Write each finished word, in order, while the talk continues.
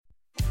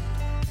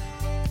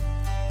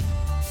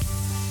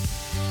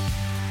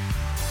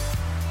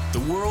The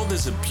world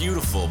is a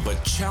beautiful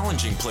but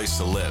challenging place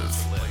to live.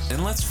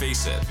 And let's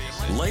face it,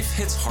 life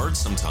hits hard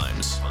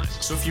sometimes.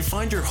 So if you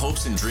find your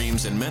hopes and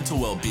dreams and mental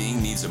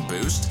well-being needs a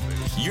boost,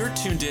 you're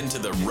tuned into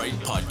the right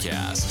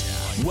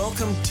podcast.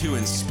 Welcome to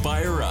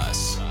Inspire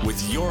Us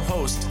with your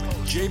host,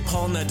 J.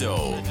 Paul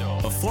Nadeau,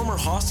 a former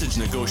hostage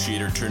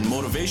negotiator turned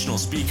motivational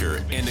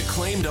speaker and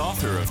acclaimed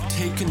author of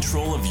Take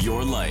Control of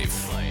Your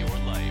Life.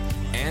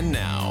 And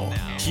now,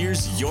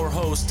 here's your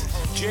host,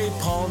 J.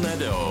 Paul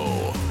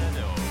Nadeau.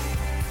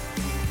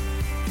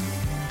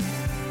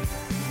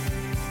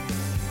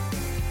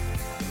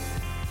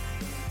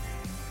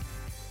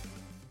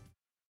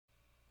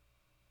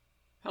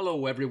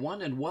 Hello,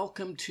 everyone, and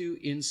welcome to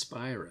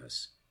Inspire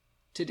Us.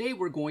 Today,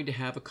 we're going to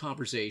have a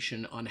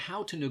conversation on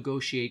how to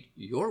negotiate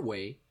your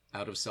way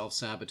out of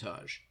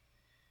self-sabotage.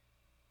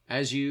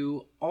 As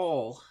you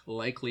all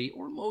likely,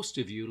 or most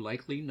of you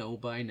likely know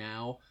by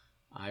now,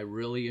 I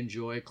really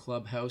enjoy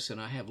Clubhouse,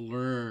 and I have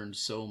learned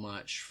so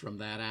much from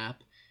that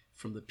app,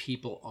 from the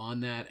people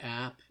on that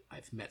app.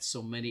 I've met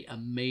so many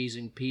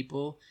amazing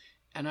people,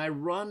 and I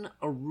run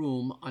a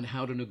room on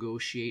how to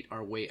negotiate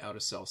our way out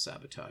of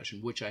self-sabotage,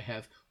 in which I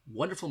have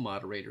wonderful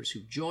moderators who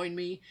join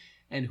me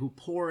and who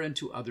pour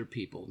into other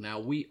people. Now,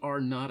 we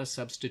are not a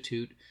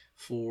substitute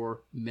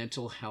for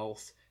mental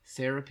health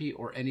therapy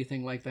or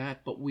anything like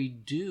that, but we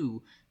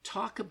do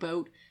talk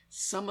about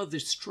some of the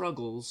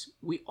struggles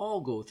we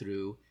all go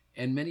through,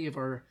 and many of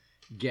our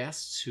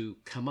guests who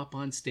come up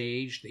on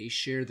stage, they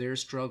share their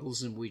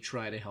struggles, and we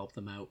try to help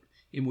them out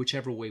in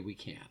whichever way we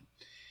can.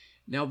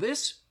 Now,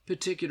 this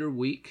particular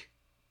week,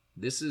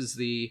 this is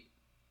the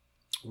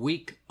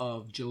week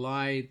of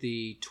July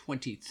the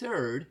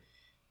 23rd,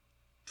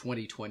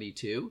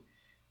 2022,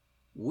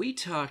 we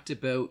talked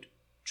about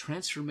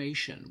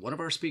transformation. One of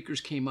our speakers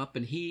came up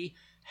and he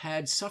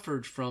had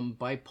suffered from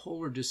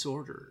bipolar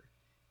disorder,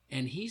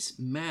 and he's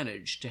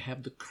managed to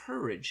have the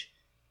courage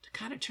to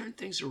kind of turn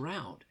things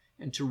around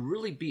and to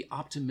really be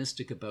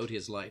optimistic about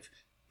his life.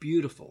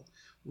 Beautiful.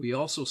 We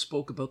also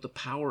spoke about the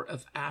power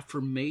of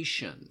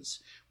affirmations.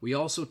 We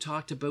also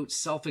talked about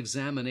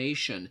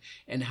self-examination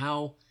and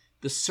how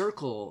the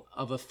circle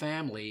of a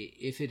family,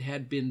 if it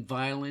had been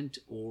violent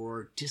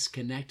or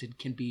disconnected,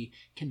 can be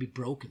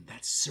broken.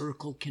 That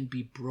circle can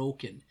be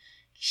broken.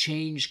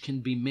 Change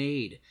can be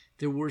made.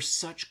 There were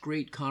such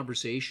great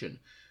conversation.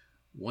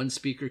 One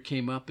speaker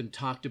came up and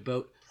talked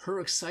about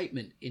her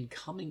excitement in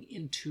coming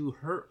into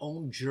her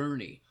own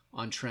journey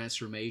on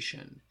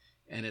transformation,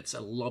 and it's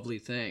a lovely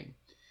thing.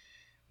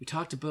 We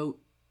talked about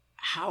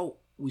how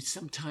we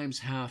sometimes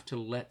have to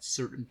let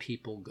certain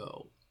people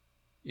go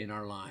in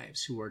our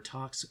lives who are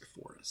toxic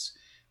for us.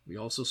 We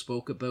also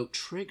spoke about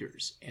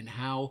triggers and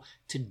how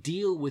to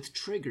deal with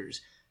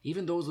triggers,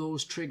 even though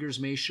those triggers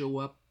may show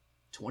up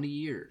 20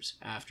 years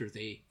after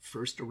they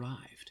first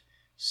arrived.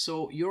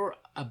 So you're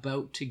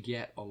about to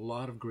get a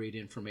lot of great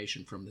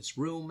information from this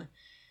room,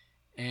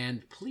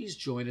 and please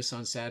join us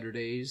on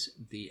Saturdays.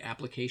 The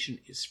application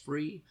is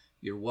free.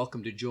 You're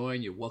welcome to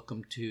join. You're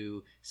welcome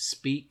to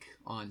speak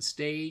on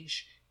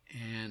stage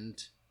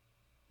and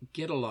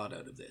get a lot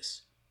out of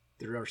this.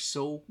 There are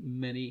so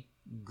many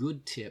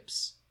good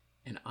tips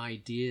and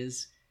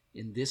ideas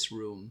in this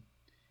room.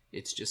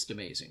 It's just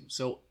amazing.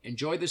 So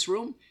enjoy this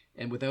room,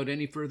 and without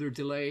any further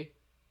delay,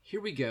 here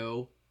we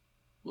go.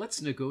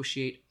 Let's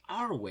negotiate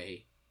our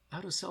way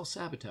out of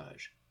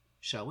self-sabotage,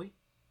 shall we?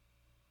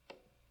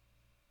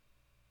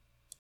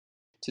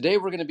 Today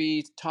we're going to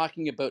be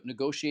talking about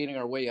negotiating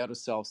our way out of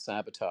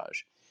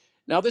self-sabotage.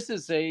 Now, this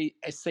is a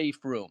safe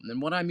room,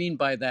 and what I mean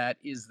by that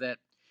is that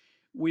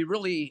we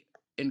really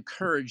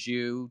encourage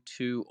you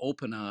to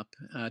open up,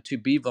 to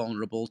be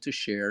vulnerable, to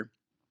share.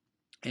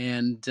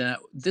 And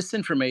this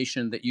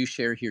information that you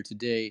share here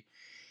today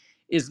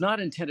is not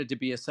intended to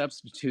be a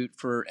substitute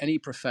for any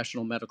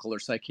professional medical or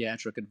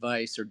psychiatric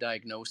advice or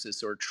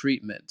diagnosis or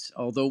treatment.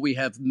 Although we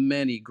have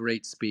many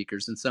great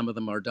speakers, and some of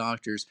them are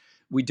doctors,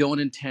 we don't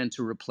intend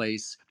to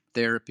replace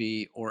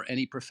therapy or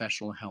any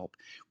professional help.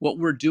 What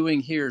we're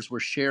doing here is we're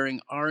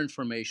sharing our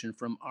information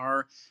from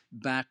our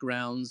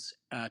backgrounds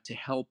to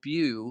help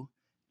you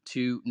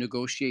to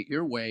negotiate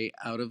your way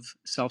out of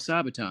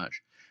self-sabotage.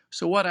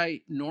 So what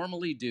I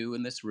normally do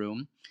in this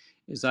room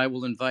is I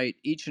will invite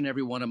each and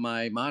every one of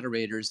my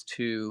moderators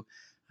to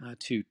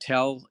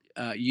tell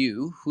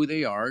you who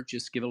they are,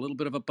 just give a little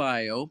bit of a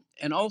bio.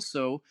 And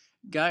also,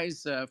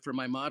 guys, for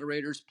my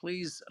moderators,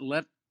 please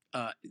let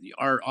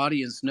our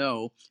audience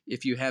know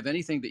if you have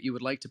anything that you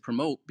would like to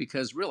promote,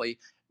 because really,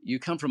 you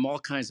come from all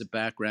kinds of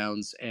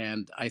backgrounds,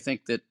 and I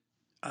think that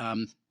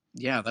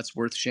that's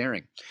worth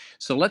sharing.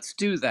 So let's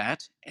do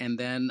that, and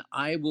then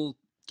I will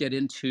get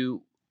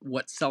into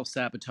what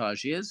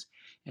self-sabotage is,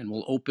 and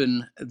we'll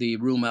open the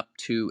room up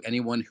to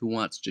anyone who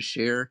wants to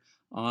share,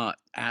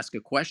 ask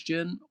a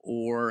question,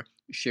 or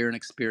share an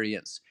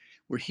experience.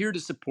 We're here to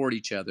support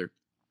each other.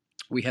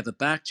 We have a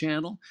back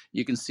channel.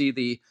 You can see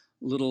the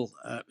little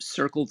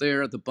circle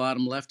there at the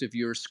bottom left of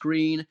your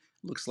screen.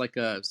 Looks like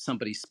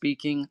somebody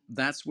speaking.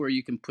 That's where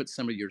you can put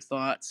some of your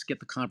thoughts, get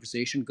the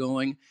conversation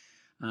going.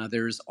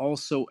 There's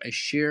also a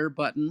share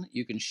button.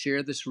 You can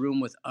share this room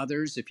with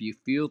others if you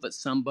feel that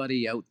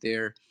somebody out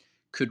there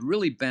could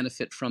really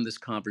benefit from this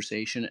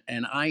conversation.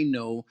 And I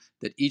know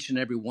that each and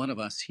every one of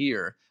us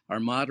here, our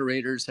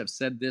moderators have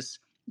said this,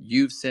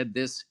 you've said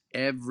this,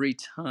 every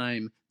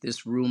time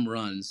this room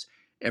runs,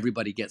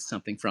 everybody gets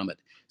something from it.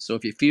 So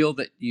if you feel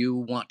that you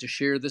want to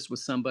share this with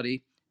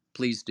somebody,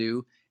 please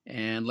do.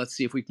 And let's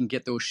see if we can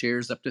get those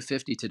shares up to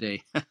 50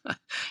 today.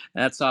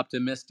 That's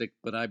optimistic,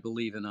 but I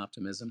believe in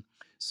optimism.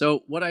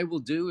 So what I will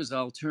do is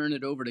I'll turn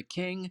it over to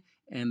King,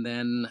 and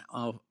then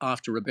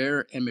off to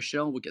Robert and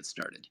Michelle. We'll get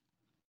started.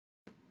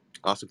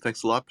 Awesome.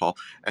 Thanks a lot, Paul.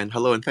 And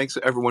hello, and thanks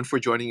to everyone for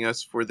joining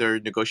us for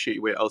their Negotiate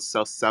Your Way Out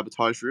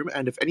Self-Sabotage Room.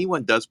 And if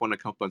anyone does want to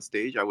come up on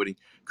stage, I would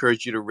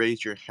encourage you to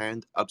raise your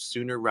hand up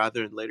sooner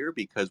rather than later,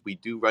 because we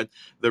do run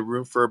the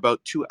room for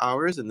about 2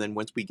 hours. And then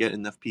once we get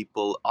enough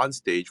people on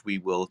stage, we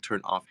will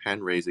turn off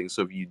hand raising.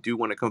 So if you do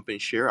want to come up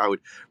and share, I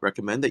would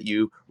recommend that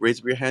you raise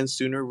up your hand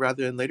sooner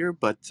rather than later.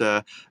 But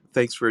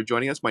thanks for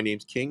joining us. My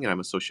name's King, and I'm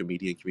a social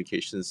media and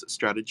communications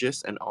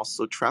strategist and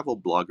also travel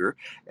blogger.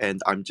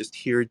 And I'm just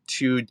here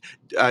to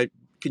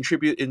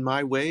contribute in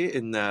my way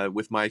in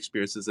with my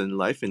experiences in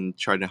life, and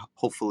try to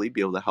hopefully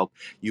be able to help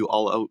you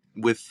all out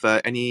with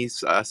any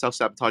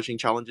self-sabotaging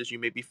challenges you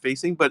may be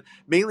facing. But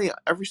mainly,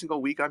 every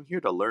single week I'm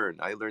here to learn.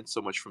 I learn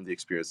so much from the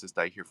experiences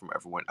that I hear from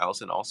everyone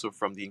else, and also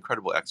from the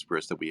incredible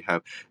experts that we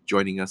have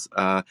joining us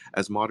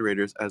as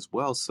moderators as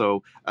well.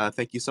 So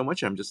thank you so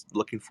much. I'm just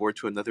looking forward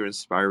to another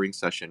inspiring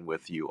session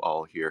with you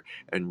all here.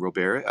 And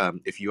Robert,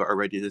 if you are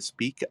ready to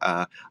speak,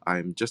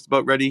 I'm just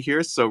about ready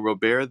here. So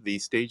Robert, the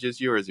stage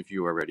is yours if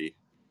you are ready.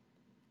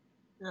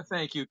 Yeah,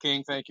 thank you,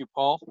 King. Thank you,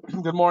 Paul.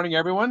 Good morning,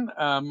 everyone.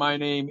 My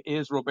name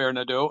is Robert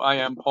Nadeau. I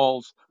am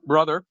Paul's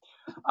brother.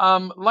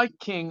 Like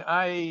King,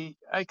 I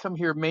come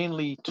here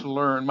mainly to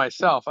learn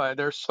myself.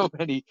 There's so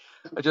many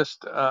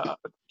just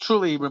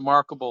truly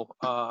remarkable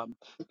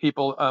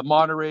people,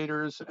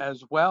 moderators,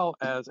 as well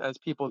as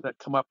people that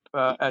come up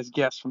as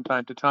guests from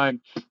time to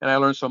time, and I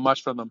learn so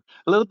much from them.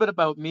 A little bit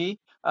about me.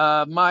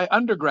 My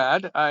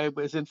undergrad, I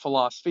was in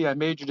philosophy. I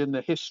majored in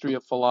the history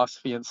of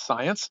philosophy and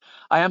science.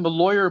 I am a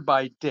lawyer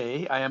by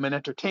day. I am an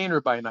entertainer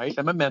by night.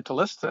 I'm a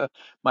mentalist.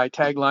 My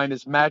tagline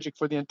is magic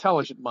for the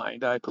intelligent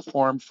mind. I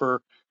perform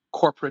for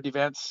corporate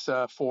events,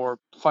 for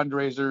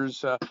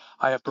fundraisers.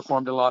 I have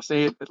performed in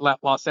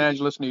Los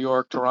Angeles, New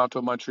York,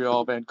 Toronto,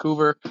 Montreal,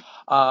 Vancouver.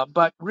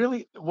 But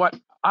really, what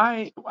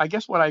I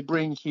guess what I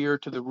bring here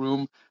to the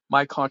room,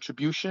 my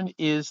contribution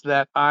is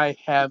that I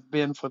have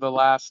been for the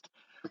last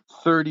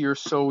 30 or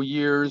so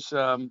years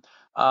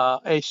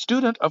a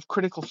student of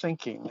critical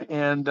thinking.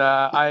 And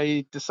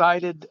I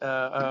decided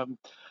about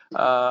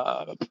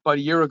a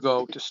year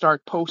ago to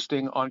start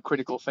posting on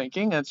critical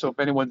thinking. And so if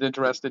anyone's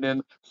interested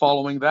in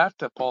following that,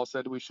 Paul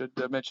said we should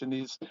mention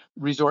these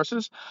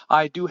resources.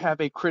 I do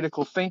have a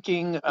critical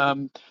thinking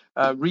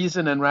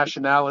reason and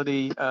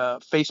rationality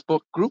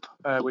Facebook group,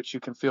 which you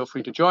can feel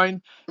free to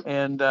join,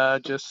 and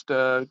just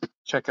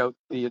check out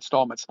the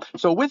installments.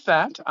 So with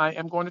that, I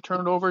am going to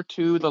turn it over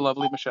to the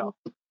lovely Michelle.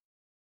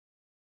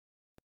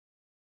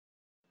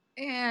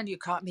 And you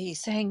caught me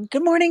saying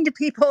good morning to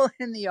people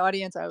in the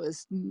audience. I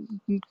was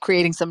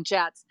creating some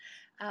chats.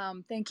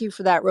 Thank you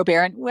for that,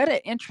 Robert. And what an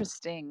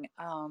interesting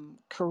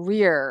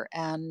career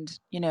and,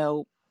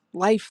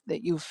 life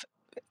that you've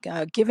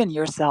given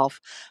yourself.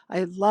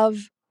 I love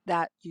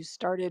that you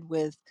started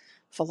with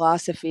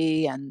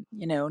philosophy and,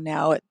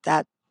 now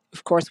that,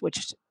 of course,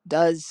 which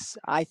does,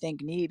 I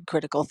think, need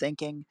critical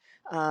thinking.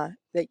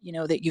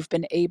 That you've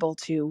been able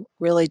to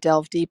really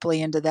delve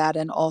deeply into that,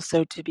 and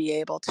also to be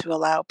able to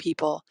allow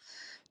people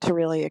to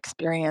really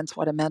experience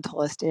what a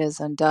mentalist is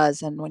and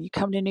does. And when you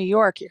come to New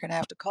York, you're going to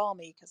have to call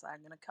me because I'm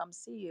going to come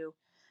see you.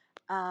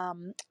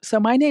 So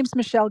my name's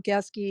Michelle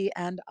Geske,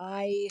 and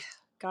I've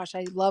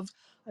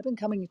been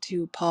coming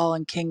to Paul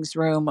and King's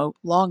room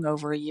long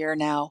over a year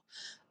now.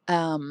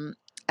 And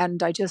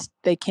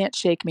they can't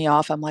shake me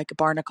off. I'm like a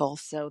barnacle.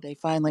 So they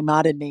finally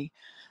modded me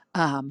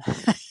um,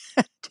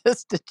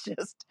 just to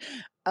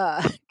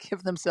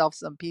give themselves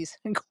some peace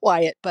and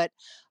quiet. But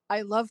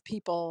I love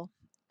people.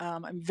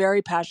 I'm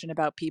very passionate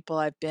about people.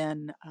 I've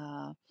been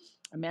a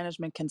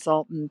management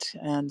consultant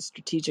and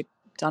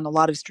done a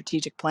lot of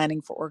strategic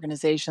planning for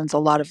organizations, a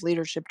lot of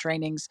leadership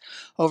trainings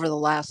over the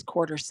last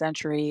quarter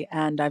century.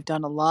 And I've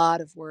done a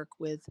lot of work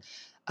with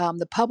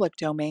the public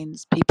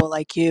domains, people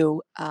like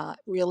you,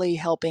 really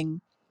helping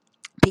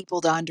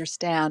people to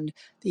understand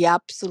the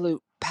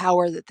absolute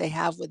power that they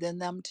have within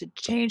them to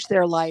change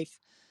their life,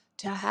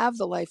 to have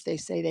the life they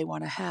say they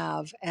want to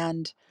have.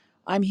 And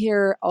I'm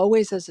here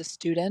always as a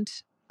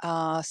student.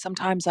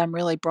 Sometimes I'm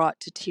really brought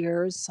to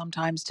tears,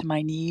 sometimes to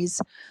my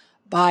knees,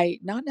 by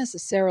not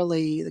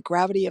necessarily the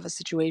gravity of a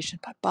situation,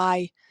 but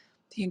by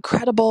the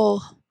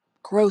incredible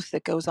growth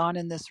that goes on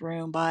in this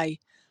room, by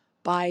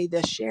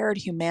the shared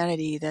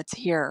humanity that's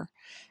here.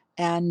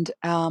 And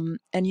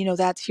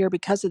that's here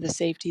because of the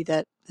safety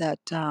that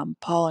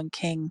Paul and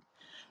King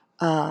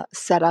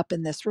set up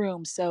in this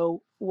room.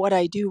 So what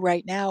I do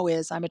right now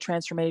is I'm a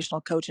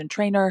transformational coach and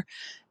trainer,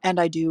 and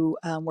I do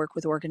work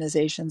with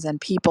organizations and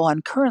people.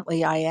 And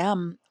currently, I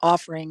am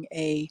offering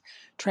a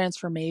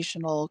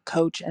transformational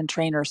coach and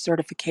trainer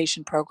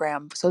certification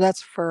program. So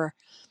that's for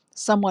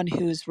someone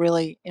who's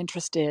really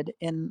interested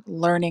in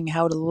learning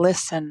how to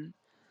listen.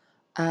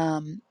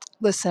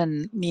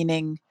 Listen,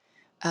 meaning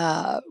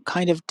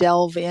kind of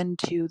delve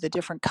into the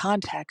different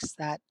contexts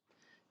that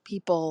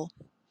people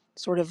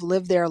sort of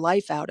live their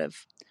life out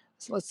of.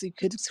 So you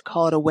could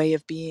call it a way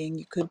of being.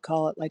 You could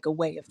call it like a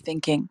way of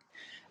thinking.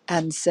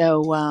 And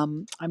so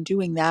I'm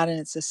doing that, and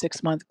it's a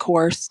 6-month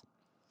course,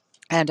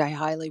 and I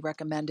highly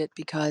recommend it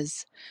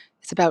because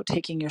it's about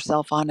taking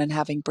yourself on and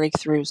having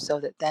breakthroughs,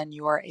 so that then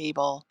you are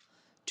able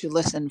to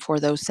listen for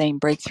those same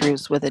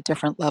breakthroughs with a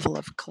different level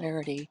of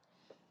clarity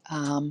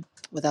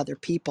with other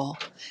people.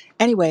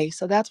 Anyway,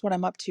 so that's what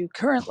I'm up to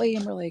currently.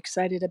 I'm really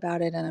excited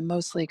about it, and I'm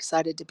mostly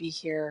excited to be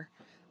here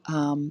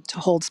to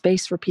hold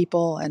space for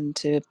people and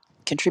to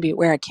contribute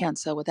where I can.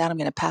 So, with that, I'm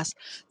going to pass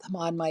the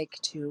mod mic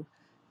to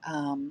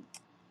um,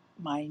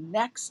 my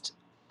next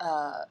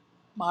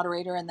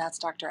moderator, and that's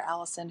Dr.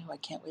 Allison, who I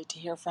can't wait to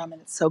hear from.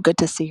 And it's so good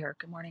to see her.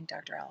 Good morning,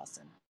 Dr.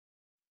 Allison.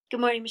 Good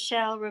morning,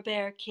 Michelle,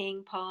 Robert,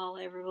 King, Paul,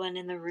 everyone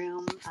in the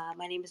room.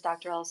 My name is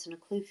Dr. Allison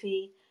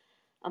Oklufi.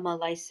 I'm a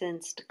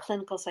licensed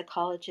clinical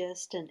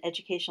psychologist, an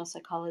educational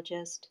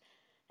psychologist,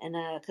 and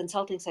a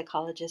consulting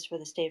psychologist for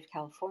the state of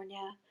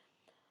California.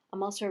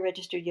 I'm also a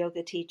registered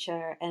yoga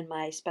teacher, and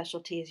my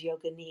specialty is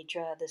Yoga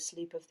Nidra, the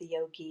sleep of the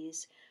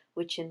yogis,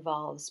 which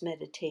involves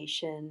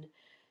meditation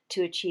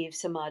to achieve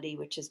samadhi,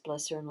 which is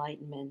bliss or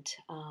enlightenment.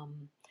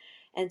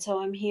 And so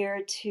I'm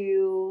here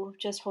to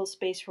just hold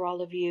space for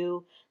all of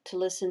you to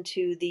listen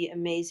to the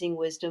amazing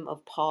wisdom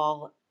of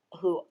Paul,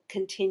 who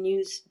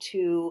continues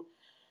to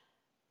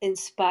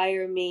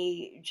inspire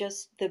me.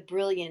 Just the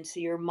brilliance.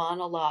 Your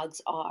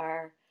monologues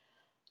are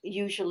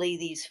usually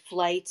these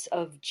flights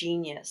of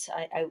genius.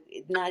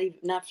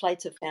 Not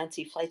flights of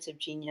fancy, flights of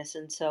genius.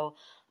 And so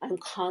I'm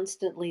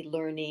constantly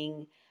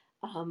learning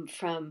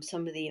from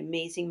some of the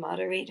amazing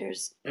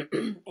moderators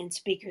and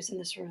speakers in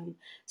this room.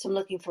 So I'm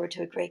looking forward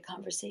to a great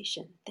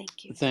conversation.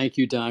 Thank you. Thank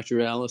you,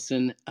 Dr.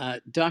 Allison.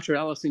 Dr.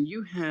 Allison,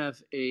 you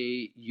have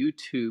a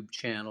YouTube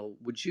channel.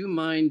 Would you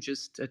mind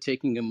just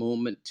taking a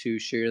moment to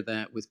share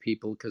that with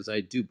people? Because I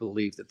do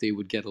believe that they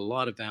would get a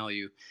lot of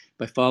value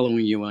by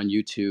following you on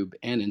YouTube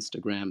and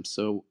Instagram.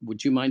 So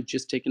would you mind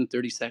just taking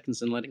 30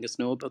 seconds and letting us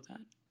know about that?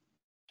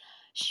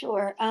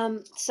 Sure.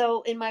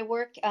 So in my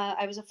work,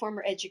 I was a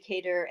former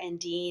educator and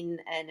dean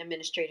and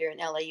administrator in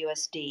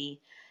LAUSD.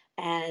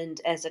 And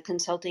as a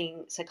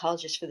consulting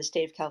psychologist for the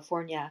state of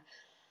California,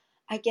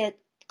 I get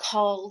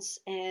calls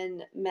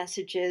and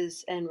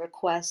messages and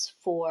requests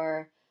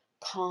for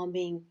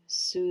calming,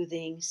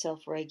 soothing,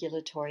 self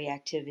regulatory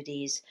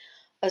activities,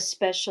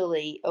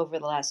 especially over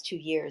the last 2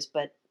 years,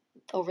 but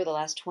over the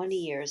last 20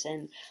 years.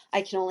 And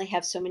I can only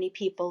have so many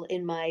people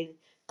in my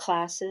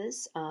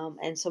classes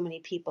and so many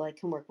people I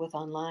can work with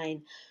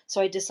online. So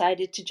I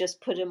decided to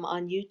just put them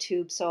on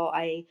YouTube. So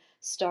I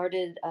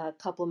started a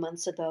couple of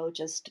months ago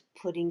just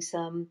putting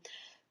some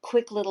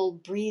quick little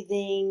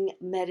breathing,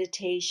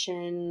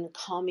 meditation,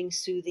 calming,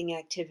 soothing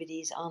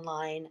activities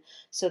online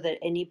so that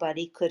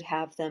anybody could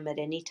have them at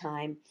any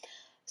time.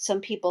 Some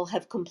people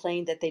have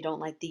complained that they don't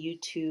like the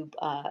YouTube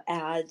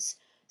ads.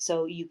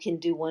 So you can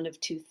do one of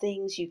two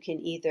things. You can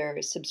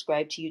either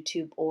subscribe to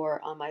YouTube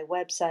or on my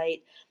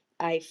website.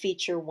 I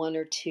feature one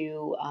or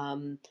two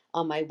on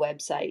my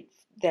website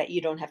that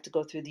you don't have to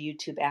go through the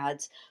YouTube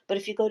ads. But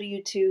if you go to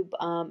YouTube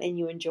and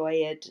you enjoy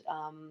it,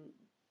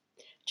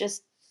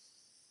 just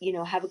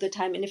have a good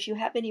time. And if you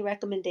have any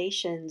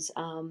recommendations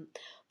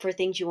for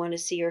things you want to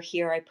see or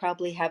hear, I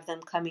probably have them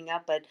coming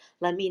up, but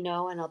let me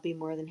know and I'll be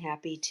more than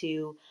happy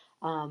to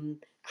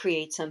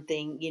create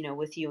something,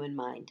 with you in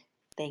mind.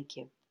 Thank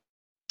you.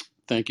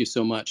 Thank you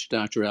so much,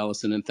 Dr.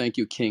 Allison. And thank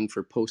you, King,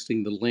 for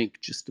posting the link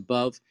just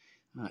above.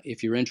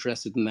 If you're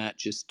interested in that,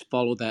 just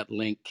follow that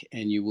link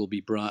and you will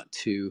be brought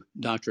to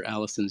Dr.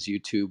 Allison's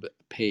YouTube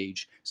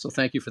page. So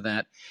thank you for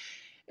that.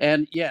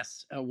 And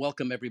yes,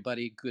 welcome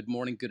everybody. Good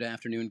morning, good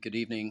afternoon, good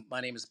evening.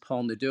 My name is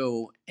Paul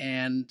Nadeau.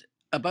 And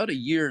about a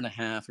year and a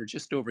half, or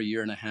just over a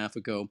year and a half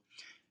ago,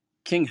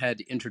 King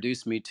had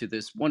introduced me to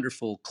this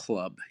wonderful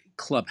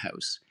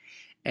Clubhouse.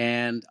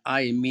 And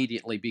I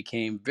immediately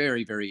became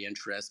very, very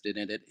interested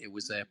in it. It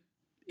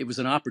was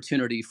an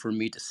opportunity for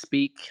me to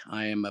speak.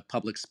 I am a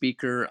public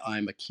speaker.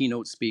 I'm a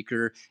keynote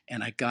speaker,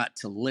 and I got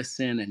to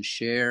listen and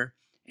share.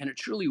 And it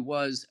truly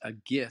was a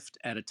gift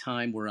at a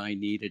time where I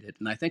needed it.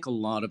 And I think a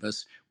lot of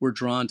us were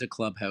drawn to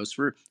Clubhouse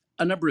for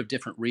a number of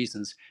different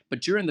reasons.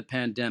 But during the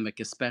pandemic,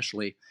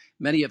 especially,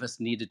 many of us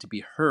needed to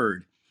be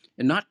heard.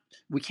 And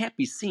we can't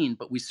be seen,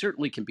 but we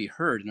certainly can be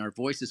heard, and our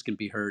voices can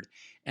be heard.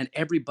 And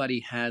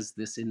everybody has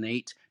this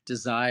innate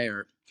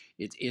desire.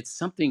 It's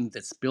something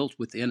that's built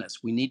within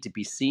us. We need to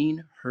be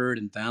seen, heard,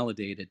 and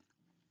validated.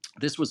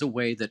 This was a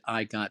way that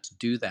I got to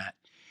do that.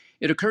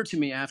 It occurred to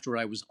me after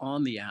I was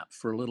on the app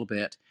for a little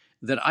bit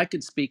that I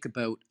could speak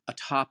about a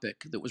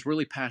topic that was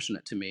really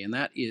passionate to me, and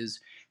that is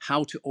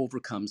how to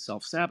overcome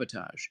self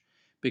sabotage.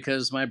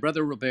 Because my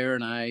brother Robert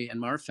and I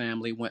and our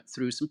family went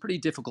through some pretty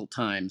difficult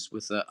times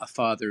with a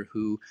father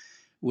who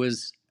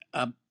was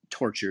uh,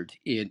 tortured.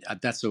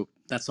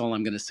 That's all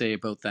I'm going to say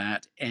about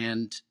that.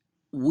 And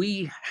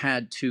we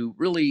had to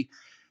really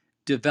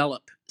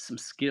develop some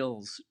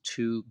skills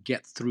to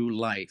get through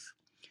life.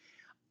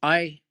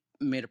 I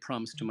made a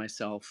promise to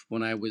myself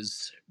when I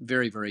was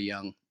very, very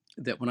young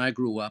that when I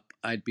grew up,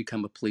 I'd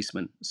become a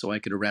policeman so I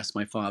could arrest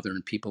my father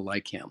and people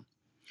like him.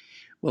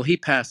 Well, he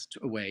passed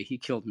away. He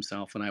killed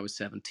himself when I was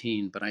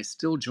 17, but I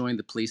still joined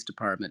the police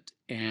department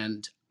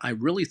and I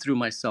really threw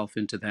myself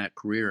into that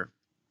career.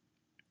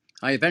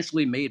 I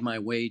eventually made my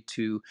way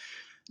to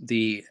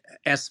the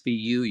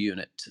SVU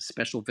unit,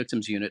 Special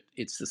Victims Unit.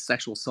 It's the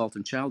Sexual Assault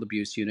and Child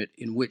Abuse Unit,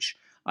 in which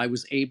I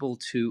was able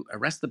to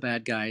arrest the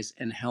bad guys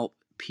and help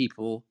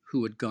people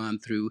who had gone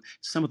through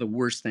some of the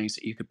worst things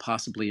that you could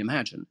possibly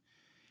imagine.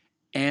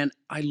 And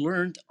I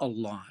learned a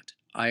lot.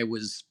 I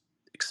was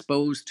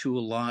exposed to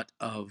a lot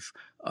of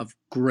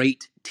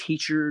great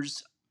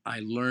teachers.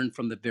 I learned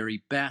from the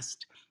very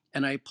best,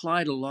 and I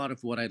applied a lot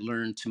of what I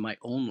learned to my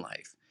own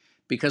life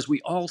because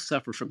we all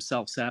suffer from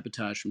self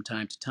sabotage from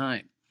time to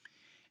time.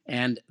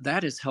 And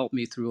that has helped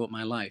me throughout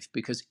my life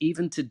because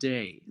even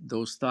today,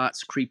 those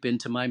thoughts creep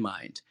into my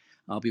mind.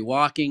 I'll be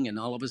walking, and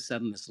all of a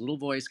sudden, this little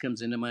voice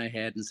comes into my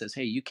head and says,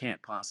 "Hey, you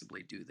can't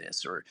possibly do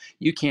this, or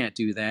you can't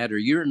do that, or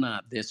you're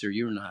not this, or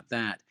you're not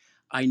that."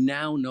 I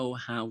now know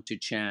how to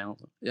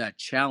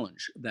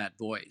challenge that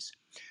voice.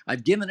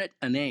 I've given it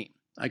a name.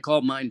 I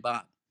call mine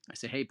Bob. I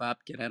say, "Hey, Bob,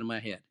 get out of my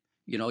head.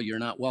 You know, you're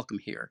not welcome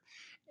here."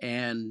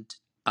 And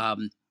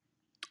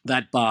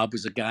that Bob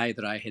was a guy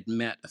that I had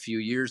met a few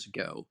years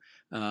ago.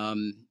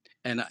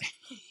 And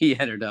he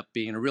ended up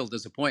being a real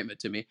disappointment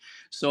to me.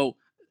 So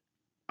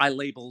I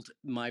labeled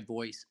my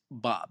voice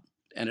Bob,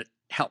 and it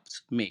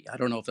helped me. I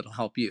don't know if it'll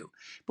help you.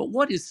 But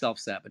what is self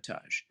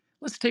sabotage?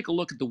 Let's take a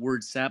look at the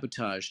word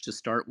sabotage to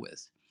start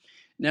with.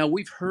 Now,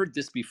 we've heard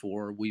this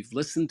before. We've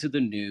listened to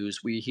the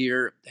news. We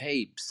hear,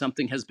 hey,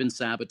 something has been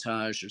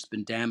sabotaged. There's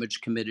been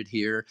damage committed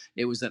here.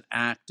 It was an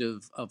act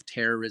of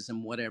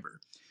terrorism, whatever.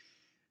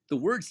 The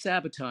word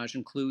sabotage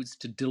includes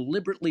to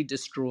deliberately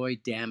destroy,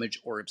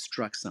 damage, or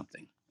obstruct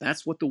something.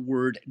 That's what the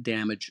word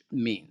damage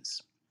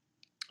means,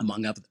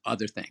 among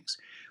other things.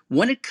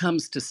 When it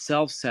comes to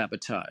self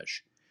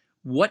sabotage,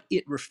 what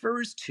it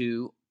refers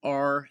to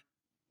are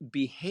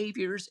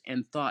behaviors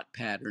and thought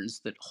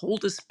patterns that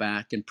hold us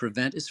back and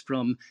prevent us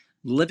from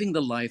living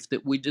the life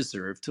that we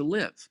deserve to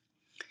live.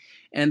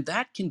 And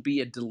that can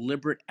be a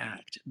deliberate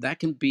act. That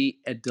can be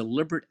a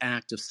deliberate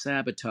act of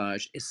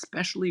sabotage,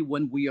 especially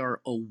when we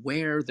are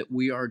aware that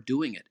we are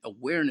doing it.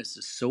 Awareness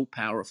is so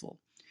powerful.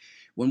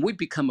 When we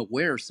become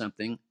aware of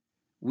something,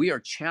 we are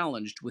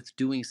challenged with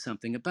doing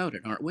something about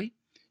it, aren't we?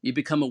 You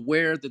become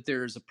aware that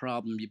there is a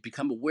problem. You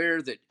become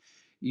aware that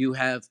you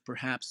have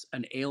perhaps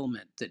an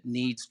ailment that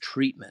needs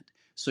treatment.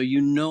 So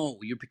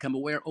you become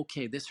aware,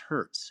 okay, this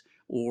hurts,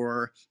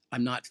 or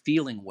I'm not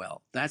feeling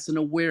well. That's an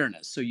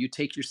awareness. So you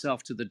take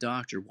yourself to the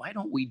doctor. Why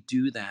don't we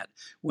do that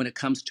when it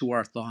comes to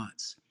our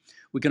thoughts?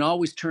 We can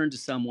always turn to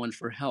someone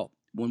for help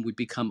when we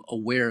become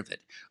aware of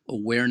it.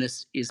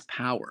 Awareness is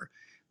power.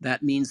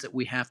 That means that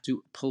we have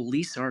to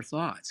police our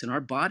thoughts, and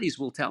our bodies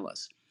will tell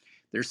us.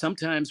 There's some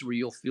times where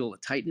you'll feel a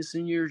tightness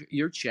in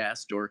your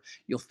chest, or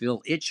you'll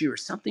feel itchy, or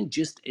something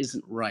just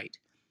isn't right.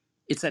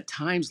 It's at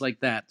times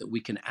like that that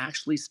we can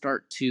actually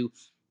start to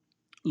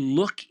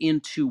look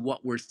into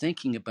what we're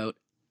thinking about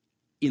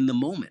in the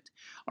moment.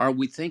 Are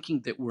we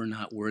thinking that we're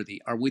not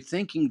worthy? Are we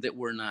thinking that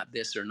we're not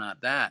this or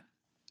not that?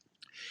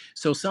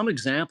 So, some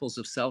examples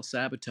of self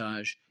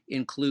sabotage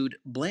include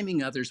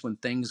blaming others when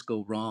things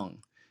go wrong.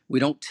 We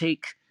don't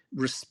take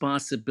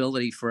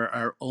responsibility for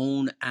our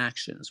own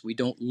actions. We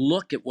don't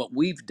look at what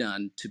we've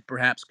done to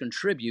perhaps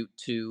contribute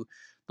to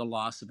the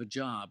loss of a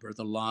job or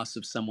the loss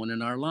of someone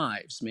in our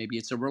lives. Maybe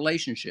it's a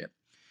relationship.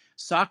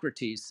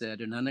 Socrates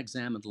said, "An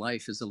unexamined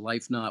life is a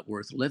life not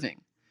worth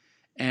living."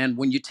 And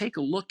when you take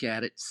a look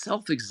at it,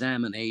 self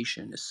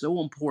examination is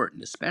so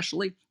important,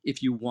 especially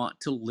if you want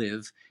to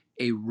live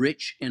a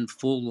rich and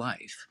full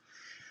life.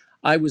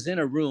 I was in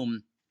a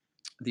room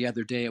the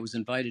other day. I was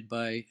invited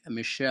by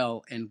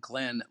Michelle and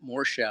Glenn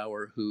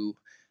Morshower, who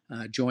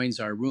joins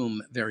our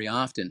room very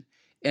often.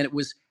 And it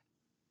was,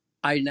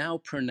 "I now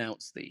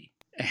pronounce thee."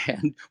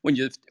 And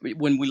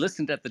when we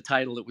listened at the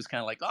title, it was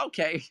kind of like,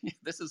 okay,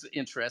 this is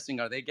interesting.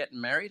 Are they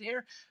getting married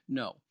here?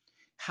 No.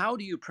 How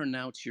do you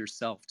pronounce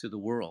yourself to the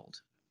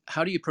world?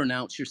 How do you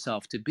pronounce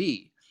yourself to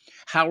be?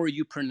 How are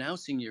you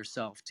pronouncing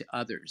yourself to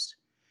others?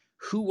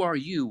 Who are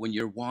you when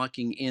you're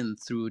walking in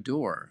through a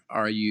door?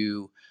 Are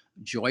you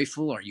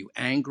joyful? Are you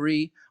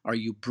angry? Are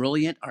you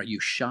brilliant? Are you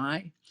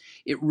shy?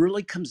 It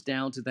really comes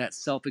down to that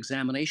self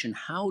examination.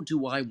 How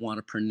do I want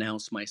to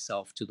pronounce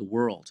myself to the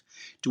world?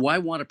 Do I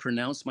want to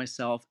pronounce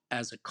myself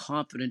as a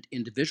confident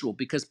individual?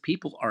 Because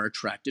people are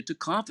attracted to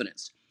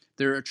confidence,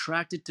 they're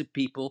attracted to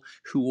people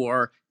who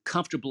are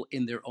comfortable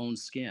in their own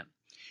skin.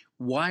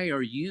 Why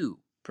are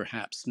you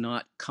perhaps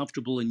not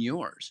comfortable in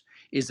yours?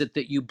 Is it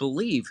that you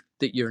believe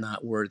that you're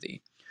not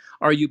worthy?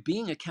 Are you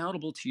being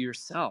accountable to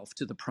yourself,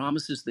 to the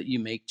promises that you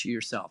make to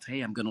yourself?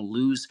 Hey, I'm going to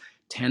lose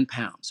 10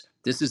 pounds.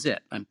 This is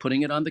it. I'm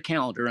putting it on the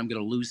calendar. I'm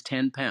going to lose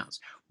 10 pounds.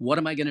 What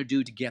am I going to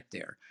do to get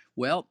there?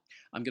 Well,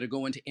 I'm going to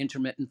go into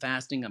intermittent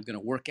fasting. I'm going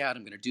to work out.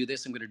 I'm going to do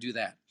this. I'm going to do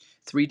that.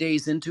 3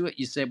 days into it,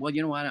 you say, well,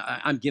 you know what?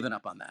 I'm giving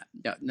up on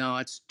that. No,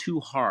 it's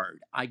too hard.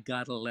 I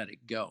got to let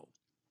it go.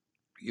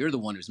 You're the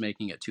one who's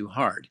making it too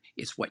hard.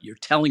 It's what you're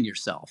telling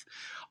yourself.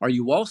 Are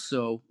you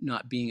also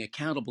not being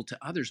accountable to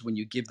others when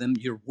you give them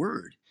your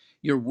word?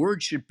 Your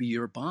word should be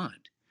your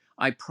bond.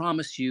 I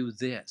promise you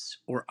this,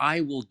 or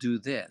I will do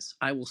this.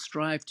 I will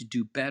strive to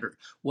do better.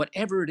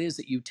 Whatever it is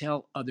that you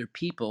tell other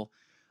people,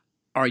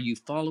 are you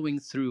following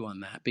through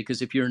on that?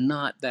 Because if you're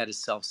not, that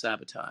is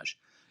self-sabotage.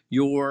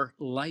 Your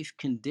life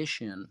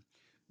condition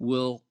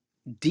will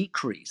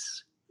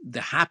decrease. The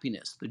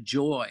happiness, the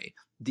joy,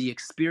 the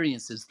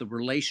experiences, the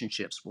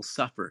relationships will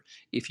suffer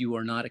if you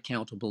are not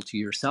accountable to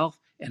yourself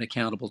and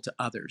accountable to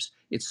others.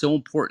 It's so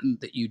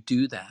important that you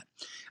do that.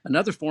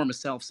 Another form of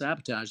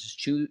self-sabotage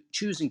is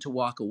choosing to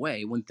walk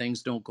away when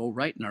things don't go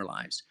right in our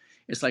lives.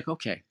 It's like,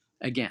 okay,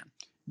 again,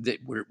 that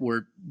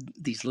we're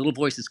these little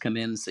voices come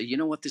in and say, you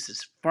know what, this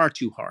is far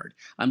too hard.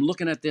 I'm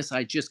looking at this,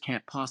 I just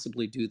can't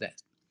possibly do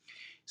that.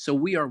 So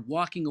we are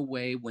walking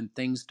away when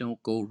things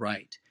don't go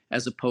right,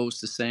 as opposed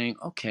to saying,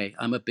 okay,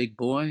 I'm a big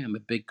boy, I'm a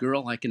big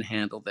girl, I can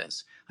handle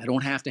this. I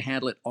don't have to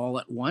handle it all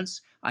at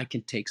once. I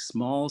can take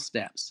small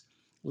steps.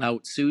 Lao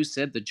Tzu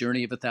said the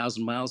journey of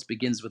 1,000 miles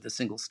begins with a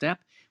single step.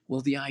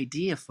 Well, the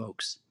idea,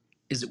 folks,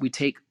 is that we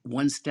take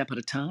one step at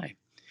a time,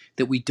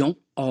 that we don't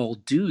all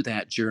do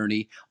that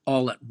journey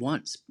all at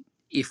once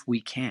if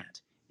we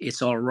can't.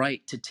 It's all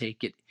right to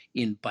take it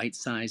in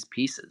bite-sized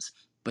pieces,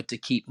 but to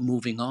keep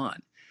moving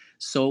on.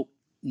 So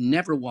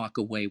never walk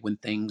away when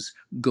things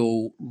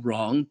go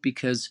wrong,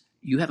 because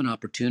you have an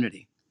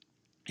opportunity.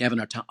 You have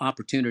an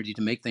opportunity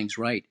to make things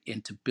right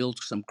and to build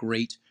some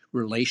great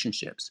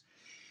relationships.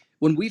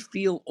 When we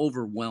feel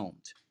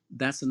overwhelmed,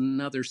 that's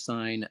another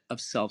sign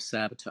of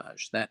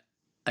self-sabotage. That,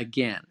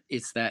 again,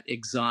 it's that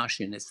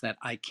exhaustion. It's that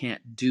I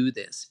can't do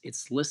this.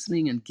 It's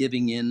listening and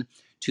giving in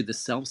to the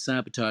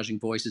self-sabotaging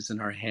voices in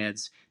our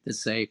heads that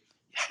say,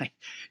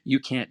 you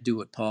can't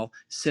do it, Paul.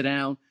 Sit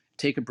down,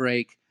 take a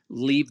break,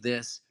 leave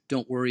this,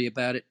 don't worry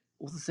about it.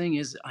 Well, the thing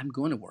is, I'm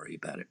going to worry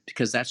about it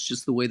because that's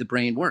just the way the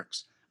brain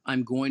works.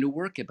 I'm going to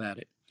work about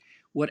it.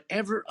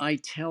 Whatever I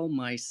tell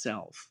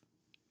myself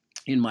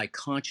in my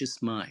conscious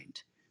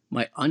mind,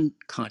 my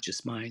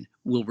unconscious mind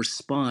will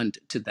respond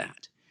to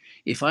that.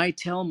 If I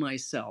tell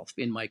myself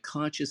in my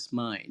conscious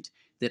mind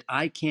that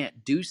I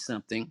can't do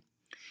something,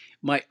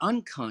 my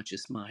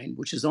unconscious mind,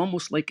 which is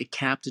almost like a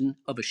captain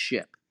of a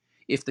ship,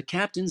 if the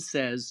captain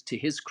says to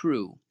his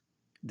crew,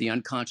 the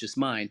unconscious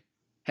mind,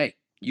 hey,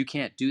 you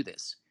can't do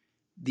this,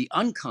 the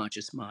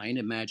unconscious mind,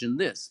 imagine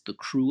this, the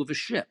crew of a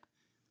ship,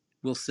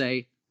 will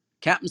say,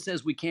 captain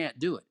says we can't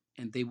do it.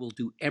 And they will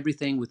do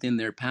everything within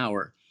their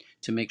power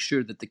to make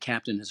sure that the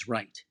captain is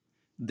right.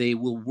 They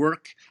will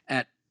work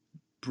at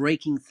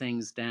breaking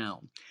things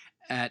down,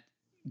 at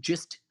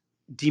just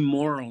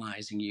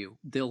demoralizing you.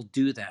 They'll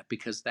do that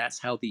because that's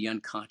how the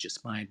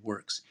unconscious mind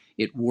works.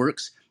 It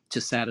works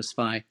to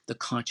satisfy the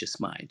conscious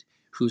mind,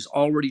 who's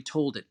already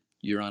told it,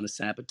 you're on a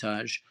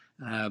sabotage.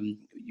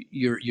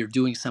 You're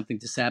doing something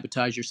to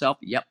sabotage yourself.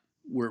 Yep,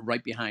 we're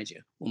right behind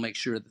you. We'll make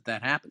sure that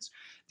that happens.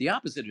 The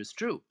opposite is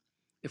true.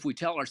 If we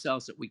tell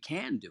ourselves that we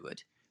can do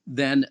it,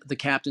 then the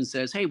captain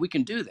says, hey, we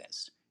can do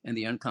this. And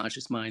the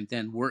unconscious mind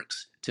then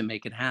works to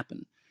make it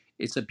happen.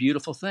 It's a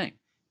beautiful thing,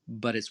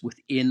 but it's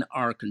within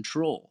our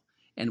control.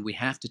 And we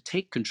have to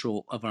take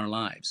control of our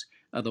lives.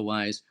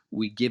 Otherwise,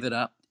 we give it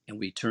up and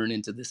we turn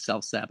into this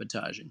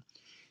self-sabotaging.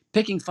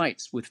 Picking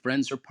fights with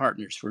friends or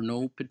partners for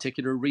no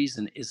particular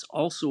reason is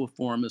also a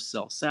form of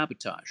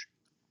self-sabotage.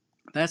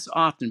 That's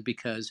often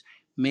because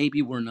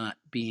maybe we're not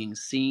being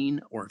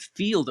seen or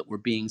feel that we're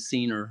being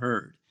seen or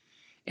heard.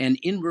 And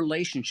in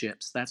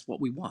relationships, that's what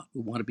we want.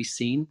 We want to be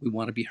seen. We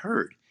want to be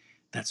heard.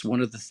 That's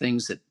one of the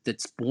things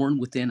that's born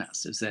within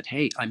us, is that,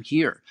 hey, I'm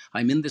here.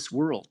 I'm in this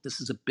world. This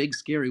is a big,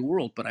 scary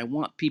world, but I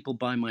want people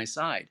by my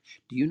side.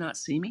 Do you not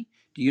see me?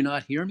 Do you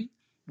not hear me?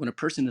 When a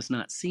person is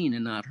not seen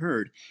and not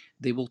heard,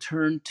 they will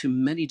turn to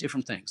many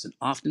different things. And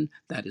often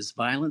that is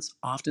violence.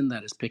 Often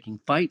that is picking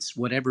fights,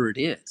 whatever it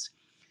is.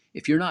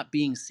 If you're not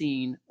being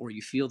seen or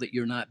you feel that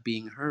you're not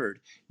being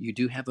heard, you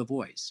do have a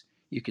voice.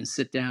 You can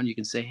sit down, you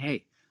can say,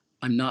 hey,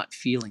 I'm not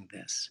feeling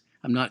this.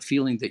 I'm not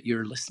feeling that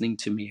you're listening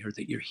to me or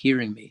that you're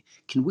hearing me.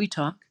 Can we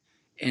talk?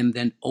 And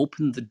then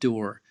open the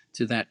door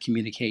to that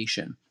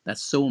communication.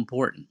 That's so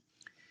important.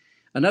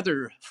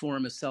 Another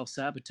form of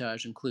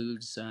self-sabotage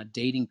includes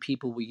dating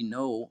people we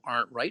know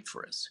aren't right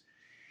for us.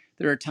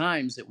 There are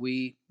times that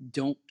we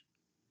don't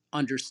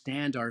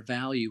understand our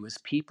value as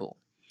people,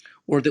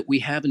 or that we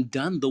haven't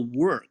done the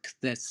work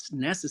that's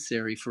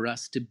necessary for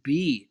us to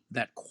be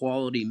that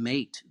quality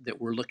mate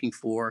that we're looking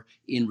for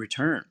in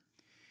return.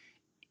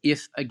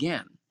 If,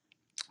 again,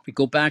 we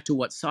go back to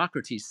what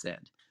Socrates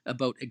said,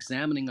 about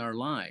examining our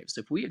lives.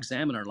 If we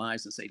examine our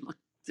lives and say, look,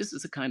 this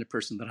is the kind of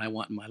person that I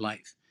want in my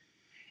life,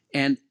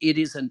 and it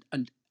is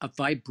a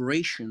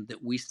vibration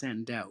that we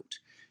send out.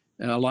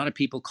 A lot of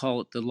people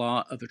call it the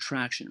law of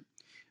attraction.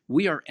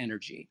 We are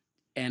energy,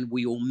 and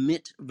we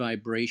emit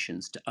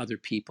vibrations to other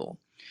people.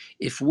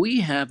 If we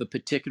have a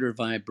particular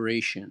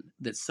vibration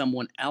that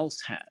someone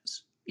else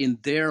has in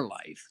their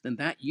life, then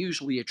that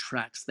usually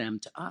attracts them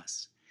to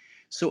us.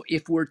 So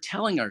if we're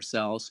telling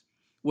ourselves,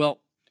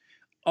 well,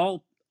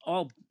 all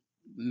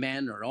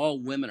men or all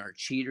women are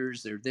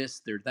cheaters, they're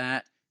this, they're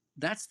that,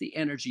 that's the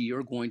energy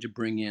you're going to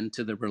bring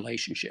into the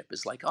relationship.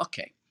 It's like,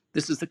 okay,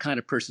 this is the kind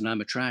of person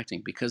I'm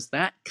attracting, because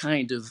that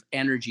kind of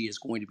energy is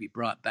going to be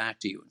brought back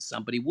to you, and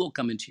somebody will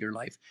come into your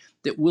life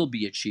that will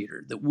be a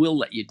cheater, that will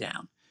let you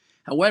down.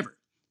 However,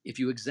 if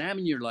you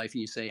examine your life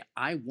and you say,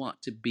 I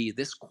want to be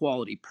this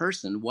quality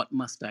person, what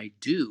must I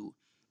do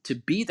to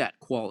be that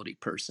quality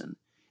person?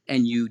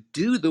 And you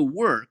do the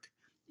work,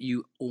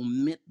 you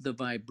omit the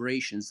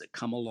vibrations that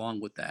come along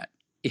with that.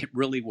 It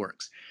really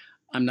works.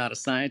 I'm not a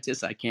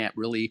scientist. I can't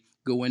really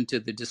go into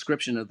the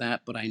description of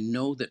that, but I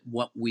know that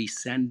what we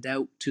send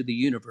out to the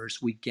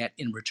universe, we get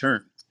in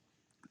return.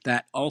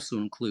 That also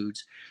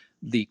includes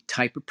the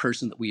type of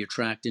person that we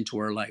attract into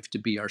our life to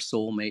be our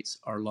soulmates,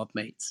 our love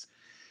mates.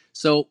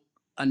 So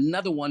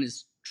another one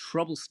is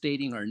trouble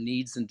stating our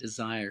needs and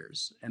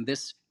desires. And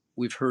this,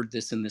 we've heard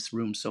this in this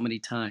room so many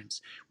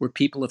times, where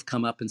people have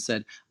come up and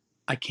said,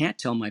 I can't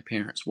tell my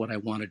parents what I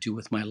want to do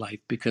with my life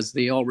because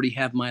they already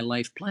have my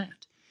life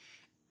planned.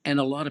 And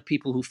a lot of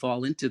people who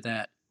fall into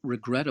that,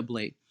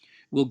 regrettably,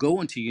 will go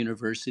into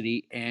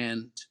university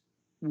and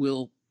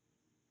will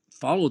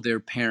follow their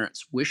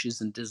parents'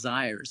 wishes and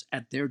desires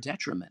at their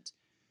detriment.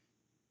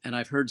 And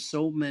I've heard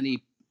so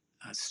many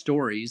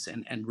stories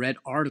and read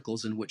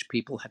articles in which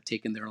people have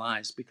taken their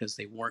lives because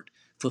they weren't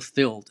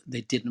fulfilled.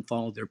 They didn't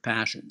follow their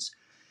passions.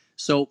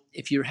 So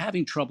if you're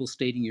having trouble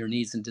stating your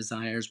needs and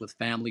desires with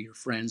family or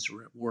friends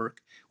or at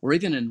work, or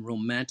even in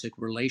romantic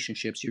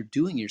relationships, you're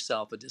doing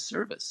yourself a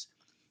disservice.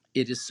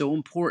 It is so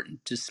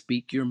important to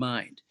speak your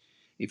mind.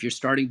 If you're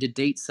starting to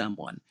date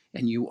someone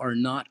and you are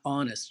not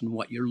honest in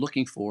what you're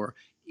looking for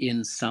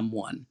in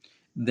someone,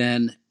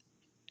 then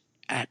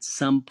at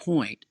some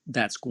point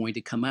that's going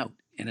to come out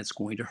and it's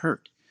going to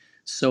hurt.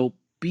 So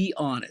be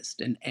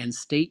honest and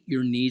state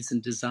your needs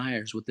and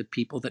desires with the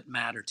people that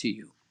matter to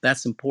you.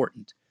 That's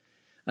important.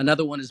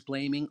 Another one is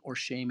blaming or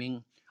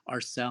shaming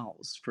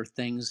ourselves for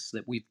things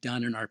that we've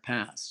done in our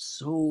past.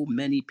 So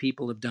many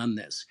people have done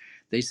this.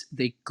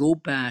 They go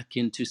back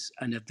into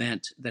an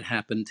event that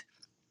happened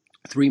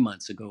 3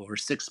 months ago or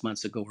 6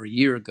 months ago or a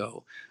year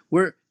ago,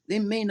 where they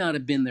may not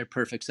have been their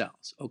perfect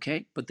selves,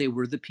 okay? But they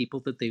were the people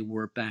that they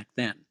were back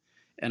then.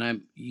 And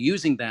I'm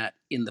using that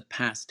in the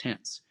past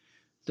tense.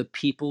 The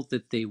people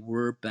that they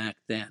were back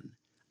then.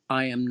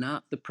 I am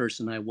not the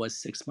person I was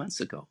 6 months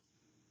ago.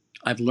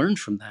 I've learned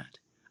from that.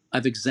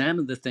 I've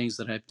examined the things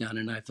that I've done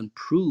and I've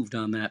improved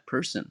on that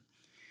person.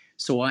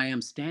 So I am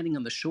standing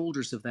on the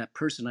shoulders of that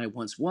person I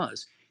once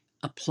was.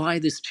 Apply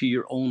this to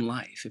your own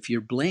life. If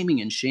you're blaming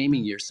and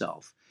shaming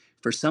yourself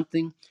for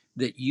something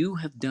that you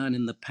have done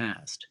in the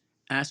past,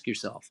 ask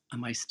yourself,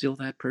 am I still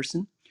that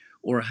person?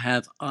 Or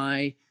have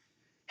I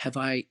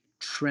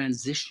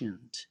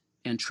transitioned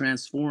and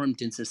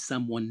transformed into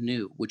someone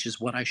new, which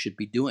is what I should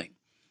be doing?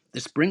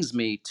 This brings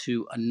me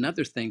to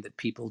another thing that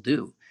people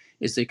do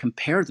is they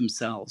compare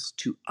themselves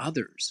to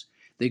others.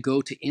 They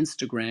go to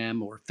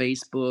Instagram or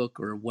Facebook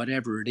or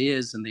whatever it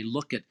is, and they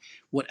look at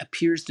what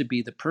appears to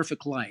be the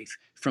perfect life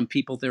from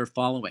people they're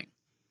following.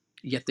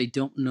 Yet they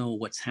don't know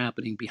what's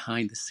happening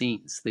behind the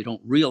scenes. They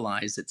don't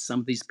realize that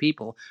some of these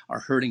people are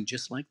hurting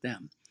just like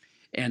them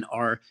and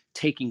are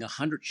taking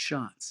 100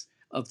 shots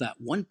of that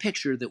one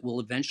picture that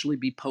will eventually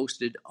be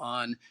posted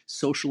on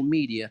social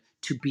media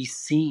to be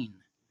seen,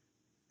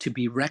 to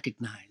be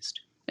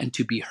recognized, and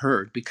to be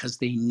heard because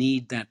they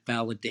need that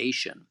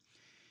validation.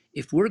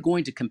 If we're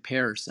going to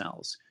compare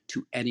ourselves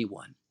to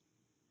anyone,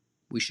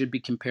 we should be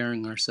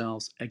comparing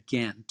ourselves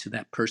again to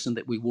that person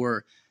that we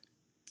were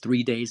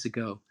 3 days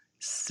ago,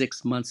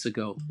 6 months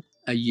ago,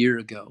 a year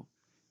ago.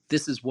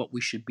 This is what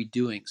we should be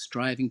doing,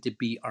 striving to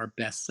be our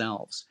best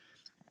selves.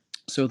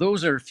 So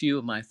those are a few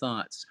of my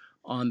thoughts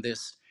on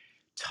this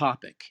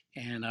topic,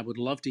 and I would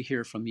love to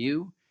hear from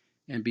you.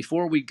 And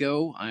before we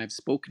go, I've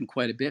spoken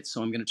quite a bit,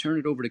 so I'm going to turn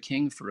it over to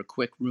King for a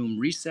quick room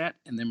reset,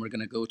 and then we're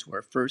going to go to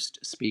our first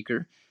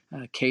speaker,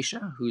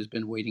 Keisha, who's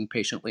been waiting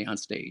patiently on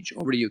stage.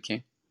 Over to you,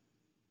 King.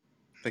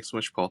 Thanks so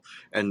much, Paul.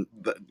 And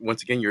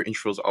once again, your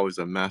intro is always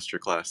a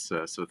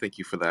masterclass, so thank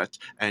you for that.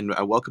 And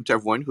welcome to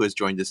everyone who has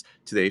joined us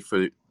today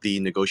for the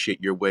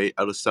Negotiate Your Way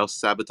Out of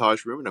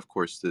Self-Sabotage room. And of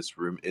course, this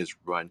room is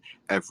run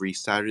every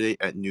Saturday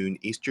at noon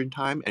Eastern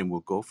time and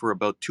will go for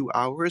about 2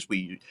 hours.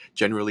 We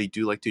generally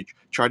do like to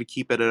try to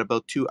keep it at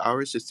about 2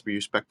 hours just to be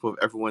respectful of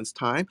everyone's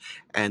time.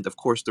 And of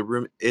course, the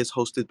room is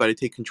hosted by the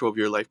Take Control of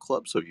Your Life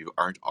Club. So if you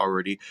aren't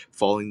already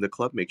following the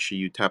club, make sure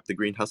you tap the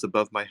greenhouse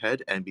above my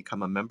head and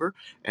become a member.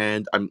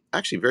 And I'm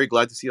actually very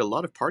glad to see a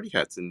lot of party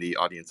hats in the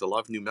audience, a lot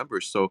of new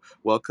members. So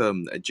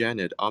welcome,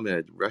 Janet,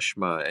 Ahmed,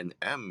 Reshma, and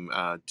M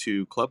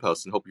to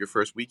Clubhouse, and hope your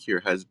first week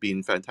here has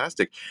been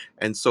fantastic.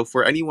 And so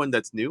for anyone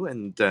that's new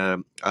and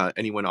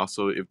anyone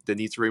also if that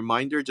needs a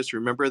reminder, just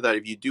remember that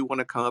if you do want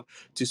to come up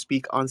to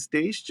speak on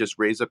stage, just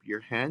raise up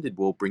your hand. It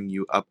will bring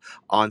you up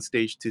on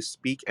stage to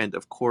speak. And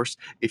of course,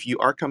 if you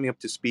are coming up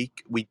to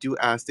speak, we do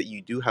ask that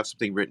you do have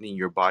something written in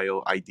your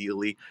bio,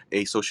 ideally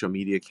a social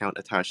media account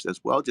attached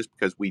as well, just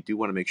because we do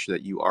want to make sure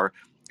that you are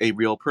a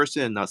real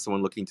person and not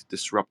someone looking to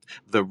disrupt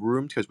the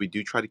room, because we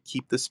do try to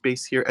keep the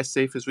space here as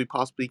safe as we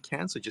possibly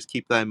can. So just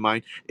keep that in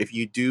mind. If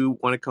you do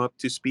want to come up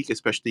to speak,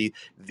 especially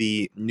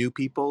the new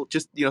people,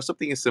 just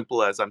something as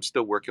simple as I'm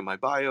still working my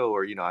bio,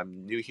 or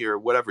I'm new here,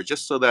 whatever,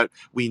 just so that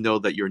we know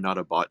that you're not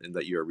a bot and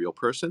that you're a real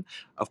person.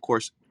 Of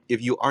course,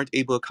 if you aren't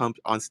able to come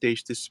on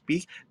stage to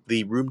speak,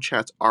 the room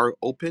chats are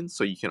open,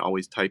 so you can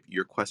always type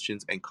your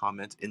questions and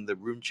comments in the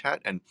room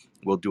chat, and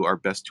we'll do our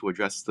best to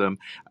address them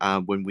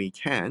when we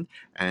can.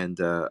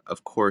 And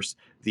of course,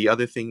 the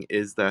other thing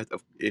is that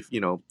if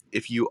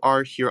you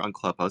are here on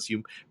Clubhouse,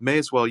 you may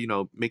as well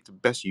make the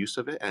best use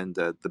of it. And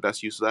the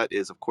best use of that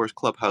is, of course,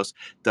 Clubhouse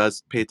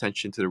does pay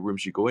attention to the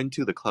rooms you go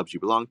into, the clubs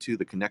you belong to,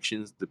 the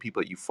connections, the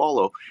people that you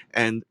follow,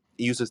 and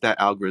uses that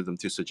algorithm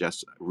to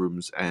suggest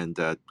rooms and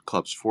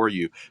clubs for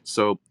you.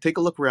 So take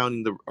a look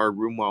around in our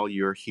room while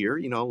you're here.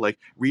 Like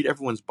read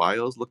everyone's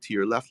bios, look to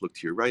your left, look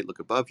to your right, look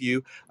above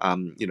you.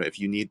 If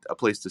you need a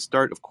place to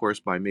start, of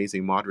course, my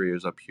amazing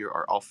moderators up here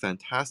are all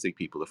fantastic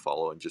people to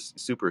follow and just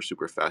super,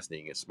 super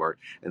fascinating and smart.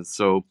 And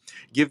so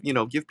give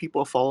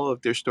people a follow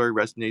if their story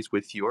resonates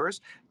with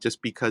yours,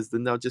 just because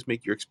then they'll just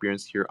make your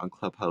experience here on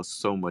Clubhouse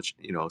so much,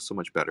 so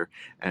much better.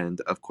 And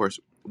of course,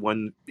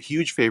 one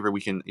huge favor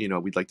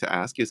we'd like to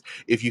ask is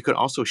if you could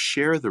also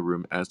share the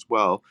room as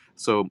well.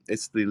 So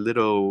it's the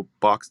little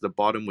box at the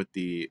bottom with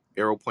the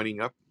arrow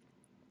pointing up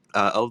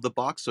of the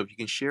box. So if you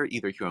can share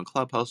either here on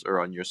Clubhouse or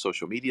on your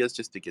social medias,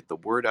 just to get the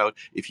word out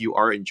if you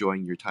are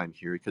enjoying your time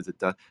here, because it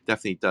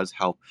definitely does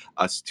help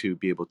us to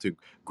be able to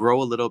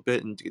grow a little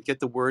bit and to get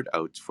the word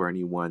out for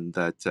anyone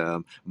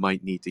that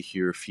might need to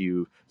hear a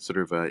few sort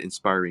of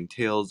inspiring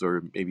tales,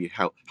 or maybe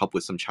help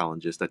with some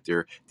challenges that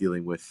they're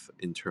dealing with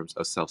in terms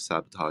of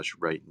self-sabotage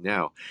right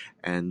now.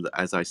 And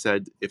as I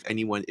said, if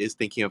anyone is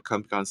thinking of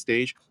coming on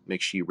stage,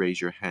 make sure you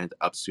raise your hand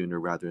up sooner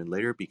rather than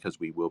later, because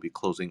we will be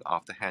closing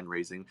off the hand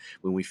raising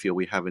when we feel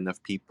we have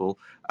enough people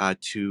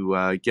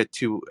to get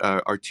to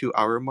our 2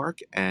 hour mark.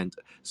 And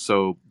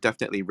so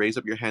definitely raise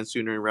up your hand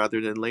sooner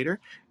rather than later.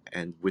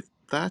 And with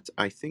that,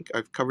 I think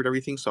I've covered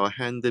everything. So I'll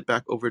hand it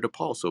back over to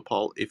Paul. So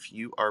Paul, if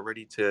you are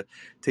ready to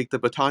take the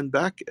baton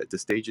back, the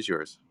stage is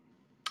yours.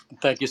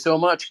 Thank you so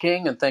much,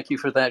 King, and thank you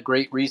for that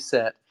great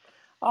reset.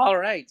 All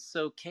right,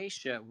 so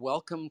Keisha,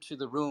 welcome to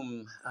the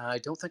room. I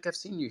don't think I've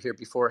seen you here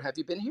before. Have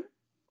you been here?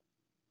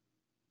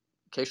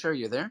 Keisha, are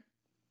you there?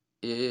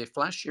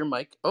 Flash your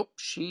mic. Oh,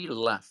 she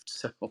left.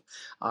 So,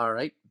 all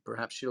right,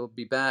 perhaps she'll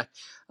be back.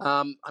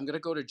 I'm going to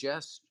go to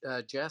Jess.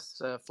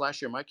 Jess,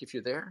 flash your mic if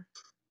you're there.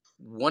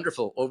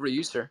 Wonderful. Over to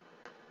you, sir.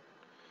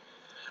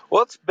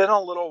 Well, it's been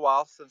a little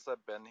while since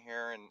I've been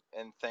here,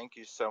 and thank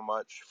you so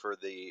much for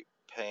the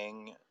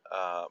ping,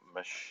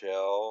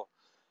 Michelle.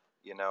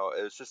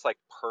 It was just like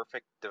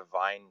perfect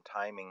divine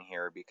timing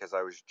here, because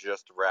I was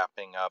just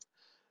wrapping up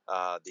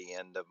the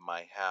end of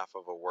my half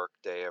of a work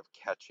day of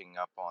catching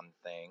up on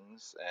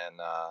things.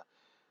 And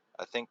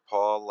I think,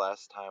 Paul,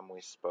 last time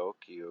we spoke,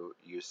 you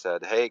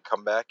said, hey,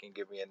 come back and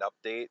give me an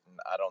update. And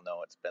I don't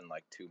know, it's been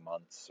like 2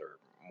 months or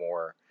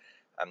more.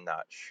 I'm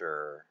not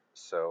sure.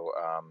 So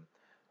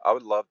I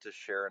would love to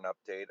share an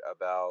update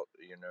about,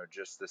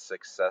 just the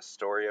success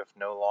story of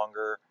no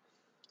longer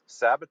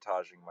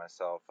sabotaging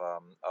myself,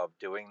 of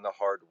doing the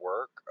hard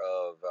work,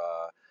 of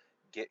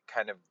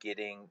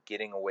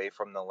getting away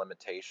from the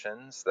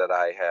limitations that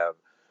I have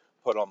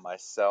put on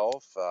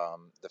myself.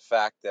 The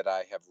fact that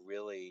I have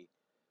really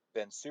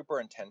been super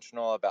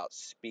intentional about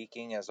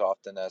speaking as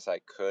often as I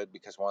could,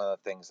 because one of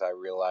the things I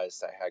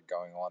realized I had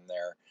going on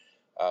there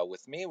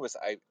with me was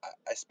I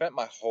spent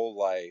my whole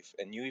life,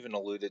 and you even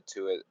alluded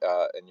to it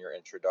in your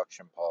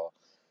introduction, Paul.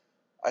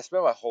 I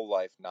spent my whole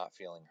life not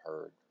feeling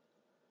heard.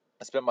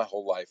 I spent my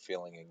whole life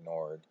feeling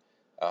ignored.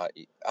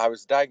 I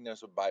was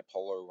diagnosed with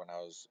bipolar when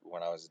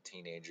I was a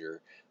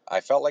teenager.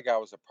 I felt like I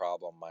was a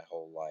problem my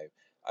whole life.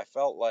 I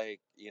felt like,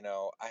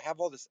 I have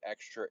all this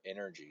extra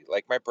energy.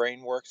 Like my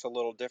brain works a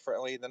little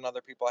differently than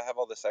other people. I have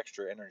all this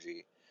extra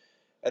energy.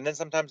 And then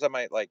sometimes I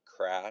might like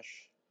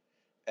crash.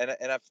 And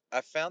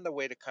I've found a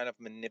way to kind of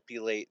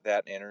manipulate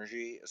that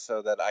energy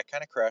so that I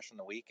kind of crash on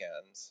the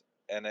weekends,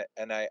 and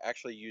I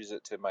actually use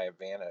it to my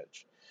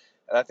advantage.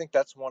 And I think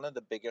that's one of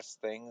the biggest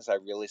things I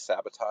really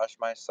sabotaged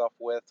myself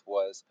with.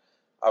 Was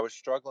I was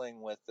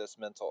struggling with this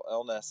mental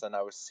illness, and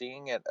I was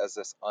seeing it as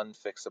this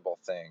unfixable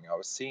thing. I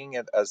was seeing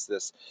it as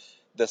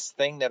this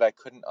thing that I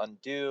couldn't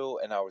undo,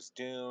 and I was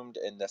doomed,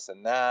 and this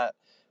and that.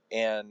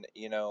 And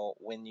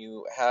when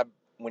you have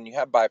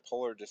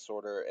bipolar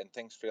disorder and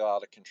things feel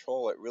out of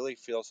control, it really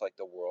feels like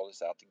the world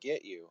is out to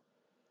get you.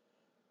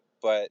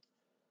 But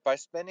by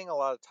spending a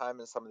lot of time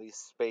in some of these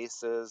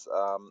spaces,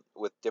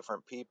 with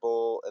different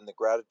people in the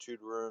gratitude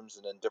rooms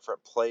and in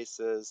different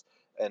places,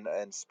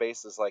 and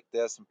spaces like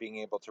this, and being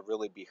able to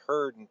really be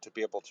heard and to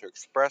be able to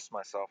express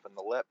myself and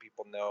to let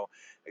people know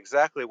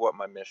exactly what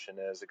my mission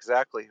is,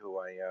 exactly who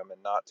I am,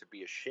 and not to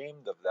be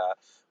ashamed of that,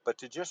 but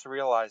to just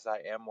realize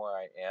I am where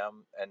I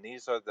am, and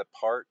these are the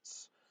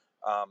parts.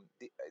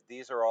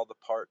 These are all the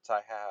parts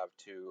I have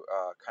to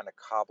kind of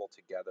cobble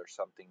together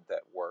something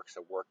that works,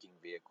 a working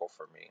vehicle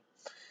for me.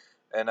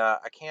 And I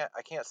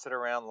can't sit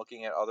around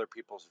looking at other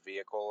people's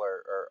vehicle,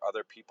 or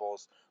other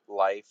people's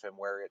life and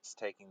where it's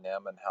taking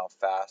them and how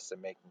fast, and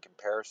making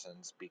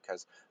comparisons,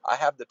 because I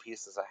have the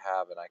pieces I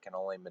have, and I can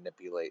only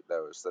manipulate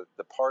those,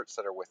 the parts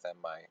that are within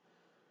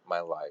my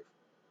life.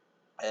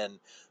 And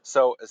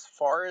so, as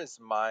far as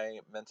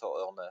my mental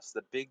illness,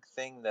 the big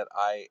thing that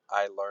I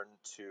learned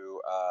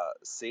to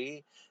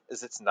see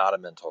is it's not a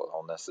mental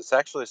illness. It's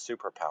actually a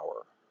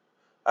superpower.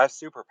 I have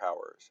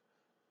superpowers.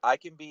 I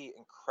can be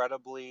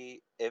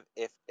incredibly,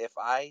 if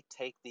I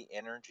take the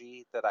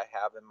energy that I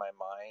have in my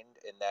mind,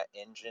 in that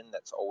engine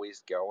that's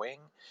always going,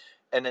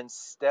 and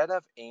instead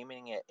of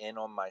aiming it in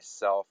on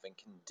myself and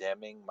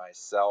condemning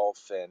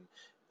myself,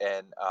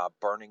 and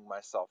burning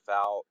myself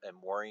out and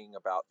worrying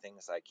about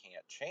things I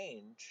can't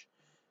change,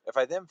 if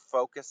I then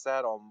focus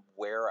that on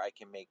where I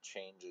can make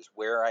changes,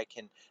 where I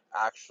can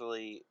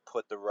actually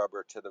put the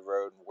rubber to the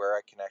road, and where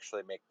I can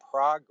actually make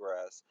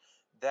progress,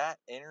 that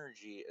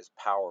energy is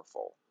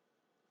powerful.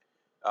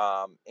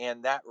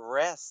 And that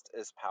rest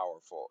is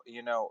powerful.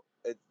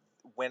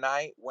 When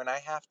I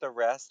have to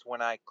rest,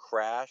 when I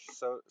crash,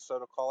 so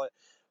to call it,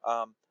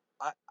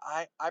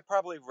 I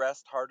probably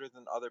rest harder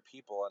than other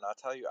people, and I'll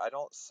tell you, I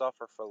don't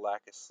suffer for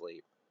lack of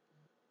sleep.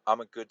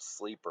 I'm a good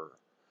sleeper.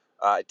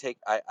 I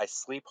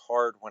sleep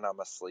hard when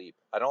I'm asleep.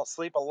 I don't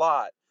sleep a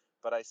lot,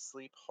 but I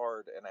sleep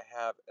hard, and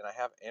I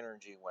have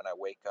energy when I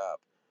wake up.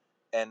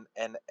 And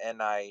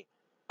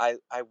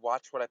I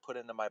watch what I put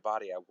into my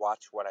body. I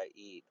watch what I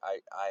eat.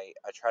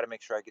 I try to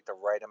make sure I get the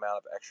right amount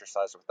of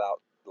exercise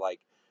without, like,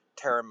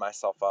 tearing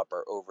myself up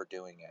or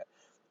overdoing it.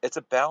 It's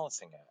a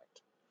balancing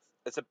act.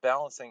 It's a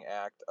balancing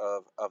act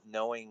of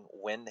knowing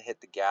when to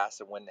hit the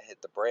gas and when to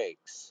hit the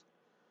brakes.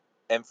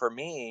 And for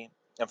me,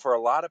 and for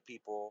a lot of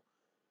people,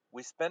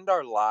 we spend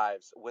our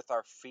lives with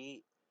our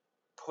feet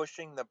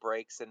pushing the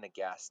brakes and the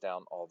gas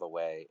down all the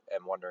way,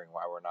 and wondering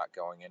why we're not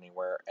going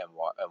anywhere, and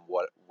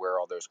where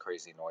all those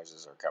crazy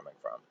noises are coming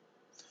from.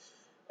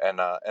 And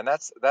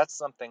that's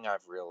something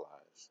I've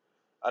realized.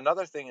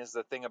 Another thing is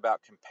the thing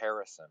about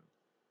comparison.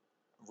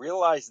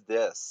 Realize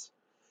this: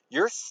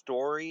 your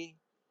story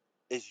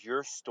is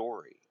your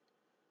story.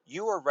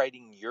 You are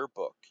writing your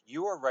book.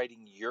 You are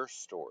writing your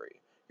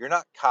story. You're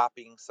not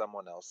copying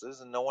someone else's,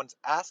 and no one's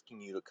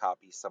asking you to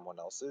copy someone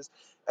else's,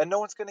 and no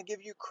one's going to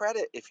give you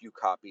credit if you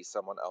copy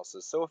someone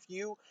else's. So if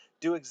you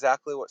do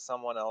exactly what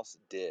someone else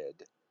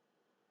did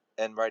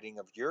in writing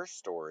of your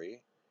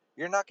story,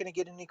 you're not going to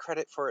get any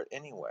credit for it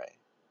anyway.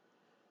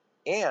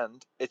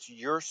 And it's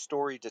your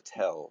story to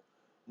tell.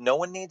 No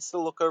one needs to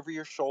look over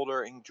your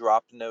shoulder and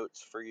drop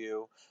notes for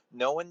you.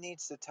 No one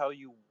needs to tell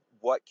you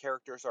what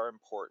characters are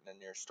important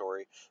in your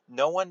story.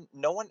 No one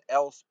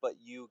else but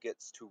you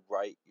gets to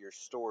write your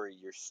story.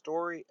 Your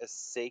story is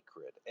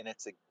sacred, and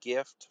it's a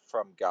gift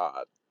from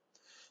God.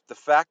 The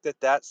fact that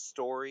that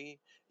story,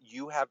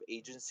 you have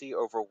agency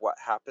over what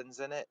happens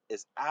in it,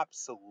 is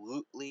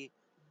absolutely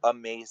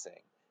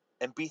amazing.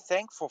 And be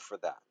thankful for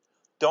that.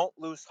 Don't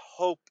lose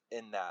hope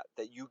in that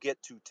you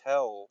get to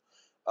tell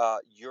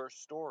your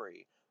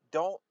story.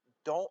 Don't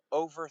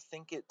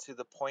overthink it to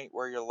the point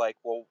where you're like,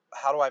 well,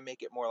 how do I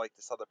make it more like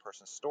this other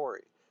person's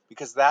story?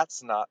 Because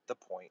that's not the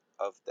point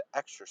of the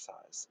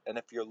exercise. And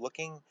if you're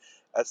looking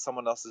at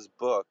someone else's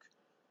book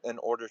in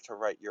order to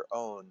write your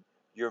own,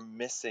 you're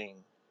missing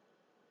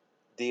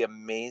the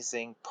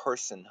amazing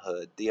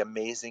personhood, the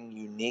amazing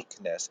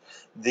uniqueness,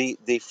 the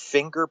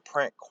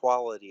fingerprint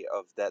quality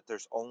of that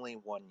there's only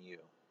one you.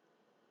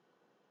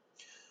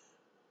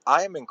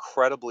 I am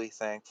incredibly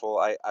thankful.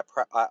 I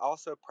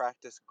also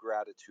practice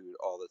gratitude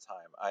all the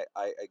time.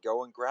 I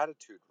go in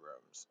gratitude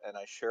rooms, and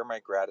I share my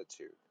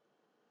gratitude.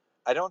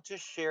 I don't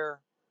just share,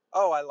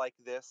 oh, I like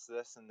this,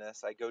 and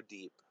this. I go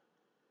deep.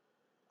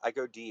 I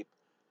go deep.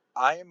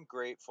 I am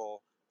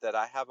grateful that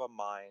I have a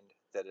mind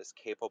that is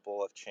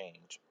capable of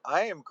change.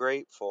 I am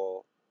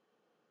grateful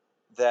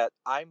that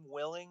I'm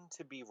willing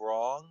to be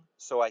wrong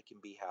so I can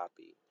be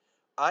happy.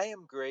 I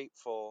am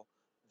grateful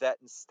that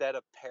instead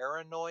of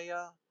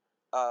paranoia,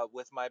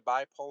 with my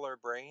bipolar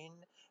brain,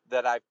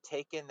 that I've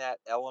taken that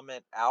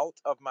element out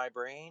of my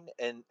brain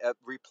and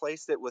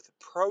replaced it with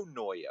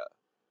pronoia,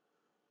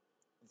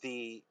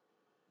 the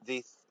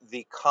the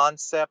the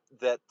concept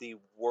that the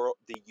world,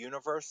 the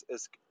universe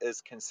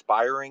is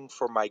conspiring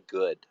for my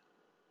good.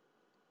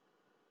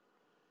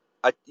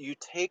 You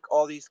take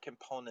all these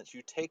components,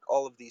 you take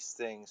all of these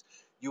things,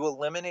 you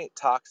eliminate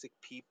toxic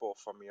people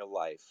from your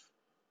life,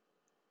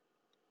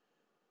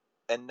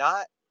 and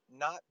not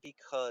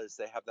because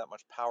they have that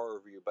much power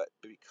over you, but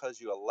because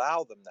you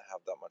allow them to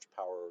have that much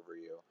power over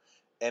you,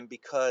 and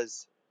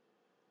because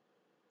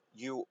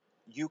you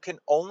you can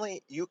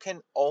only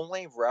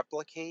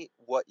replicate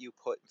what you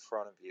put in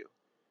front of you.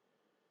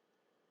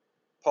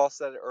 Paul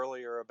said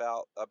earlier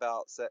about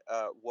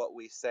what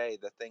we say,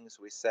 the things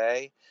we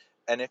say,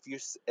 and if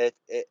it,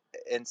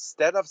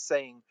 instead of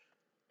saying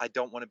I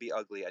don't want to be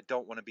ugly, I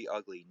don't want to be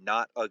ugly,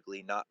 not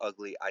ugly, not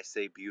ugly, I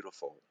say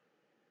beautiful.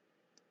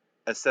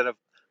 Instead of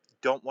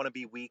don't want to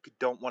be weak,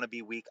 don't want to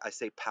be weak, I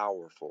say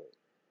powerful.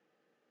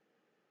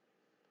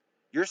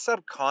 Your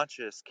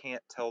subconscious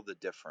can't tell the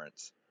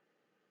difference.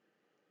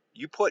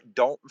 You put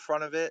don't in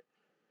front of it,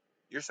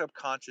 your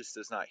subconscious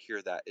does not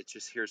hear that. It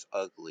just hears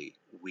ugly,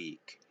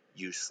 weak,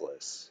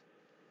 useless.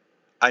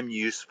 I'm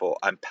useful,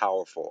 I'm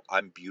powerful,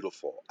 I'm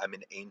beautiful, I'm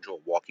an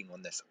angel walking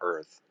on this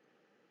earth.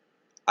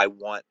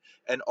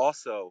 And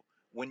also,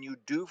 when you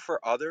do for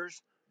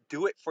others,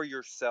 do it for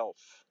yourself.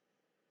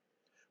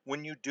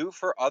 When you do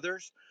for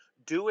others,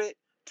 do it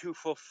to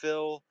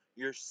fulfill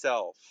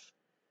yourself.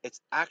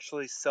 It's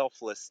actually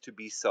selfless to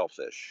be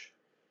selfish.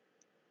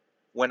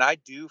 When I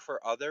do for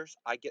others,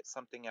 I get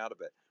something out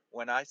of it.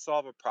 When I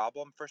solve a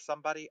problem for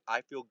somebody,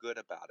 I feel good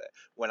about it.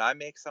 When I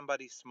make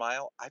somebody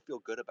smile, I feel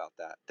good about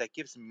that. That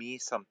gives me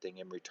something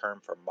in return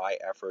for my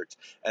efforts,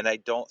 and I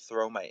don't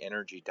throw my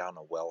energy down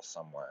a well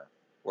somewhere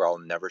where I'll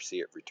never see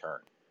it return.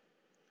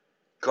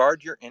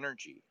 Guard your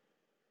energy.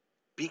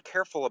 Be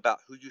careful about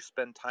who you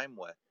spend time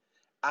with.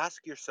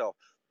 Ask yourself,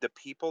 the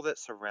people that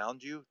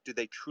surround you, do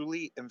they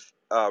truly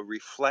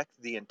reflect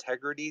the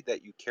integrity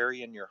that you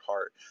carry in your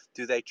heart?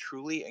 Do they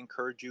truly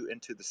encourage you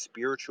into the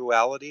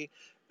spirituality,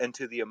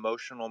 into the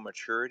emotional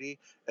maturity,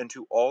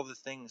 into all the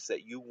things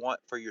that you want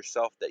for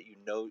yourself, that you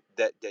know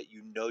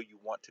you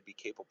want to be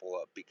capable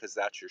of, because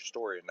that's your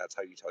story and that's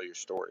how you tell your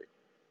story.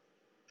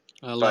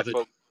 I love it.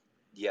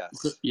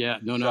 Yes. Yeah,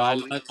 no, So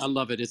I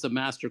love it. It's a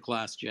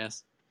masterclass,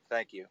 Jess.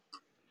 Thank you.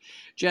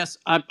 Jess,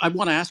 I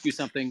want to ask you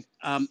something.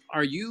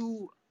 Are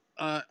you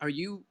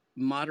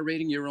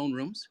moderating your own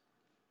rooms?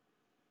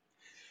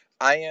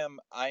 I am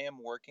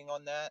working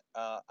on that.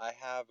 I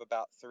have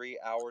about 3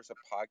 hours of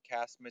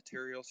podcast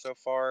material so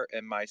far,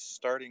 and my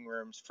starting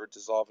rooms for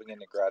dissolving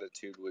into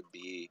gratitude would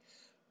be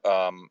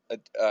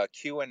a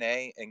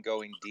Q&A and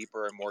going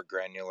deeper and more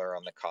granular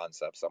on the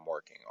concepts I'm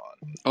working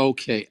on.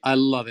 Okay, I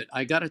love it.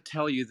 I got to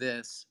tell you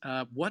this: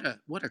 what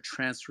a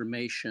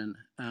transformation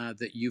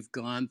that you've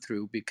gone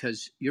through.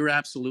 Because you're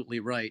absolutely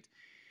right.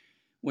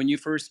 When you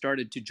first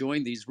started to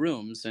join these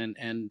rooms and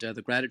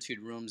the gratitude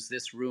rooms,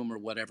 this room or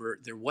whatever,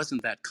 there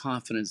wasn't that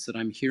confidence that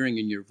I'm hearing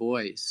in your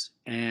voice.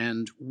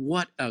 And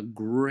what a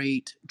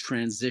great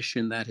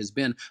transition that has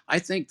been. I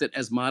think that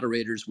as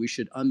moderators, we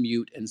should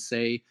unmute and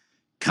say,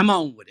 "Come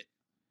on with it."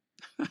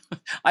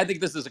 I think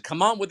this is a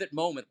 "come on with it"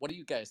 moment. What do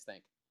you guys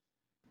think?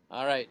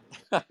 All right.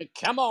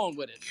 Come on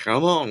with it.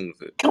 Come on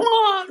with it. Come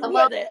on Come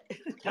with on. it.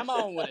 Come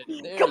on with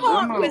it. There Come you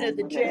on go. with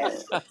it,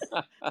 Jess.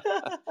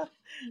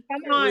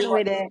 Come We on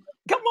like, with it.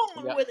 Come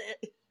on yeah, with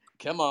it.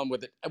 come on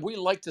with it. We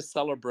like to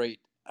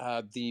celebrate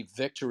the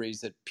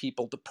victories that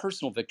people, the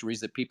personal victories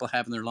that people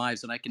have in their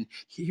lives. And I can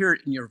hear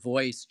it in your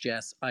voice,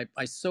 Jess.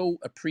 I so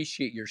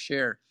appreciate your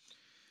share.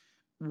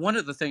 One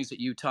of the things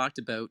that you talked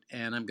about,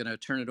 and I'm going to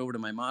turn it over to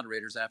my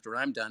moderators after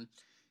I'm done,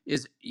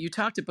 is you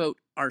talked about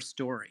our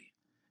story.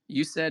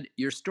 You said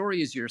your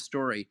story is your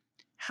story.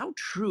 How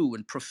true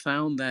and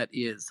profound that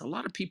is. A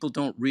lot of people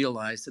don't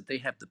realize that they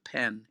have the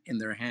pen in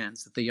their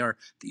hands, that they are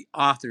the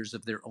authors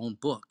of their own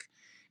book,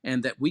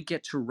 and that we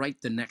get to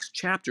write the next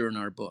chapter in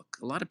our book.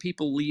 A lot of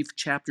people leave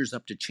chapters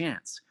up to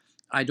chance.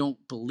 I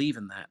don't believe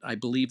in that. I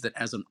believe that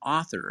as an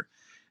author,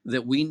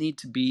 that we need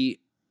to be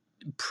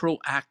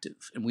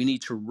proactive and we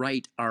need to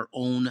write our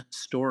own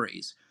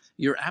stories.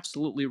 You're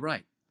absolutely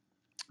right.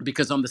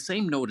 Because, on the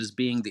same note as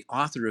being the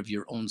author of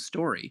your own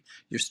story,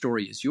 your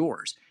story is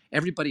yours.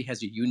 Everybody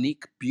has a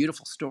unique,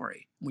 beautiful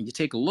story. When you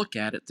take a look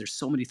at it, there's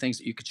so many things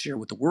that you could share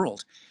with the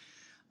world.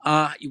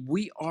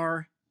 We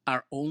are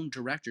our own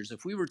directors.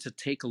 If we were to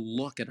take a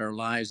look at our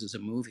lives as a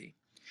movie,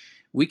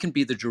 we can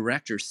be the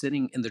director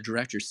sitting in the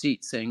director's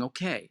seat saying,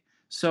 okay,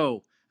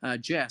 so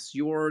Jess,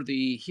 you're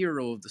the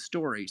hero of the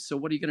story. So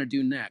what are you going to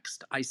do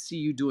next? I see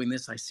you doing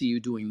this. I see you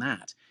doing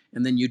that.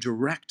 And then you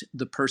direct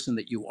the person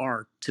that you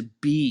are to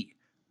be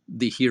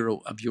the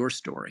hero of your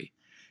story.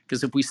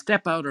 Because if we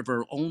step out of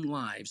our own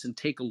lives and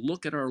take a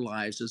look at our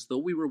lives as though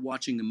we were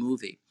watching a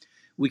movie,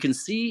 we can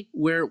see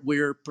where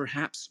we're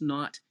perhaps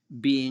not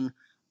being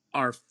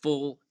our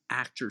full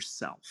actor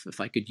self,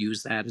 if I could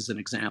use that as an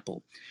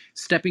example.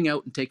 Stepping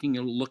out and taking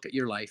a look at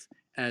your life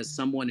as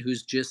someone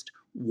who's just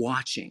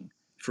watching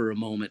for a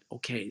moment.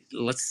 Okay,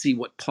 let's see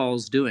what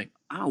Paul's doing.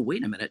 Oh,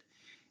 wait a minute.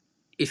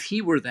 If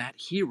he were that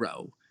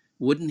hero,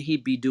 wouldn't he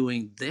be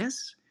doing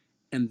this?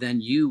 and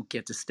then you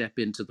get to step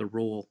into the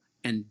role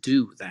and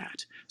do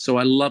that. So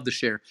I love the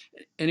share.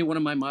 Any one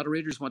of my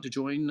moderators want to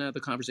join the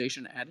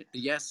conversation?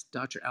 Yes,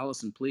 Dr.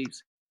 Allison,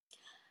 please.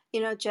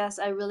 You know, Jess,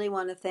 I really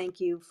want to thank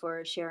you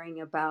for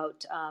sharing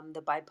about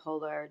the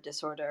bipolar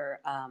disorder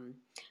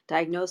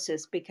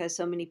diagnosis, because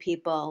so many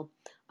people,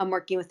 I'm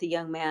working with a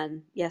young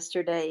man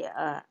yesterday.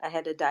 I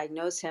had to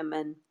diagnose him,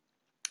 and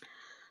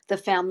the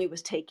family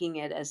was taking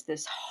it as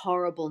this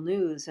horrible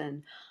news.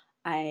 And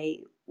I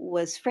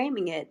was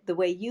framing it the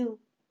way you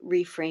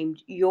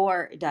reframed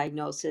your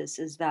diagnosis,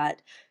 is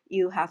that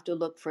you have to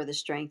look for the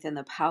strength and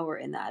the power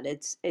in that.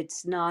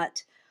 It's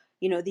not,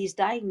 you know, these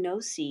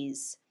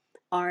diagnoses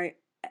are,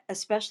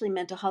 especially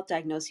mental health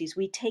diagnoses,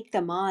 we take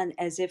them on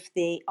as if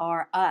they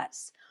are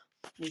us.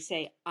 We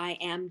say, I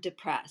am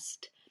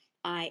depressed.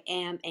 I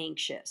am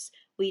anxious.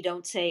 We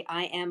don't say,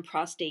 I am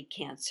prostate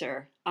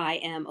cancer. I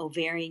am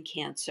ovarian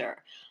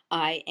cancer.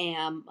 I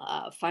am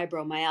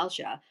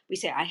fibromyalgia. We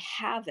say, I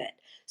have it.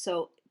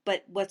 So,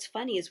 but what's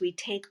funny is we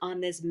take on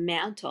this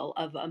mantle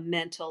of a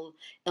mental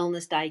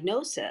illness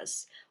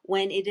diagnosis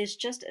when it is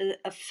just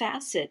a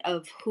facet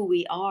of who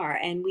we are,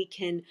 and we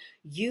can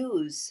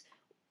use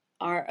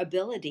our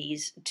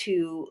abilities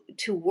to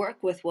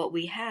work with what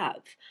we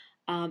have.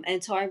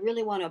 And so I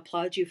really want to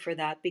applaud you for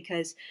that,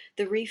 because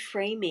the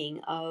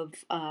reframing of,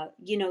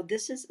 you know,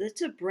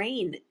 it's a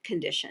brain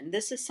condition.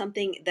 This is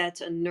something that's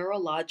a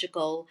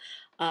neurological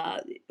uh,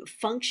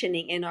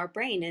 functioning in our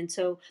brain. And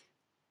so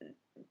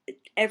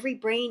every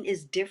brain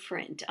is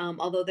different,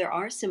 although there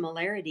are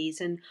similarities.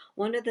 And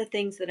one of the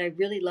things that I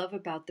really love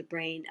about the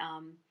brain,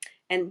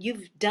 and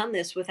you've done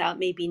this without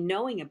maybe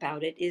knowing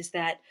about it, is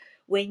that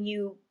when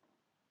you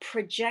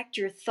project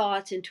your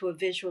thoughts into a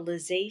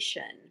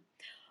visualization,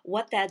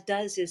 what that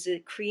does is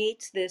it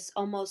creates this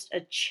almost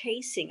a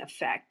chasing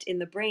effect in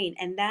the brain.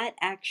 And that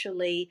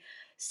actually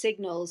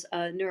signals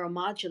a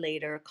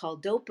neuromodulator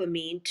called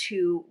dopamine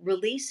to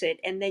release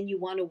it. And then you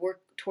want to work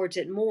towards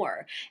it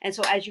more. And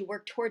so as you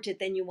work towards it,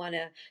 then you want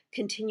to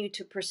continue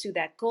to pursue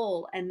that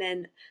goal. And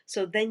then,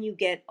 so then you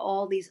get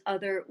all these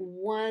other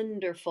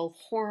wonderful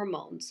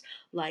hormones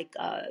like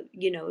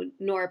you know,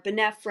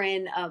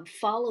 norepinephrine,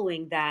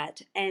 following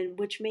that, and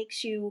which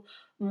makes you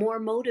more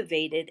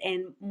motivated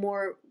and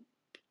more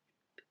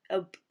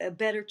a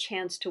better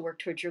chance to work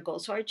towards your goal.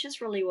 So I just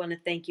really want to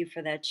thank you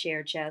for that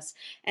share, Jess.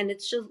 And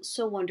it's just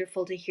so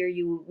wonderful to hear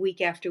you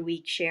week after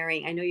week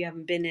sharing. I know you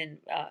haven't been in,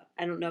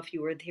 I don't know if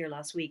you were here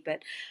last week,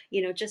 but,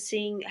 you know, just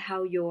seeing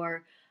how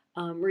you're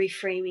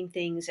reframing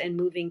things and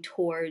moving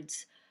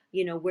towards,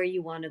 you know, where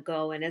you want to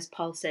go. And as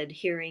Paul said,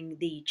 hearing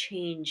the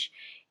change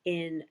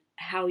in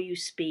how you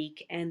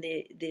speak and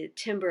the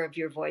timbre of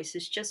your voice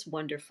is just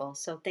wonderful.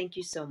 So thank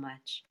you so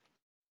much.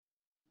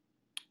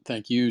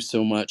 Thank you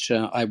so much.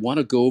 I want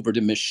to go over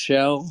to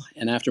Michelle,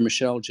 and after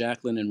Michelle,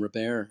 Jacqueline and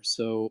Robert.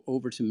 So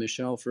over to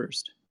Michelle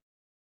first.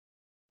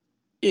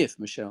 If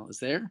Michelle is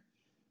there,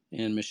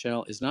 and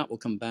Michelle is not, we'll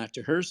come back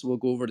to her. So we'll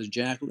go over to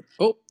Jacqueline.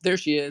 Oh, there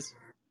she is.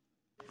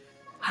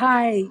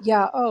 Hi.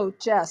 Yeah. Oh,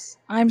 Jess,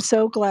 I'm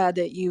so glad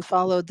that you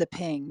followed the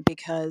ping,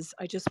 because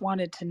I just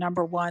wanted to,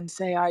 number one,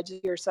 say I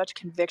just hear such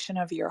conviction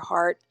of your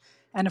heart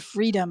and a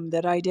freedom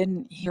that I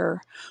didn't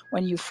hear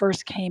when you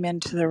first came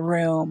into the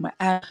room.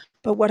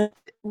 But what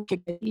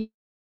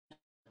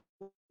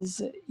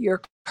is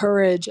your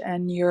courage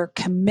and your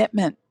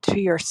commitment to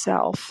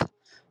yourself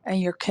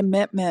and your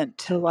commitment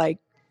to like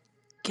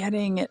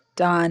getting it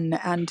done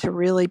and to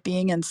really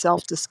being in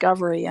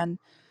self-discovery. And,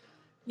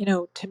 you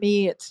know, to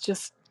me, it's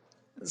just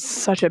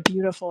such a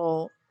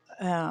beautiful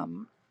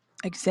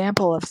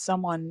example of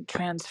someone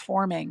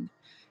transforming,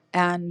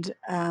 and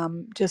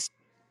just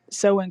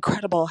so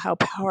incredible how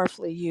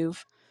powerfully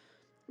you've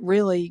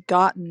really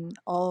gotten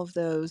all of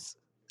those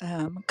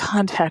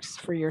contexts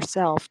for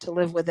yourself to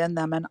live within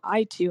them. And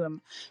I too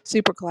am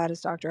super glad,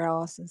 as Dr.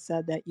 Allison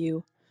said, that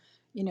you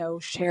know,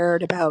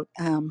 shared about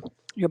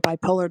your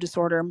bipolar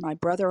disorder. My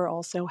brother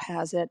also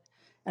has it,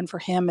 and for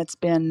him, it's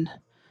been,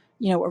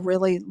 you know, a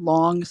really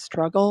long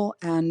struggle,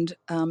 and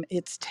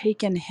it's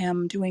taken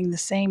him doing the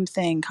same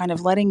thing, kind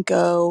of letting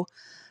go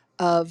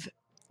of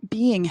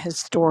being his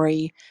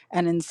story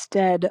and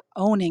instead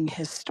owning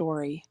his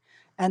story.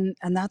 And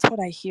that's what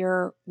I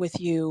hear with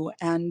you.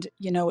 And,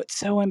 you know, it's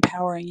so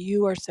empowering.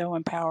 You are so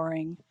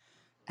empowering.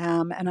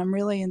 And I'm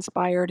really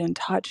inspired and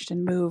touched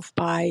and moved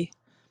by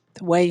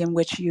the way in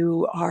which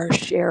you are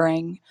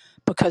sharing,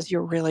 because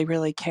you're really,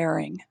 really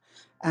caring.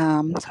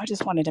 So I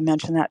just wanted to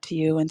mention that to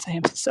you and say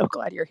I'm so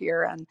glad you're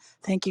here, and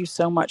thank you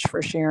so much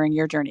for sharing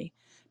your journey.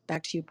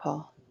 Back to you,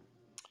 Paul.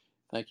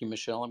 Thank you,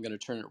 Michelle. I'm going to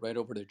turn it right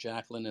over to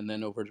Jacqueline and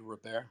then over to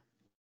Robert.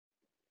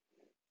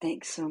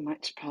 Thanks so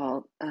much,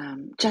 Paul.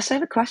 Jess, I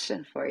have a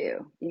question for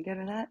you. You good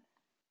with that?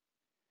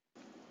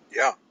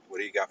 Yeah. What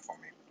do you got for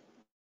me?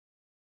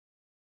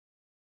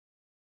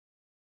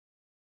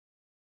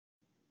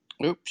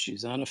 Oop,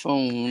 she's on a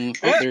phone.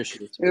 Oh, there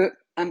she is. Ooh,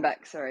 I'm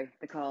back. Sorry,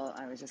 the call.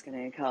 I was just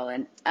going to call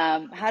in.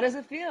 How does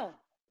it feel?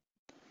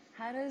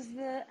 How does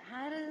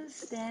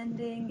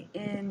standing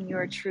in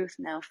your truth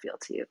now feel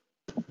to you?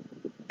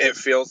 It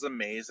feels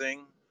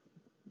amazing.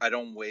 I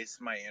don't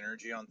waste my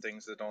energy on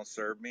things that don't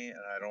serve me,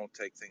 and I don't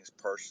take things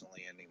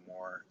personally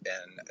anymore.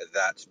 And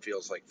that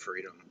feels like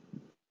freedom.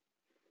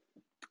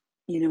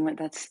 You know what?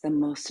 That's the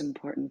most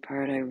important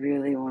part I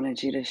really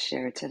wanted you to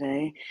share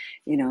today.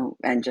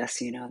 And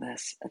Jess, you know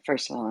this.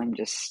 First of all,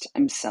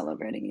 I'm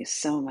celebrating you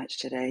so much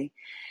today.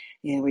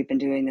 We've been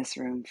doing this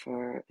room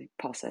for, like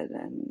Paul said,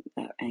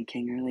 and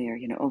King earlier,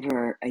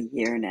 over a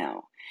year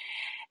now.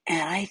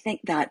 And I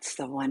think that's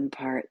the one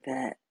part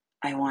that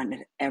I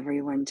wanted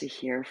everyone to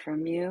hear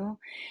from you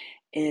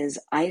is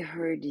I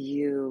heard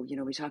you,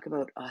 we talk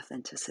about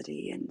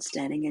authenticity and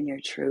standing in your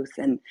truth.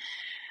 And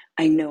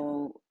I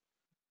know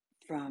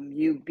from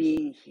you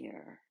being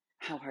here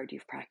how hard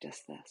you've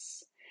practiced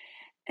this.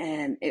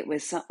 And it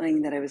was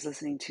something that I was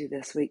listening to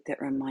this week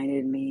that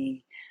reminded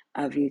me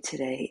of you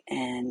today.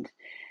 And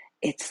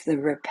it's the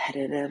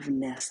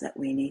repetitiveness that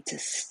we need to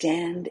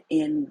stand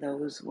in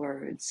those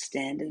words,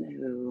 stand in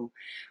who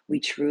we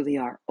truly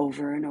are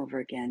over and over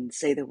again,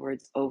 say the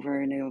words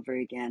over and over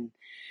again,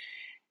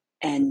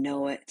 and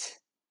know it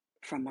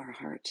from our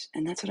heart.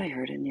 And that's what I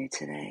heard in you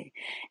today.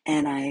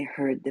 And I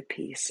heard the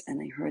peace,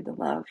 and I heard the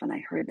love, and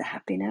I heard the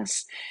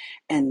happiness.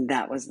 And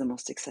that was the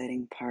most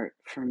exciting part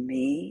for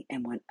me.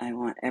 And what I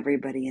want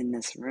everybody in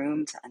this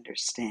room to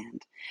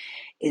understand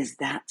is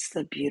that's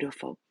the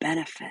beautiful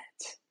benefit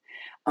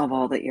of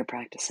all that you're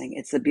practicing.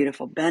 It's the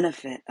beautiful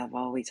benefit of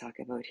all we talk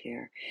about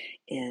here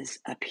is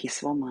a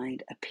peaceful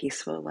mind, a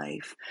peaceful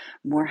life,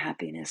 more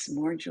happiness,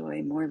 more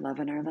joy, more love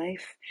in our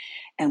life.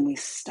 And we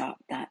stop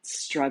that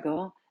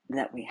struggle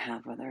that we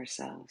have with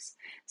ourselves.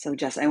 So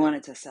Jess, I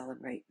wanted to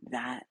celebrate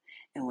that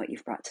and what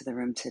you've brought to the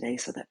room today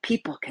so that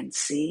people can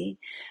see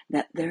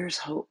that there's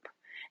hope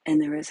and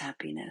there is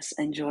happiness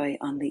and joy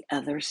on the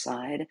other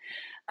side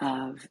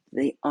of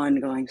the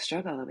ongoing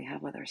struggle that we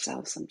have with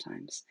ourselves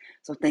sometimes.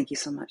 So thank you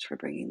so much for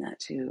bringing that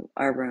to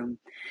our room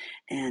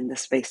and the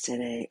space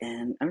today.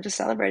 And I'm just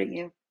celebrating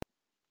you.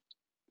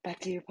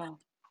 Back to you, Paul.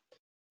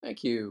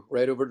 Thank you.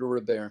 Right over to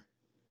Robert.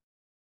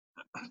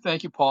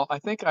 Thank you, Paul. I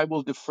think I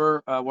will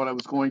defer what I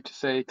was going to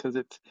say because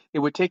it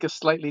would take us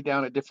slightly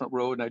down a different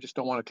road, and I just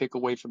don't want to take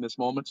away from this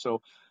moment.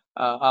 So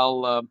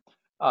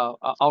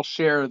I'll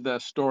share the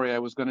story I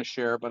was going to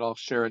share, but I'll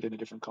share it in a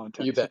different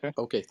context. You bet. Okay.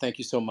 Okay. Thank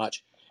you so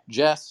much.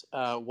 Jess,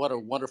 what a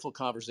wonderful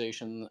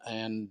conversation.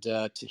 And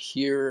to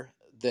hear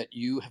that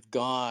you have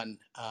gone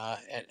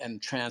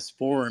and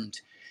transformed.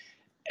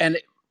 And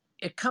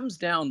it comes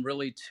down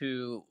really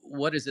to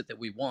what is it that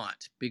we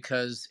want,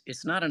 because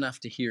it's not enough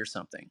to hear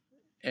something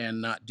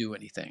and not do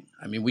anything.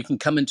 I mean, we can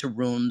come into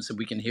rooms and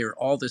we can hear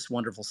all this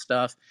wonderful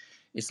stuff.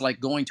 It's like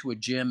going to a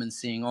gym and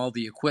seeing all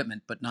the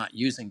equipment, but not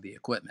using the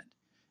equipment.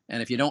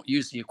 And if you don't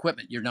use the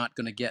equipment, you're not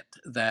going to get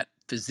that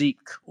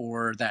physique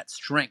or that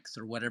strength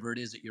or whatever it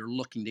is that you're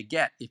looking to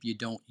get if you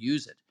don't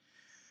use it.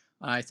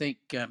 I think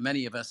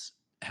many of us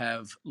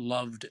have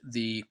loved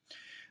the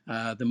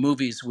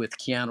movies with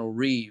Keanu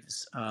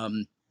Reeves.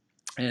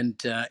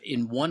 And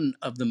in one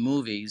of the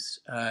movies,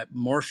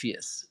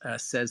 Morpheus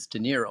says to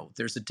Nero,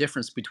 there's a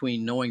difference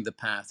between knowing the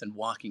path and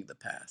walking the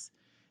path.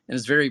 And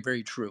it's very,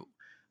 very true.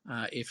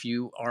 If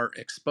you are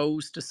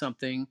exposed to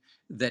something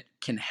that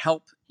can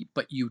help,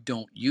 but you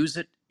don't use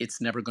it, it's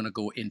never going to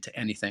go into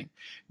anything.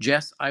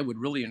 Jess, I would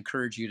really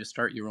encourage you to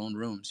start your own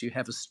rooms. You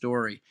have a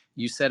story.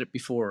 You said it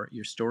before.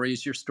 Your story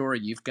is your story.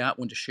 You've got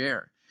one to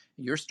share.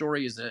 Your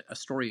story is a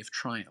story of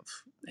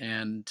triumph.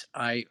 And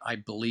I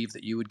believe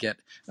that you would get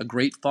a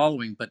great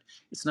following, but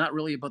it's not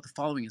really about the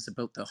following. It's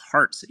about the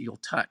hearts that you'll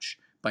touch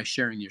by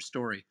sharing your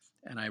story.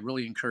 And I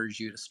really encourage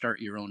you to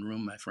start your own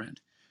room, my friend.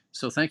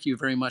 So thank you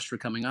very much for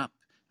coming up.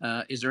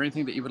 Is there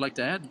anything that you would like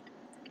to add?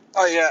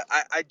 Oh yeah,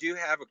 I do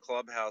have a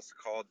clubhouse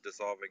called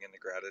Dissolving into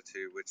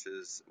Gratitude, which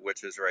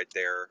is right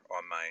there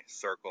on my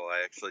circle.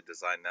 I actually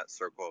designed that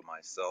circle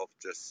myself,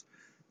 just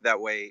that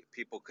way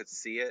people could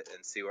see it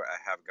and see what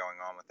I have going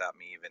on without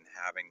me even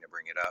having to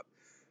bring it up.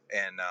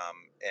 And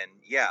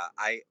yeah,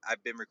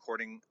 I've been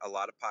recording a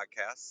lot of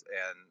podcasts,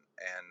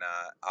 and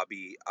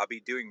I'll be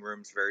doing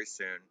rooms very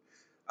soon.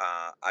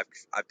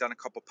 I've done a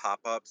couple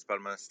pop-ups, but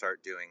I'm going to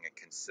start doing a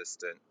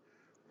consistent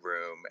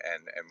room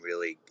and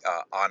really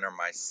honor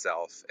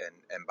myself,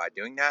 and by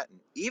doing that, and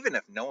even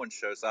if no one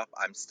shows up,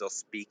 I'm still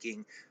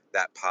speaking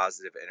that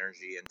positive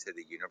energy into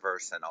the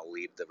universe, and I'll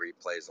leave the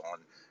replays on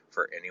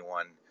for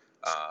anyone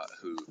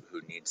who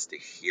needs to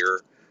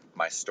hear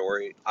my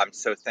story. I'm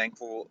so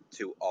thankful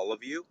to all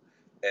of you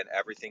and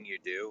everything you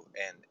do,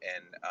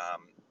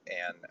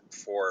 and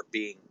for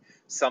being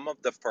some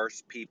of the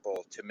first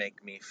people to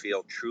make me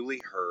feel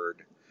truly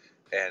heard,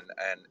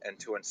 and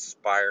to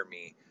inspire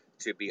me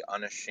to be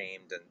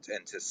unashamed,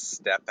 and to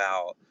step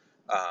out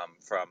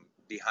from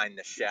behind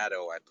the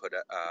shadow I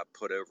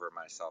put over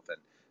myself,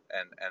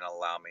 and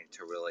allow me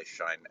to really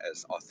shine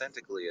as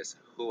authentically as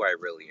who I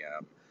really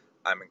am.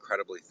 I'm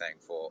incredibly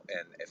thankful,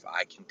 and if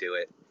I can do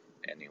it,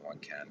 anyone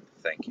can.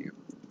 Thank you.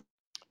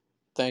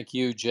 Thank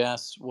you,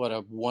 Jess. What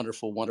a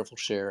wonderful, wonderful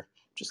share.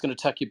 Just going to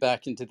tuck you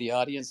back into the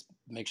audience.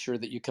 Make sure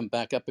that you come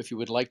back up if you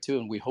would like to,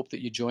 and we hope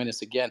that you join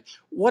us again.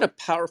 What a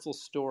powerful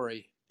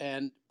story.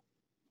 And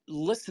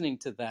listening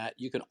to that,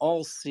 you can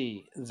all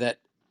see that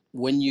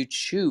when you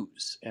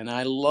choose, and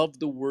I love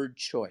the word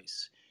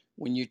choice,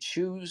 when you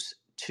choose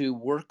to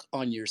work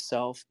on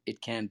yourself,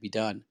 it can be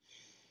done.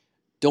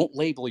 Don't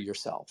label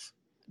yourself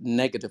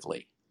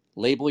negatively,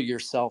 label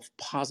yourself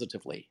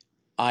positively.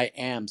 I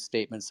am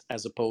statements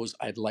as opposed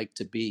I'd like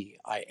to be.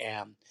 I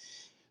am.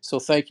 So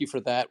thank you for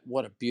that.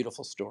 What a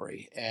beautiful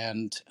story.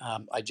 And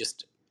I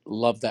just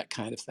love that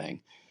kind of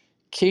thing.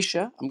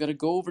 Keisha, I'm going to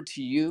go over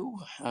to you.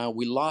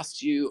 We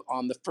lost you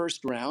on the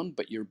first round,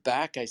 but you're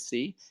back, I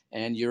see,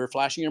 and you're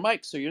flashing your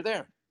mic, so you're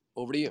there.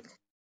 Over to you.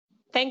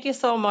 Thank you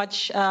so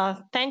much.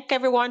 Thank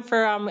everyone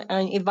for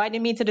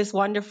inviting me to this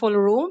wonderful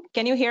room.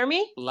 Can you hear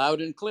me?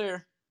 Loud and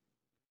clear.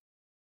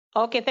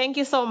 Okay, thank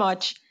you so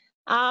much.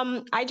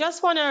 I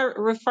just want to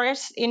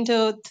refresh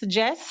into to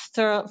Jess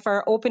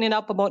for opening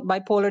up about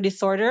bipolar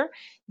disorder.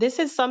 This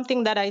is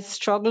something that I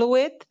struggle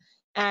with,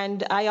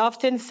 and I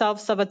often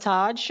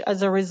self-sabotage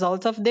as a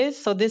result of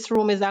this. So this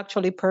room is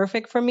actually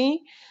perfect for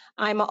me.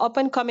 I'm an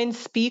up-and-coming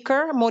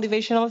speaker,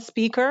 motivational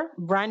speaker,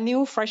 brand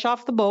new, fresh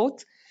off the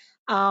boat.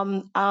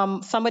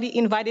 Somebody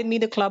invited me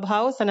to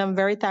Clubhouse, and I'm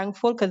very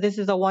thankful because this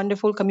is a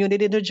wonderful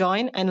community to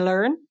join and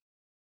learn.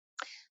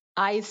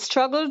 I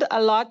struggled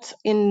a lot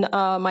in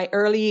my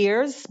early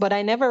years, but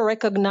I never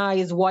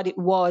recognized what it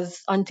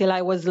was until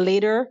I was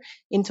later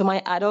into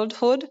my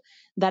adulthood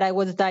that I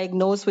was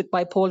diagnosed with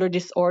bipolar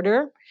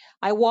disorder.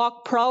 I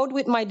walk proud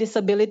with my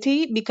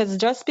disability because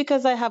just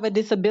because I have a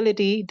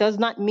disability does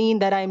not mean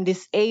that I'm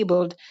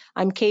disabled.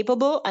 I'm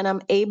capable and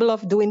I'm able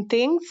of doing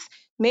things,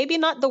 maybe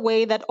not the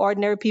way that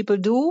ordinary people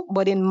do,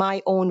 but in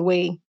my own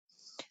way.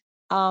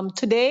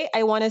 Today,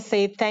 I want to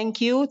say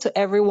thank you to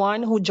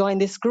everyone who joined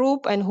this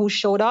group and who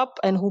showed up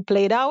and who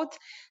played out.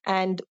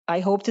 And I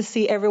hope to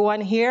see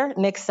everyone here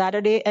next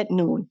Saturday at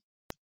noon.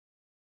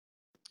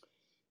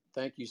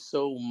 Thank you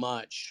so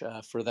much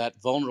for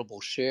that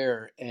vulnerable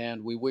share,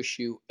 and we wish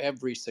you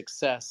every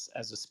success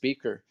as a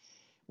speaker.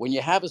 When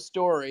you have a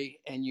story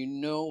and you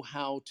know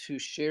how to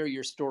share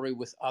your story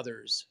with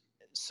others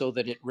so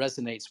that it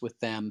resonates with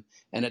them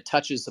and it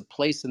touches a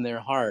place in their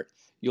heart,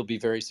 you'll be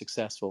very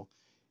successful.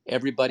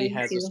 Everybody Thank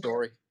has a you.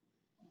 story.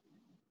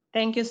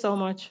 Thank you so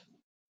much.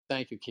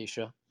 Thank you,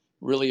 Keisha.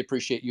 Really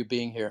appreciate you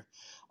being here.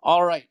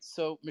 All right.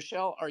 So,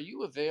 Michelle, are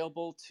you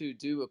available to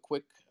do a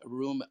quick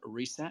room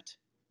reset?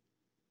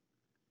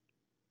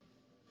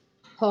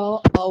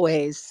 Paul,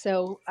 always.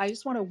 So I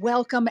just want to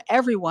welcome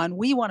everyone.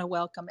 We want to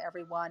welcome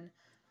everyone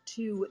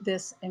to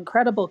this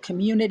incredible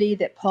community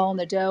that Paul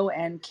Nadeau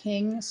and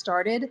King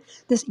started.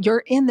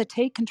 You're in the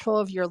Take Control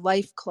of Your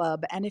Life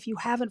Club. And if you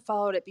haven't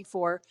followed it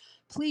before,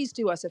 please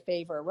do us a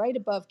favor. Right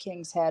above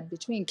King's head,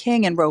 between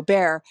King and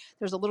Robert,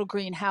 there's a little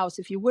green house.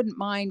 If you wouldn't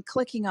mind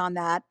clicking on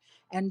that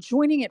and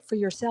joining it for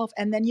yourself.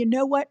 And then you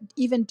know what?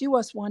 Even do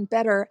us one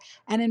better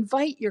and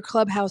invite your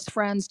clubhouse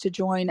friends to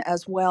join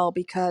as well,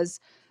 because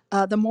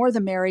the more the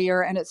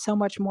merrier. And it's so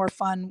much more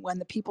fun when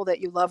the people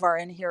that you love are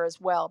in here as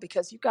well,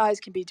 because you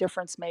guys can be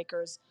difference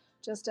makers,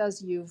 just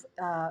as you've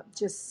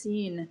just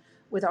seen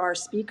with our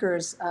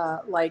speakers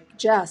like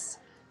Jess.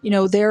 You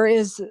know, there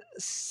is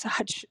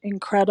such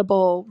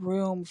incredible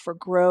room for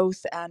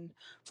growth and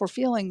for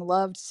feeling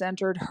loved,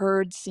 centered,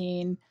 heard,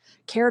 seen,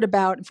 cared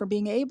about, and for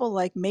being able to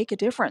like make a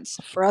difference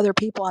for other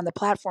people on the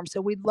platform. So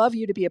we'd love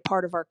you to be a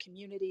part of our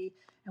community.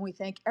 And we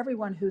thank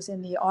everyone who's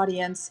in the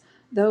audience,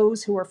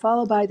 those who are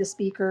followed by the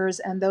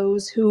speakers and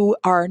those who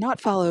are not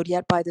followed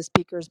yet by the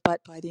speakers,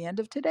 but by the end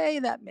of today,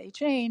 that may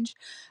change.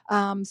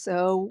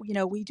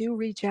 We do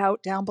reach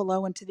out down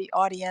below into the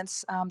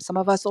audience. Some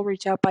of us will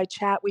reach out by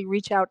chat. We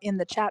reach out in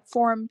the chat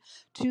forum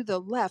to the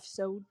left.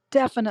 So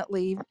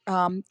definitely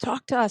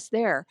talk to us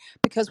there,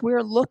 because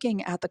we're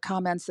looking at the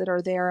comments that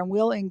are there and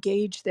we'll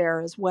engage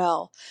there as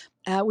well.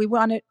 We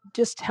want to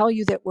just tell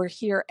you that we're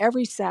here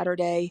every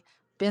Saturday,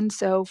 been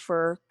so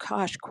for,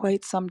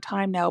 quite some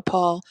time now,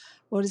 Paul.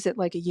 What is it,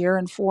 like a year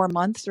and 4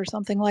 months or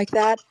something like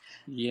that?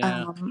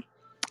 Yeah. Um,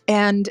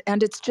 and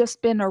it's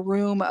just been a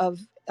room of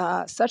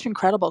such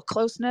incredible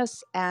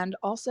closeness, and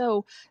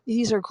also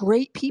these are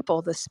great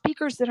people. The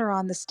speakers that are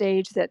on the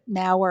stage that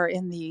now are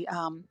in the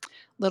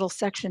little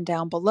section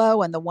down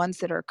below, and the ones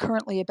that are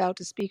currently about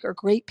to speak, are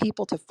great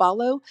people to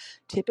follow.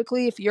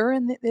 Typically, if you're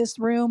in this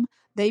room,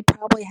 they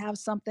probably have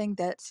something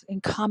that's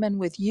in common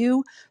with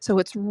you. So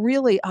it's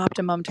really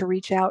optimum to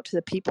reach out to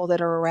the people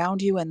that are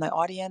around you in the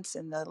audience,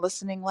 in the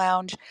listening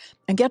lounge,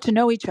 and get to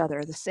know each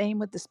other. The same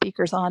with the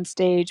speakers on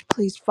stage.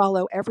 Please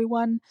follow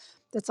everyone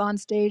that's on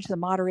stage, the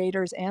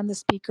moderators and the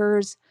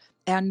speakers.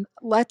 And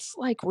let's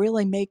like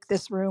really make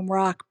this room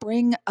rock.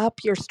 Bring up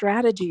your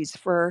strategies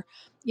for,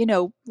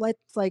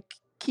 let's like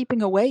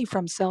keeping away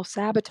from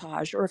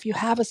self-sabotage. Or if you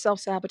have a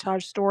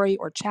self-sabotage story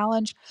or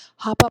challenge,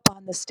 hop up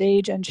on the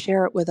stage and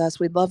share it with us.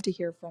 We'd love to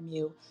hear from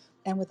you.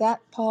 And with that,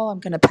 Paul, I'm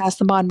going to pass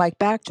the mic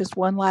back. Just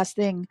one last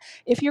thing.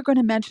 If you're going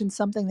to mention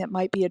something that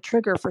might be a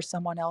trigger for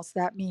someone else,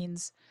 that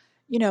means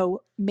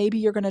maybe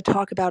you're going to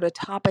talk about a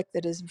topic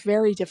that is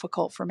very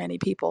difficult for many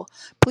people.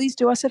 Please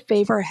do us a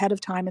favor ahead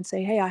of time and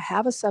say, hey, I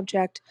have a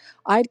subject.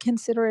 I'd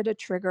consider it a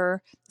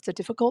trigger. It's a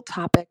difficult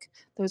topic.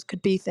 Those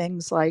could be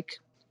things like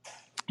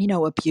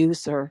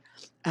abuse or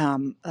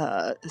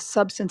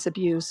substance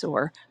abuse,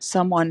 or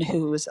someone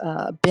who's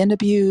been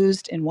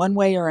abused in one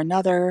way or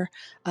another,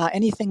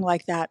 anything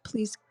like that.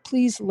 Please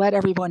let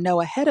everyone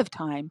know ahead of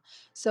time.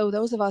 So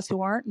those of us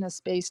who aren't in a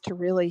space to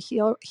really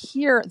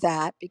hear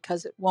that,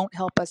 because it won't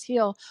help us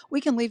heal,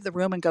 we can leave the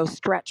room and go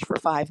stretch for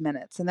 5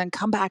 minutes and then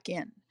come back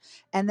in.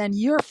 And then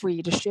you're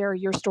free to share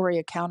your story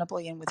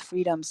accountably and with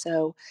freedom,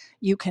 so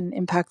you can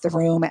impact the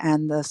room,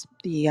 and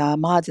the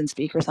mods and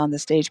speakers on the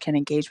stage can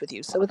engage with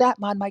you. So with that,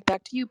 mod mic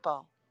back to you,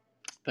 Paul.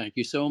 Thank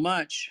you so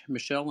much,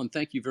 Michelle, and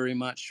thank you very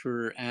much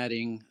for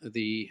adding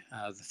the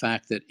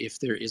fact that if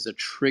there is a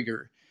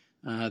trigger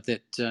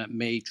that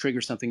may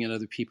trigger something in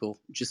other people,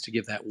 just to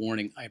give that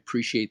warning. I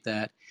appreciate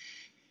that.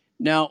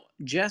 Now,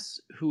 Jess,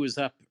 who was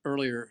up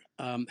earlier,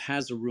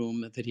 has a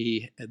room that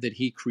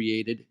he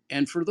created,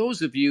 and for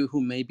those of you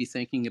who may be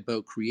thinking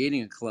about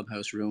creating a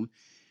clubhouse room,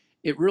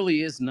 it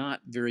really is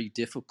not very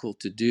difficult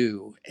to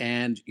do,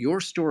 and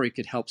your story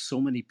could help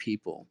so many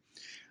people.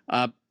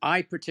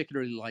 I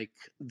particularly like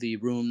the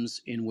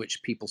rooms in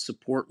which people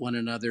support one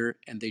another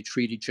and they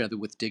treat each other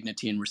with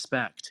dignity and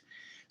respect.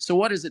 So,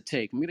 what does it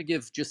take? I'm going to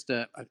give just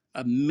a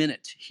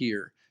minute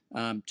here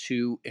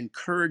to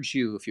encourage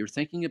you. If you're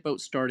thinking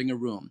about starting a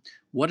room,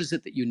 what is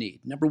it that you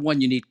need? Number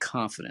one, you need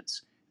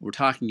confidence. We're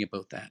talking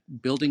about that,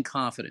 building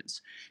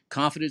confidence.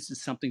 Confidence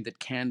is something that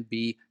can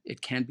be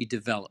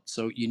developed.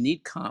 So you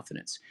need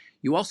confidence.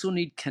 You also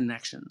need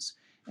connections.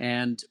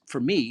 And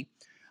for me,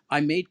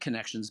 I made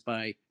connections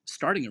by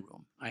starting a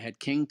room. I had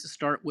King to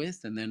start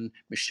with, and then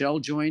Michelle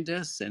joined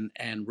us,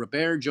 and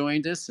Robert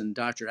joined us, and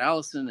Dr.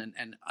 Allison,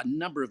 and a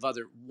number of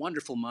other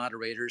wonderful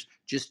moderators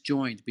just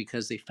joined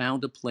because they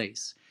found a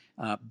place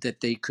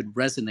that they could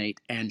resonate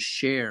and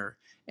share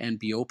and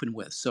be open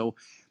with. So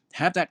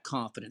have that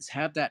confidence,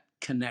 have that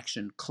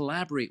connection,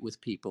 collaborate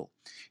with people.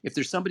 If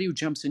there's somebody who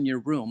jumps in your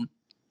room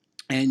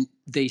and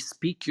they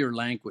speak your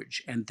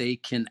language and they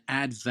can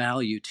add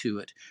value to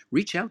it,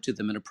 reach out to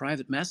them in a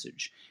private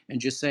message and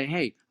just say,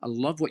 hey, I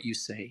love what you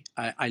say.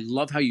 I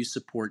love how you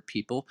support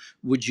people.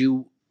 Would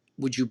you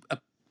would you uh,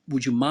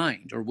 would you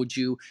mind, or would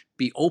you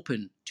be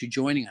open to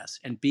joining us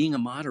and being a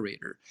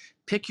moderator?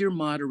 Pick your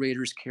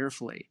moderators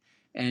carefully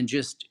and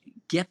just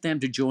get them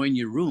to join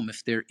your room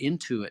if they're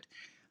into it.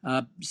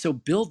 So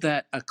build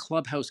that a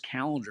clubhouse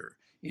calendar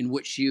in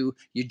which you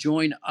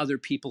join other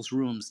people's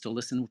rooms to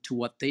listen to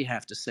what they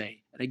have to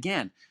say. And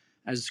again,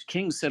 as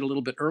King said a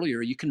little bit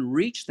earlier, you can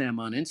reach them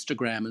on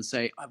Instagram and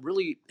say, I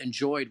really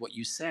enjoyed what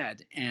you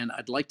said, and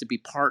I'd like to be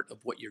part of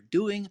what you're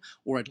doing,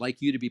 or I'd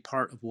like you to be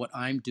part of what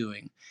I'm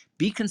doing.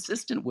 Be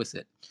consistent with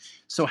it.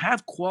 So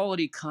have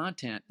quality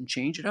content and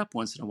change it up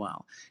once in a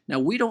while. Now,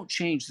 we don't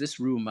change this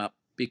room up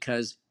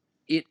because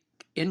it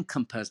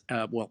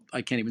well,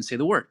 I can't even say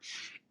the word.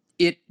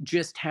 It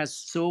just has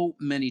so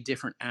many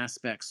different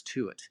aspects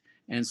to it.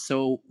 And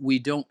so we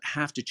don't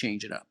have to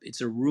change it up.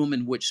 It's a room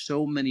in which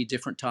so many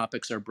different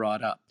topics are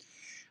brought up.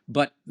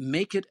 But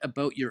make it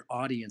about your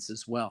audience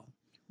as well.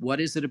 What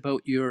is it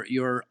about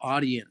your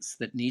audience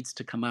that needs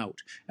to come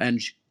out?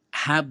 And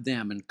have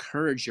them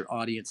encourage your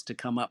audience to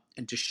come up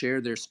and to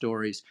share their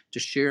stories, to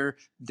share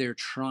their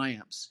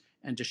triumphs,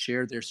 and to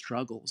share their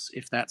struggles,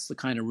 if that's the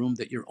kind of room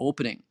that you're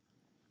opening.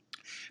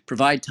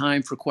 Provide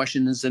time for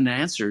questions and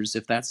answers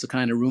if that's the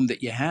kind of room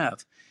that you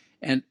have,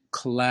 and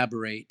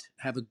collaborate.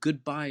 Have a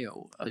good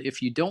bio.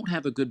 If you don't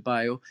have a good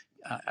bio,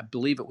 I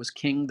believe it was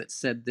King that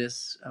said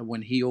this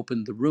when he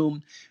opened the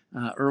room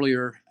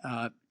earlier.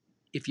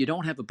 If you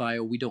don't have a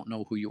bio, we don't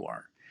know who you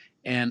are.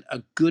 And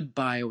a good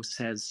bio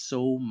says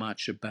so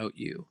much about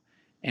you,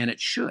 and it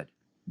should,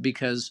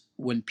 because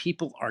when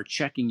people are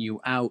checking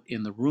you out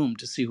in the room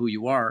to see who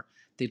you are,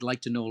 they'd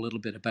like to know a little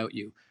bit about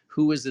you.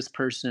 Who is this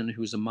person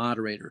who's a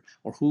moderator,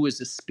 or who is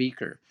this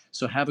speaker?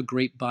 So have a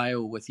great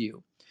bio with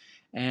you.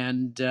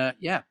 And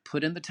yeah,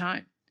 put in the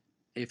time.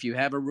 If you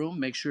have a room,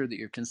 make sure that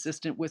you're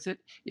consistent with it.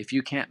 If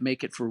you can't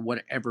make it for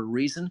whatever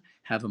reason,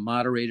 have a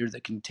moderator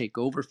that can take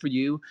over for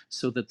you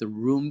so that the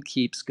room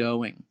keeps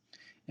going.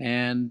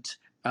 And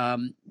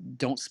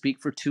don't speak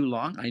for too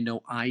long. I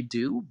know I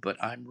do,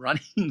 but I'm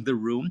running the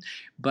room.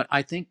 But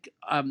I think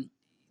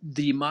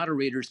the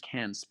moderators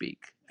can speak,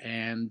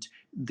 and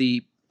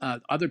the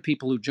other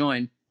people who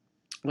join,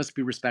 let's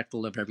be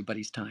respectful of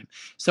everybody's time.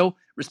 So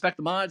respect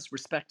the mods,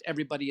 respect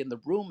everybody in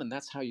the room, and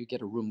that's how you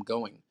get a room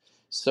going.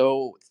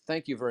 So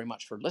thank you very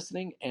much for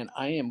listening, and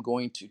I am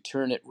going to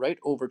turn it right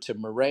over to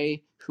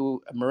Murray.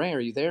 Murray,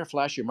 are you there?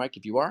 Flash your mic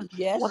if you are.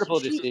 Yes,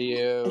 Wonderful to see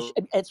you.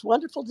 it's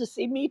wonderful to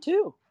see me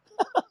too,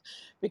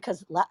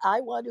 because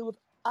I want to.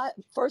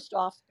 First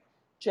off,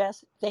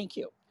 Jess, thank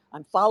you.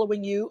 I'm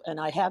following you, and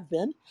I have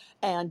been,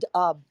 and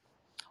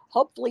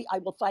hopefully, I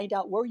will find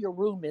out where your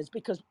room is,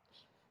 because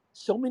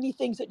so many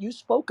things that you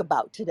spoke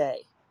about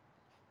today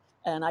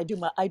And I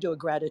do a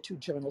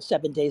gratitude journal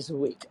 7 days a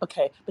week.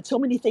 Okay, but so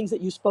many things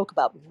that you spoke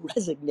about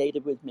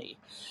resonated with me,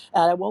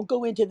 and I won't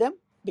go into them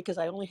because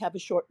I only have a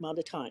short amount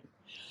of time.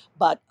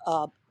 But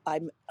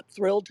I'm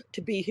thrilled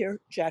to be here,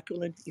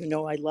 Jacqueline. You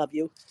know I love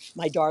you,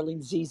 my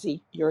darling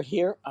Zizi. You're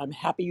here. I'm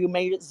happy you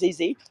made it,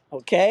 Zizi.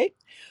 Okay.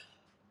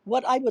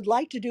 What I would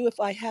like to do, if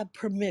I have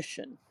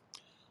permission,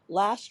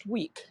 last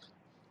week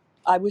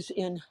I was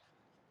in,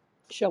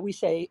 shall we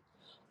say,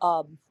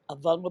 a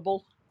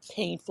vulnerable,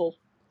 painful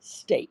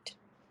state.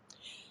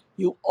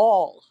 You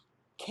all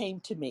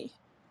came to me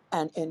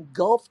and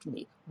engulfed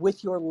me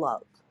with your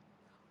love.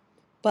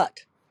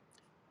 But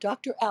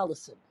Dr.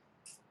 Allison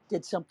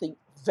did something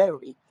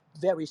very,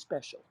 very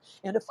special.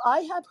 And if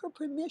I have her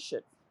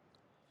permission,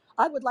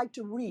 I would like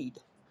to read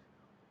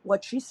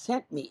what she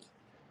sent me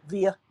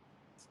via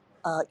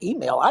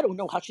email. I don't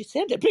know how she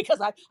sent it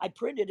because I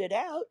printed it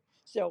out.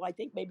 So I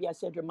think maybe I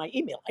sent her my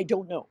email. I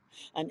don't know.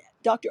 And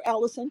Dr.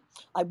 Allison,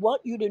 I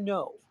want you to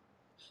know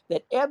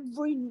that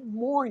every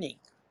morning,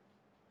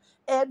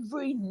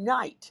 every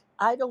night,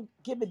 I don't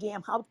give a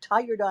damn how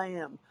tired I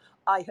am,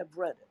 I have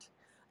read it.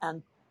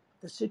 And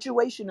the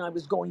situation I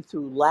was going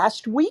through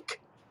last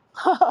week,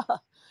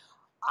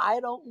 I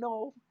don't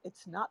know.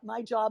 It's not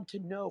my job to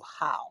know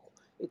how.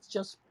 It's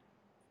just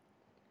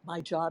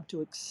my job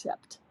to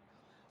accept.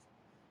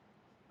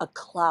 A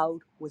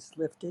cloud was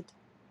lifted.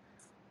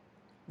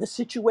 The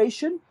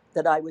situation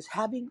that I was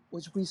having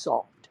was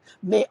resolved.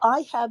 May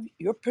I have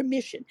your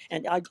permission?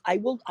 And I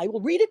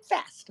will read it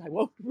fast. I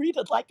won't read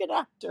it like an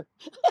actor.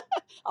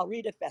 I'll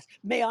read it fast.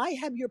 May I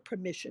have your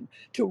permission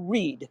to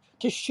read,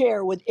 to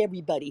share with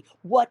everybody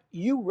what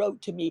you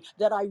wrote to me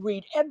that I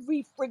read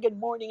every friggin'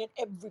 morning and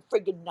every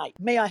friggin' night?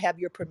 May I have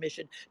your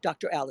permission,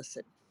 Dr.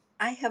 Allison?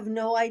 I have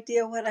no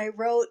idea what I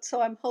wrote,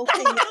 so I'm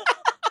hoping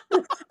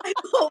I'm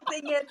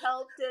hoping it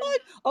helped. And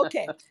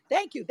Okay,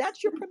 thank you.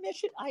 That's your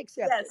permission. I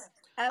accept it. yes,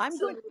 I'm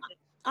going. absolutely.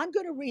 I'm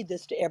going to read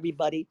this to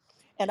everybody,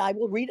 and I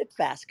will read it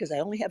fast because I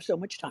only have so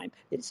much time.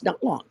 It's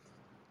not long.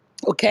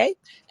 Okay?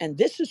 And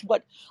this is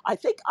what I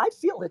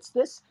feel it's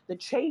this that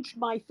changed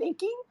my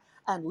thinking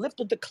and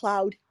lifted the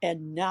cloud.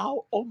 And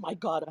now, oh my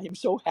God, I am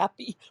so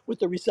happy with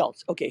the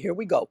results. Okay, here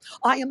we go.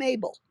 I am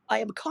able. I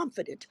am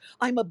confident.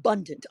 I'm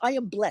abundant. I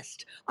am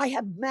blessed. I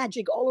have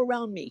magic all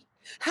around me.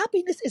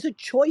 Happiness is a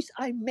choice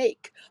I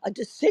make, a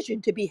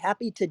decision to be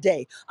happy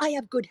today. I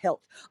have good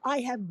health.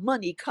 I have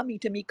money coming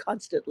to me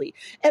constantly.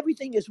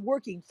 Everything is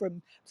working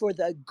for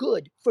the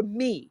good for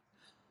me.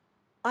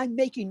 I'm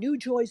making new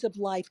joys of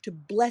life to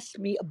bless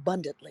me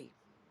abundantly.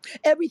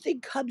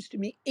 Everything comes to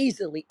me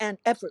easily and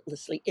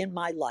effortlessly in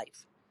my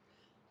life.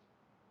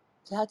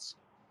 That's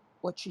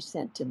what she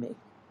sent to me.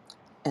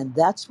 And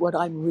that's what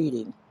I'm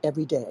reading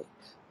every day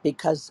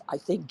because I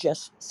think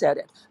Jess said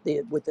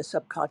it with the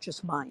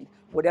subconscious mind.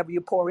 Whatever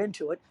you pour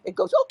into it, it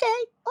goes,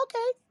 okay,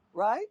 okay,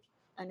 right?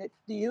 And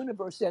the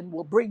universe then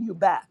will bring you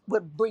back,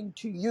 will bring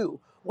to you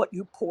what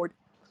you poured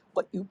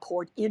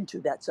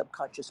into that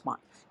subconscious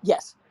mind.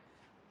 Yes,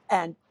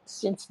 and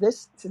since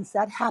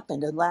that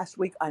happened and last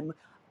week I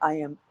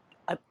am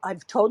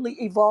I've totally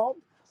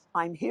evolved.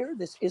 I'm here.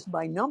 This is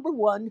my number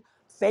one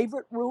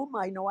favorite room.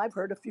 I know I've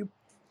heard a few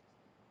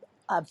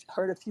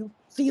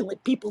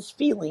people's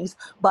feelings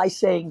by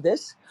saying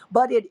this,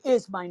 but it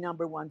is my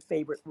number one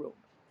favorite room.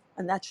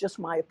 And that's just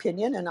my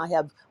opinion. And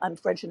I'm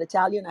French and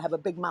Italian. I have a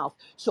big mouth.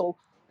 So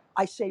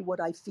I say what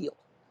I feel.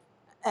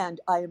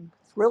 And I am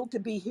thrilled to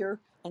be here.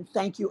 And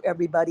thank you,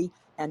 everybody.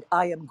 And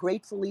I am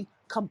gratefully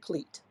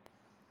complete.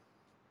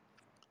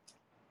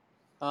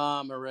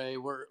 Murray,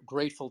 we're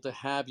grateful to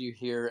have you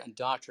here. And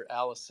Dr.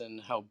 Allison,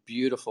 how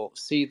beautiful.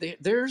 See,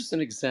 there's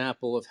an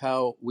example of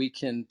how we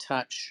can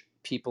touch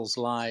people's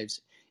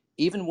lives,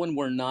 even when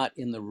we're not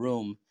in the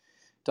room.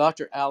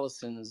 Dr.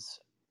 Allison's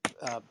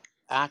uh,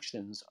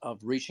 actions of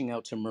reaching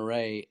out to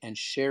Murray and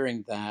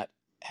sharing that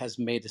has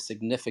made a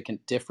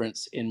significant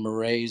difference in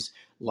Murray's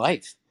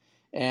life.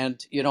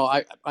 And,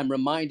 I'm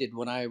reminded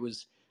when I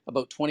was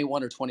about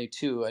 21 or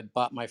 22, I'd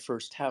bought my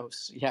first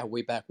house. Yeah,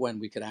 way back when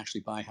we could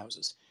actually buy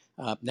houses.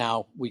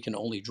 Now we can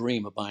only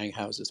dream of buying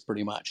houses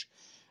pretty much.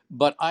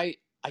 But I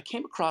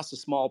came across a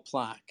small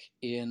plaque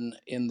in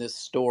this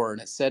store,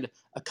 and it said,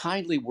 "A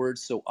kindly word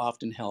so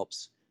often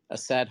helps, a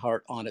sad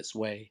heart on its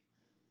way,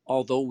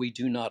 although we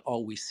do not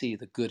always see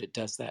the good it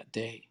does that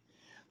day."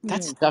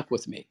 That Mm. stuck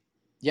with me.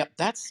 Yep,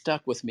 that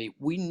stuck with me.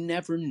 We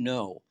never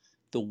know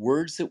the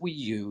words that we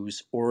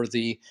use or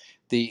the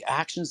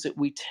actions that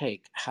we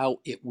take, how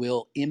it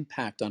will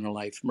impact on our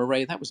life.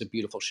 Murray, that was a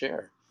beautiful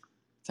share.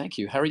 Thank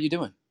you. How are you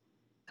doing?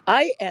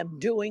 I am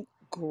doing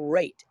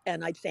great,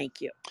 and I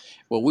thank you.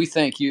 Well, we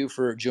thank you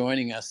for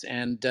joining us.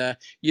 And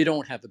you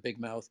don't have a big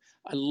mouth.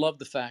 I love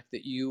the fact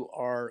that you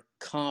are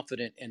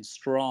confident and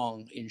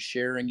strong in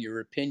sharing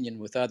your opinion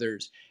with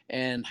others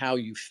and how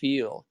you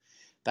feel.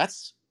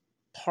 That's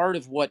part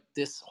of what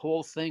this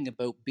whole thing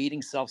about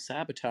beating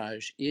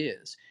self-sabotage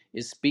is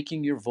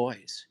speaking your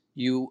voice.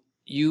 You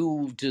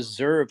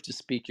deserve to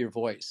speak your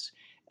voice.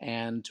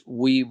 And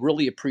we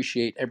really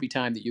appreciate every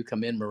time that you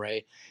come in,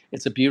 Murray.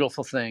 It's a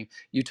beautiful thing.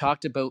 You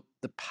talked about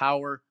the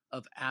power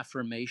of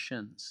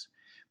affirmations.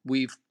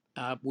 We've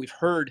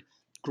heard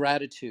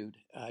gratitude.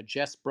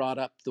 Jess brought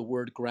up the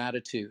word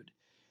gratitude.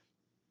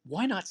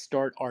 Why not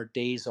start our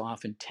days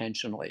off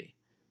intentionally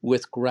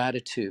with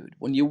gratitude?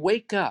 When you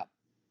wake up,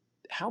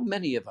 how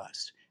many of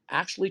us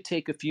actually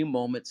take a few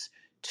moments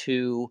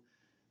to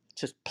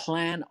just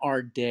plan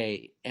our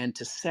day and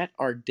to set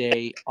our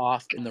day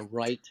off in the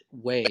right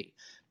way?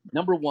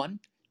 Number one,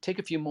 take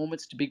a few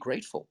moments to be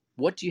grateful.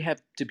 What do you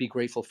have to be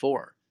grateful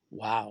for?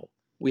 Wow,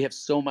 we have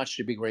so much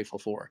to be grateful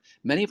for.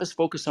 Many of us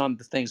focus on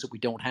the things that we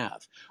don't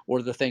have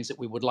or the things that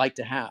we would like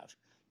to have.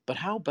 But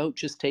how about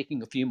just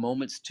taking a few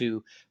moments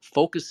to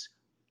focus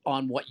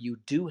on what you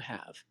do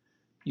have?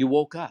 You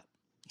woke up.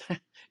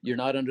 You're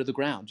not under the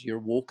ground. You're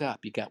woke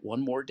up. You got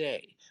one more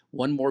day,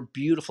 one more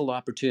beautiful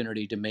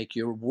opportunity to make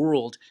your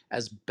world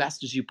as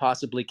best as you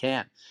possibly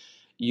can.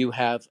 You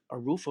have a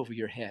roof over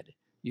your head.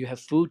 You have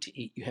food to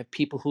eat. You have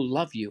people who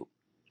love you.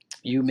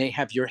 You may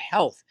have your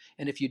health.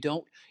 And if you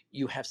don't,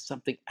 you have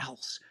something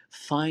else.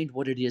 Find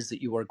what it is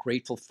that you are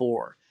grateful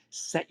for.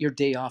 Set your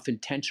day off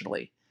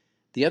intentionally.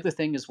 The other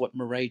thing is what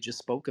Murray just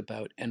spoke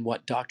about and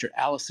what Dr.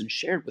 Allison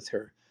shared with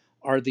her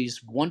are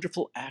these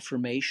wonderful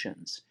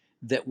affirmations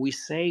that we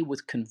say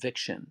with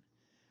conviction.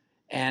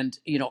 And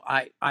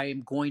I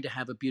am going to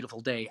have a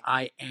beautiful day.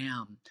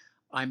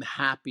 I'm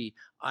happy.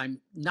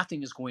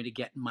 Nothing is going to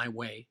get in my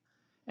way.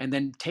 And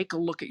then take a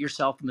look at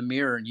yourself in the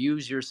mirror and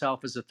use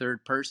yourself as a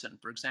third person.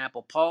 For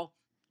example, Paul,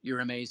 you're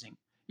amazing.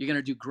 You're going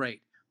to do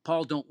great.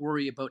 Paul, don't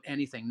worry about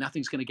anything.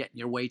 Nothing's going to get in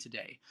your way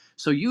today.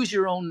 So use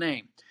your own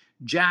name.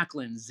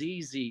 Jacqueline,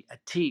 Zizi,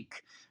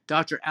 Atik,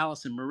 Dr.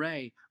 Allison,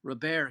 Murray,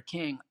 Robert,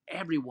 King,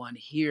 everyone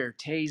here,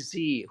 Tay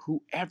Z,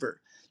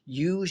 whoever,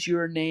 use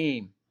your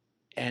name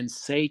and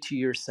say to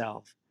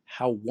yourself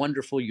how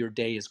wonderful your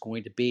day is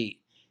going to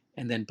be,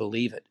 and then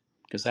believe it,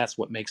 because that's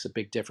what makes a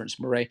big difference.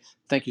 Murray,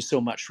 thank you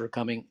so much for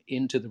coming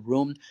into the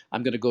room.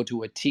 I'm going to go to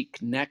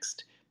Atik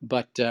next,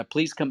 but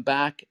please come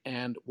back,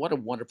 and what a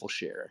wonderful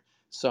share.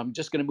 So I'm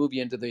just going to move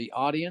you into the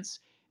audience.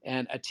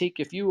 And Atik,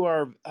 if you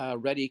are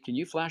ready, can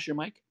you flash your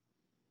mic?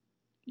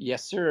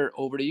 Yes, sir.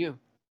 Over to you.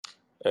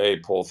 Hey,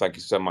 Paul, thank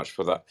you so much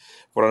for that.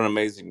 What an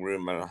amazing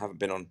room. And I haven't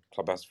been on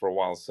Clubhouse for a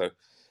while, so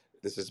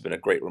this has been a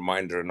great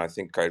reminder. And I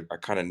think I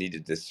kind of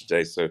needed this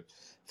today. So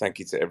thank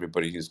you to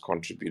everybody who's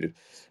contributed.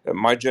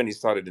 My journey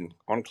started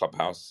on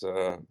Clubhouse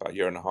about a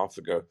year and a half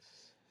ago,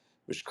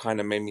 which kind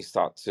of made me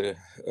start to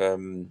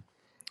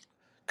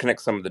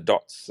connect some of the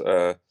dots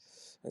and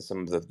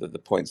some of the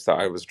points that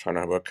I was trying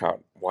to work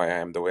out why I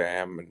am the way I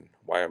am and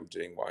why I'm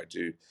doing what I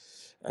do.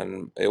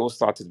 And it all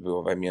started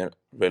with me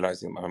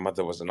realizing my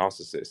mother was a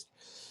narcissist.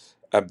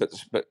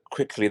 But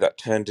quickly that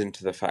turned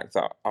into the fact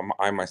that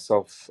I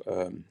myself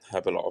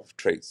have a lot of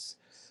traits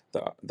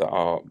that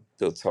are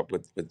built up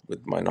with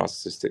my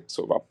narcissistic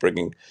sort of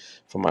upbringing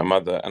from my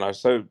mother. And I was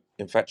so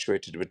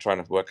infatuated with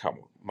trying to work out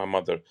my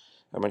mother.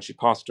 And when she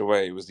passed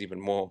away, it was even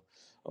more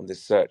on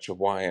this search of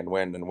why and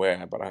when and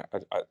where. But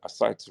I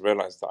started to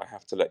realize that I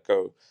have to let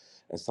go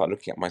and start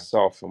looking at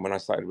myself. And when I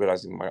started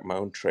realizing my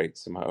own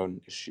traits and my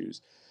own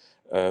issues,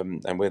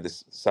 and where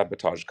this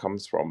sabotage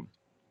comes from,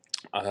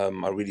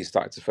 I really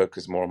started to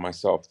focus more on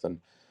myself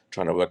than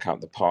trying to work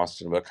out the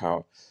past and work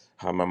out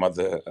how my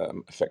mother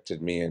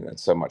affected me and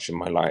so much in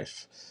my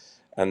life.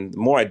 And the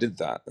more I did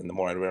that, and the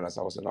more I realized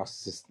I was a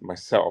narcissist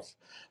myself.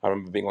 I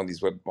remember being on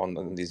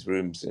these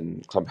rooms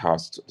in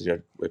Clubhouse,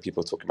 where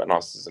people are talking about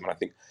narcissism. And I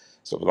think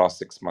sort of the last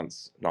 6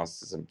 months,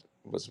 narcissism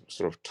was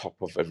sort of top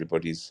of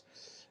everybody's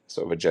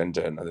sort of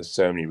agenda. And there's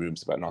so many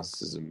rooms about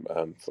narcissism.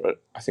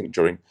 I think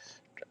during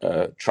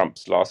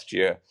Trump's last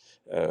year,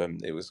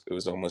 it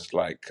was almost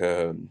like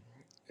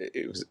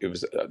it was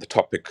the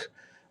topic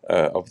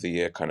of the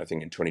year kind of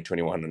thing in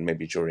 2021, and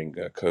maybe during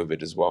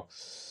COVID as well.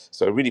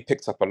 So it really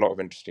picked up a lot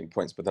of interesting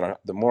points. But then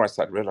the more I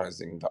started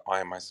realizing that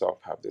I myself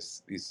have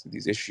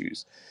these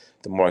issues,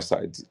 the more I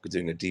started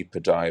doing a deeper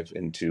dive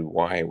into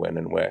why, when,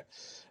 and where.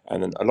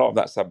 And then a lot of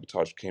that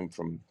sabotage came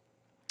from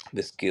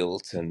this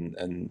guilt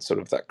and sort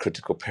of that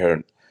critical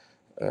parent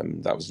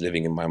that was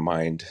living in my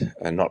mind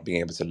and not being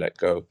able to let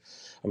go.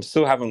 I'm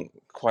still haven't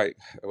quite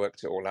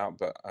worked it all out,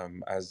 but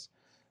as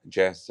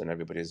Jess and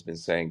everybody has been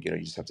saying, you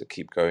just have to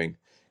keep going,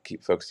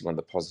 keep focusing on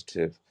the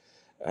positive.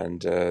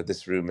 And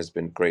this room has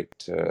been great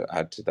to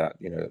add to that.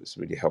 It's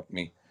really helped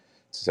me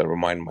to sort of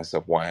remind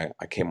myself why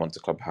I came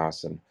onto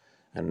Clubhouse, and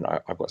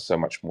I've got so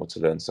much more to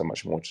learn, so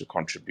much more to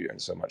contribute,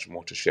 and so much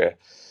more to share.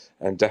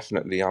 And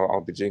definitely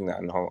I'll be doing that,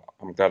 and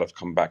I'm glad I've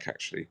come back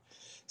actually.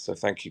 So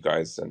thank you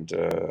guys, and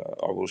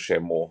I will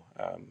share more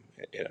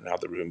in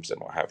other rooms and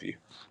what have you.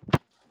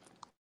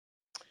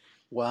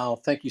 Wow,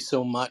 thank you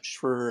so much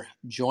for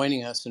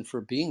joining us and for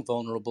being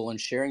vulnerable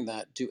and sharing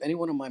that. Do any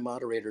one of my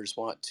moderators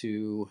want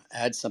to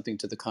add something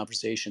to the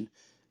conversation?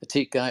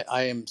 Atik,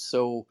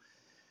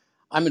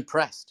 I'm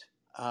impressed.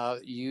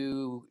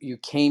 You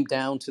came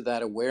down to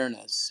that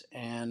awareness,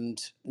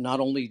 and not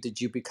only did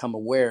you become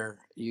aware,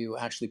 you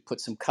actually put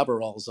some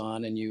coveralls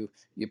on and you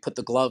put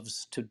the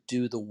gloves to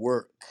do the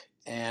work.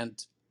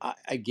 And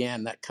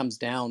again, that comes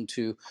down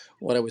to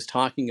what I was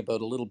talking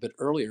about a little bit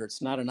earlier.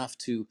 It's not enough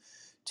to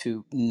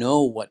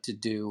know what to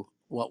do.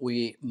 What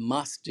we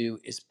must do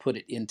is put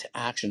it into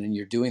action, and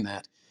you're doing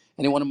that.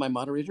 Any one of my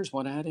moderators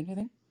want to add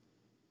anything?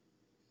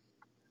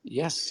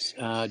 Yes,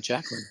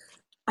 Jacqueline.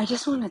 I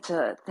just wanted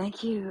to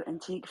thank you,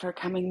 Antique, for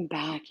coming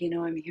back. You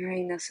know, I'm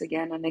hearing this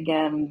again and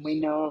again. We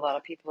know a lot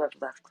of people have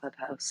left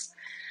Clubhouse,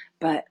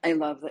 but I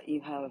love that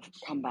you have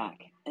come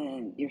back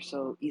and you're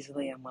so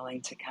easily and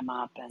willing to come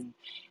up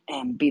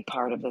and be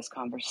part of this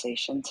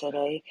conversation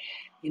today.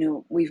 You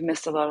know, we've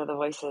missed a lot of the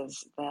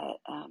voices that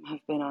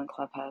have been on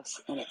Clubhouse,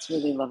 and it's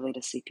really lovely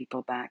to see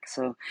people back.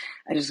 So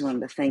I just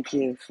wanted to thank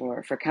you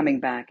for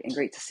coming back, and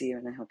great to see you,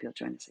 and I hope you'll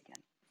join us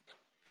again.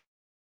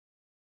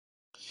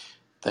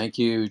 Thank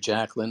you,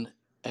 Jacqueline.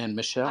 And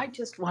Michelle? I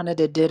just wanted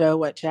to ditto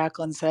what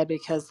Jacqueline said,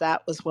 because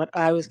that was what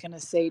I was going to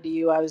say to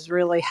you. I was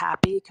really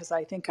happy because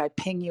I think I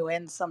ping you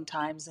in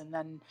sometimes and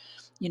then,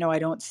 I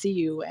don't see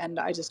you. And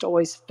I just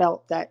always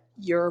felt that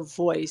your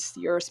voice,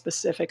 your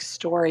specific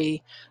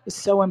story was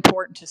so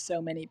important to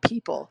so many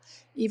people,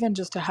 even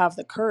just to have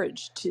the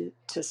courage to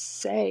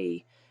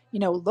say,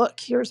 look,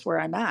 here's where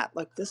I'm at.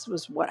 Like, this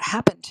was what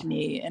happened to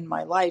me in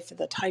my life,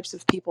 the types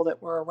of people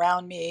that were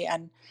around me.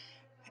 And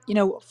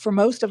for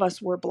most of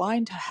us, we're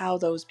blind to how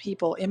those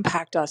people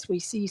impact us. We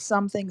see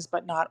some things,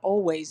 but not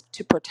always,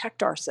 to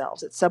protect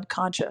ourselves. It's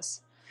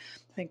subconscious.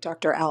 I think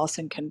Dr.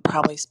 Allison can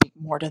probably speak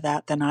more to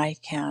that than I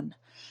can.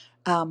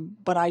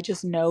 But I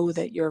just know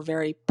that you're a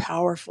very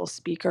powerful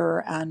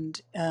speaker, and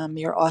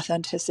your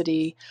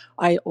authenticity,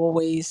 I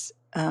always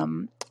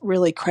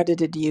really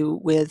credited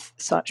you with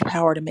such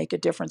power to make a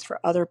difference for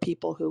other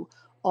people who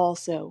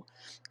also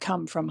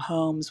come from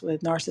homes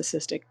with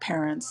narcissistic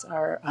parents,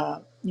 or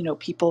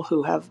people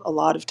who have a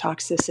lot of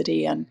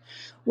toxicity, and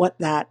what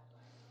that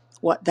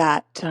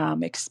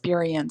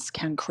experience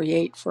can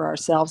create for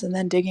ourselves, and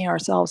then digging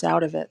ourselves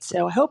out of it.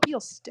 So I hope you'll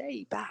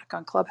stay back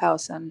on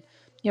Clubhouse, and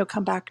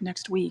come back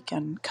next week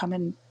and come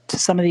in to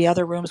some of the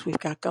other rooms we've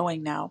got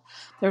going now.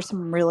 There's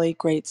some really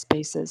great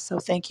spaces. So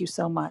thank you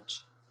so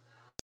much.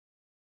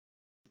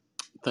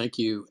 Thank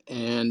you.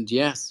 And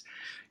yes,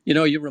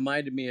 you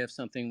reminded me of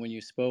something when you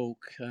spoke.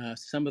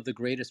 Some of the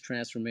greatest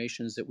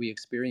transformations that we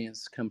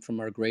experience come from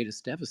our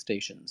greatest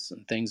devastations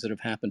and things that have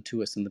happened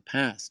to us in the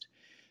past.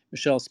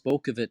 Michelle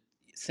spoke of it.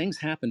 Things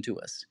happen to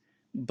us,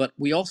 but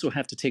we also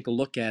have to take a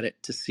look at it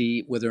to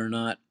see whether or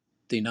not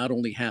they not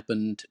only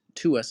happened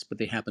to us, but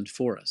they happened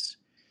for us.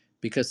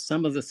 Because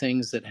some of the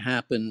things that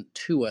happen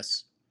to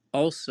us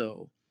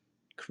also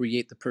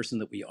create the person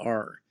that we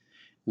are.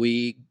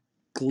 We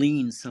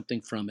glean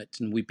something from it,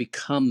 and we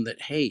become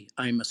that, hey,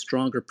 I'm a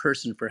stronger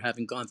person for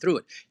having gone through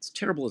it. It's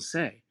terrible to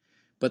say,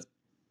 but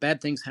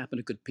bad things happen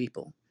to good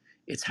people.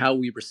 It's how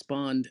we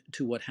respond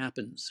to what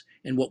happens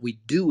and what we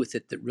do with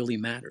it that really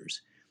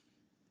matters.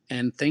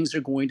 And things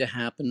are going to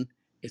happen.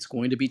 It's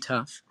going to be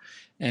tough.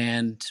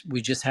 And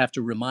we just have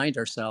to remind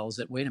ourselves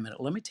that, wait a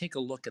minute, let me take a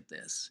look at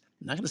this.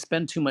 I'm not going to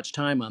spend too much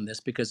time on this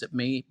because it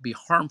may be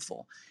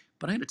harmful,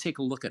 but I'm going to take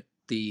a look at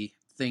the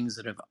things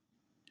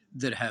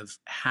that have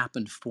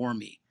happened for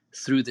me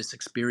through this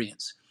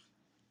experience.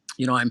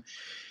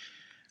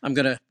 I'm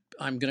gonna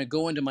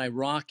go into my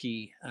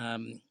Rocky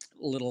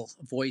little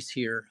voice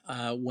here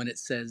when it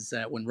says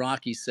when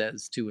Rocky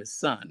says to his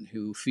son,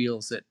 who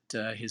feels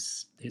that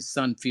his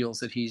son feels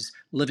that he's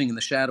living in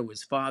the shadow of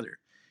his father,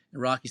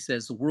 and Rocky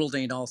says, "The world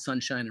ain't all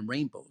sunshine and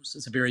rainbows.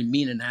 It's a very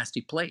mean and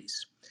nasty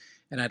place.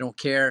 And I don't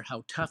care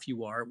how tough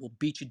you are, it will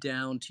beat you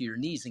down to your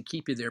knees and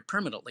keep you there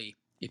permanently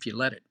if you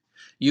let it.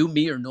 You,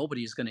 me, or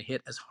nobody is going to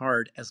hit as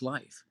hard as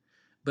life.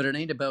 But it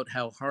ain't about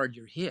how hard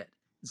you're hit.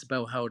 It's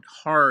about how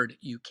hard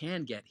you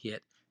can get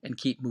hit and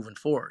keep moving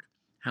forward.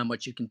 How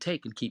much you can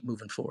take and keep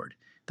moving forward.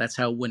 That's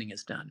how winning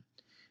is done.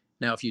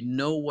 Now, if you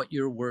know what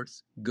you're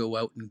worth, go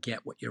out and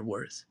get what you're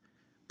worth.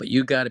 But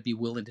you got to be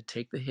willing to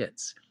take the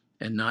hits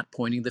and not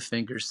pointing the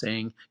finger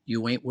saying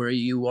you ain't where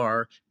you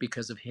are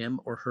because of him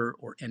or her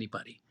or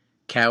anybody.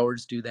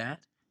 Cowards do that,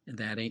 and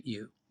that ain't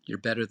you. You're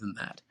better than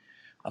that.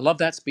 I love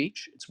that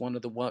speech. It's one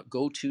of the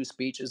go-to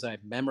speeches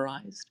I've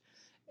memorized,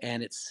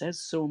 and it says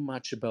so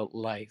much about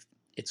life.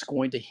 It's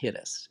going to hit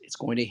us. It's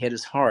going to hit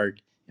us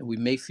hard, and we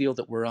may feel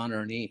that we're on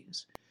our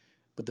knees.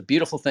 But the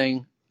beautiful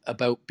thing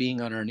about being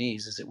on our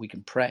knees is that we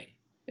can pray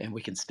and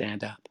we can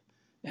stand up.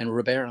 And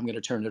Robert, I'm going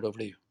to turn it over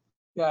to you.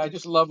 Yeah, I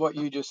just love what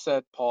you just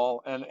said,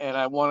 Paul, and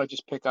I want to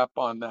just pick up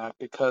on that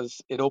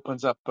because it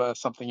opens up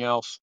something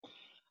else.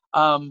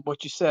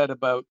 What you said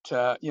about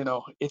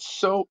it's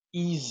so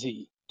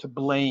easy to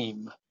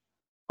blame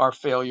our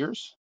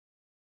failures,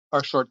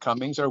 our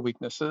shortcomings, our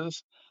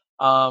weaknesses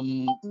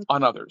on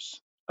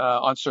others,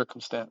 on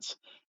circumstance.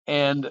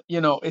 And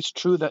it's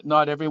true that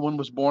not everyone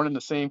was born in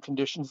the same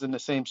conditions, in the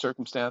same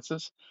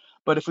circumstances.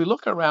 But if we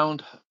look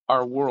around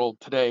our world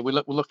today, we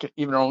look at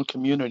even our own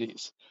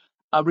communities,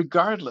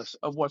 regardless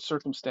of what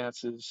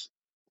circumstances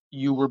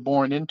you were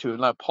born into. And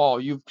like Paul,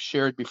 you've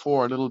shared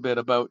before a little bit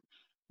about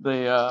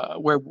the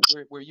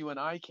where you and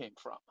I came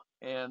from.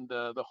 and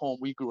the home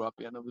we grew up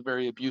in. It was a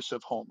very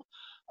abusive home.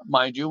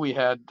 Mind you, we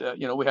had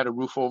we had a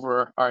roof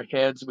over our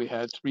heads. We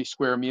had 3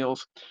 square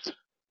meals.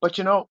 But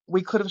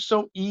we could have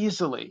so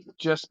easily,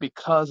 just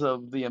because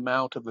of the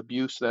amount of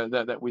abuse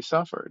that we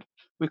suffered,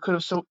 we could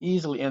have so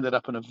easily ended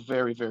up in a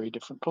very, very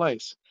different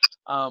place.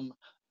 Um,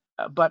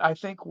 but I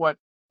think what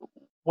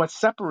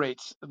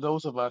separates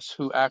those of us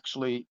who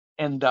actually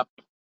end up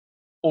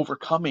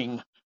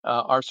overcoming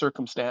our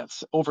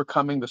circumstance,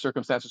 overcoming the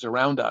circumstances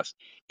around us,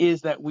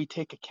 is that we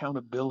take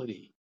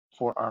accountability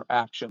for our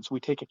actions.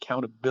 We take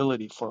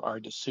accountability for our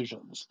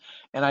decisions.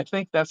 And I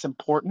think that's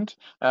important.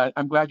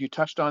 I'm glad you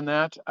touched on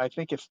that. I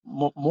think if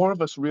more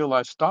of us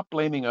realize, stop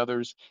blaming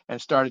others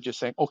and started just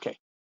saying, okay,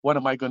 what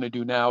am I going to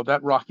do now?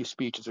 That Rocky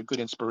speech is a good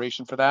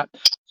inspiration for that.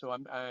 So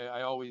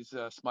I always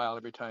smile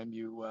every time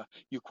you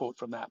quote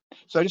from that.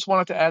 So I just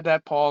wanted to add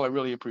that, Paul. I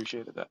really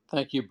appreciated that.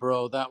 Thank you,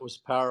 bro. That was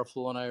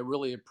powerful, and I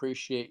really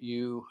appreciate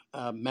you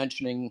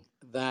mentioning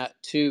that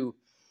too.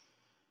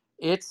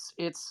 It's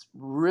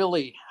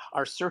really,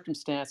 our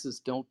circumstances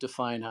don't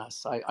define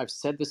us. I've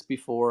said this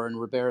before, and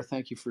Robert,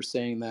 thank you for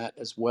saying that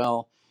as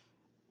well.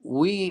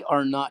 We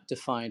are not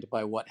defined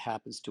by what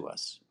happens to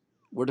us.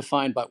 We're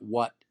defined by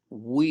what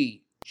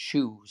we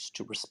choose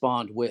to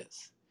respond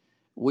with.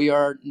 We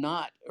are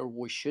not, or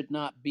we should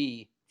not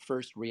be,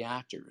 first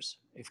reactors.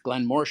 If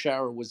Glenn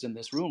Morshower was in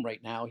this room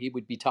right now, he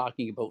would be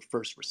talking about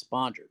first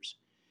responders.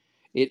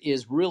 It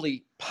is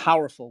really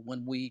powerful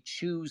when we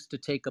choose to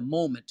take a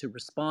moment to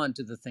respond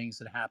to the things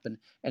that happen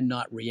and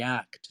not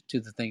react to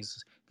the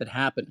things that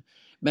happen.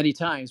 Many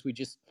times we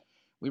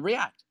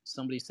react.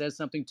 Somebody says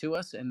something to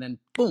us, and then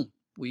boom,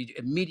 we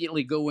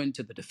immediately go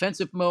into the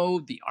defensive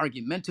mode, the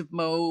argumentative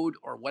mode,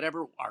 or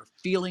whatever. Our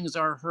feelings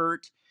are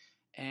hurt,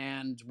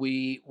 and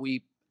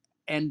we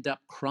end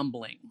up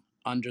crumbling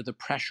under the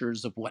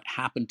pressures of what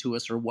happened to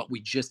us or what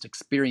we just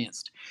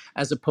experienced,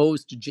 as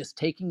opposed to just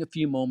taking a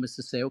few moments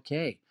to say,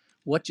 okay,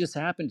 what just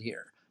happened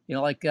here?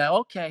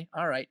 Okay,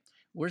 all right,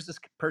 where's this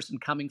person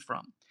coming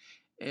from?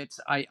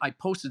 I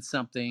posted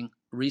something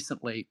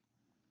recently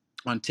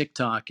on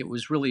TikTok. It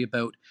was really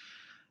about,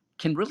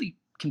 can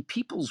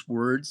people's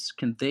words,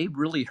 can they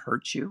really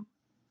hurt you?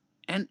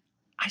 And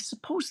I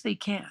suppose they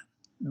can,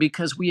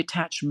 because we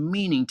attach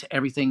meaning to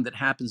everything that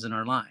happens in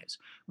our lives.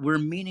 We're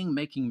meaning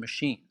making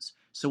machines.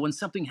 So when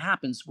something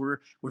happens, we're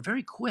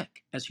very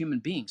quick as human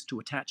beings to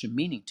attach a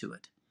meaning to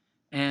it.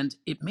 And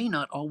it may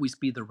not always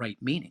be the right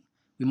meaning.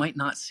 We might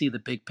not see the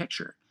big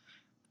picture.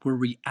 We're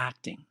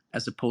reacting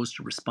as opposed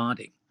to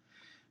responding.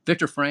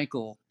 Viktor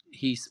Frankl,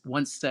 he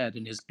once said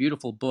in his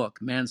beautiful book,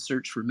 Man's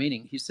Search for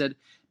Meaning, he said,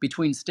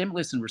 between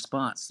stimulus and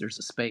response, there's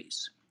a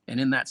space. And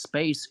in that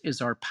space is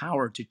our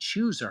power to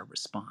choose our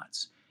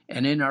response.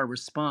 And in our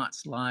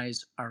response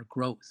lies our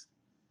growth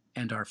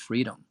and our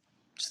freedom.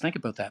 Just think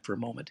about that for a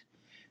moment.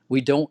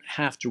 We don't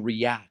have to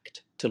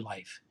react to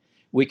life.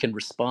 We can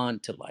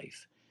respond to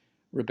life.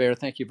 Robert,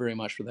 thank you very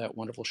much for that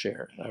wonderful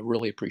share. I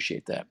really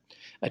appreciate that.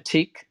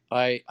 Atik,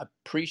 I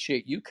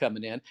appreciate you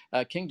coming in.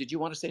 King, did you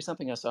want to say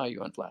something? I saw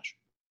you on Flash.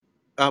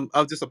 I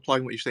was just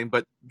applying what you're saying,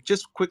 but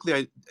just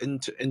quickly, in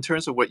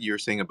terms of what you're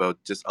saying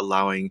about just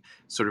allowing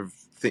sort of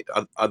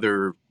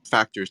other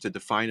factors to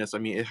define us. I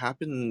mean, it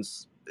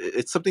happens.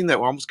 It's something that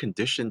we're almost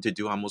conditioned to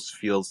do. I almost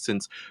feel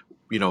since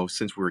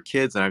since we were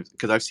kids, and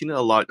because I've seen it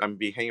a lot. I'm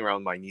be hanging around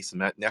with my niece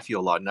and nephew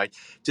a lot, and I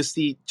just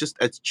see, just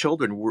as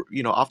children,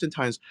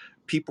 oftentimes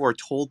people are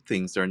told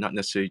things that are not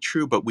necessarily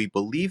true, but we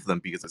believe them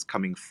because it's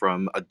coming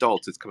from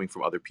adults, it's coming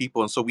from other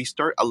people, and so we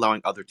start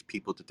allowing other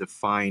people to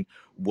define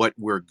what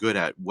we're good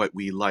at, what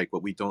we like,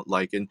 what we don't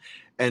like, and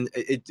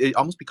it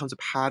almost becomes a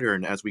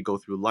pattern as we go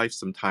through life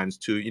sometimes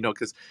too,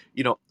 because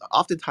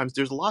oftentimes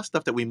there's a lot of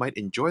stuff that we might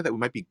enjoy, that we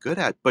might be good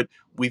at, but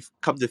we've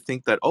come to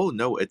think that, oh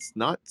no, it's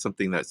not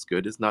something that's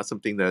good, it's not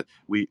something that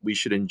we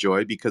should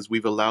enjoy, because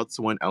we've allowed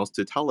someone else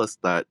to tell us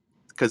that.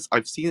 Because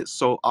I've seen it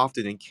so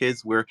often in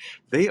kids where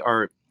they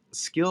are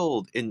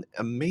skilled in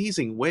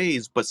amazing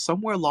ways, but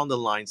somewhere along the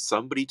line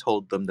somebody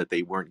told them that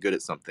they weren't good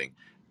at something,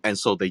 and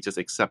so they just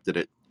accepted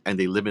it and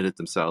they limited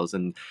themselves.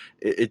 And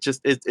it's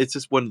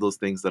just one of those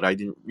things that I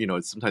didn't,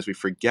 sometimes we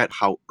forget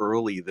how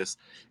early this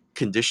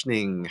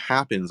conditioning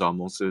happens,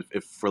 almost,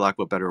 if for lack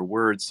of a better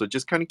word. So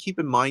just kind of keep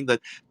in mind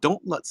that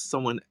don't let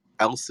someone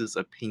else's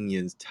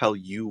opinions tell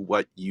you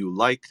what you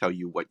like, tell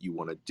you what you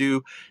want to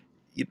do.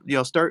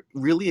 Start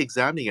really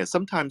examining it.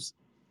 Sometimes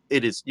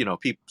it is,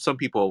 some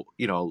people,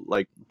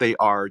 like, they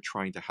are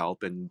trying to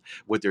help, and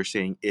what they're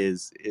saying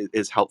is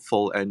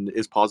helpful and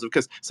is positive,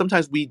 because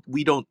sometimes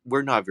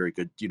we're not a very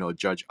good,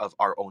 judge of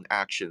our own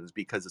actions,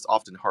 because it's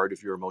often hard,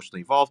 if you're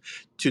emotionally involved,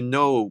 to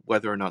know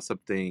whether or not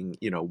something,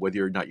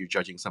 whether or not you're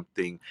judging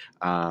something,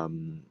 uh,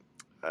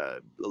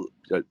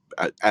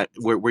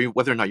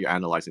 whether or not you're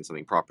analyzing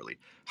something properly.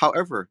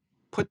 However,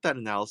 put that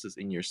analysis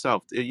in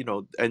yourself,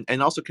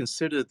 and also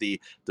consider the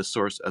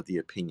source of the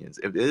opinions.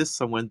 If it is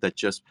someone that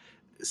just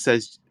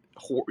says,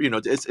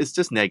 it's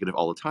just negative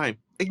all the time,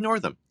 ignore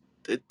them.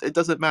 It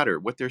doesn't matter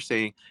what they're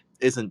saying.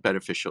 isn't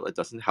beneficial. It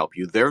doesn't help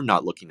you. They're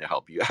not looking to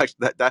help you.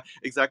 Actually, that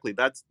exactly.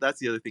 That's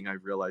the other thing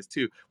I've realized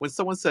too. When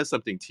someone says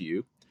something to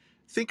you,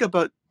 think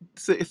about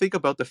think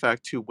about the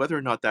fact too whether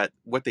or not that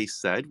what they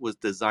said was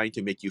designed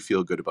to make you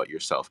feel good about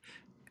yourself.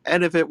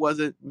 And if it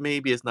wasn't,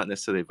 maybe it's not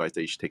necessarily advice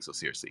that you should take so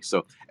seriously.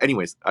 So,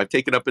 anyways, I've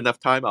taken up enough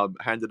time. I'll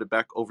hand it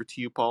back over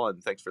to you, Paul,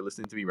 and thanks for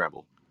listening to me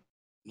ramble.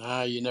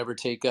 Ah, you never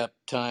take up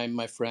time,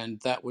 my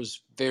friend. That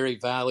was very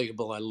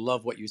valuable. I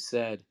love what you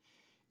said.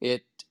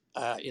 It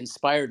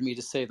inspired me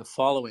to say the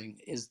following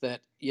is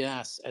that,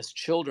 yes, as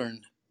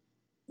children,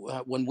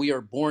 when we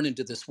are born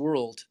into this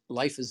world,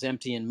 life is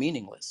empty and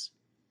meaningless.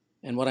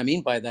 And what I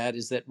mean by that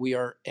is that we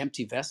are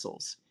empty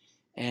vessels,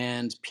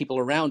 and people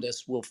around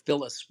us will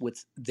fill us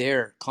with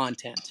their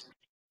content.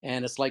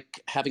 And it's like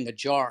having a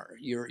jar.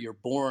 You're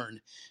born,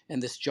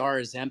 and this jar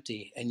is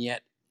empty, and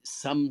yet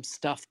some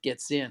stuff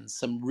gets in.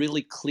 Some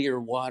really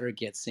clear water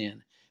gets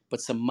in,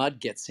 but some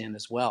mud gets in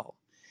as well.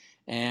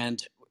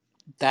 And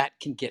that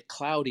can get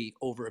cloudy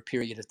over a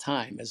period of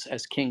time.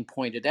 As King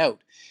pointed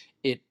out,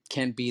 it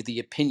can be the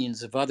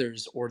opinions of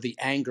others or the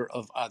anger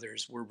of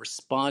others. We're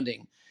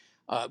responding.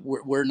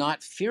 We're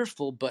not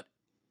fearful, but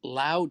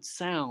loud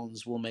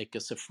sounds will make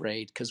us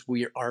afraid because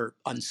we are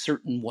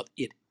uncertain what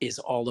it is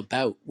all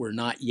about. We're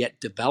not yet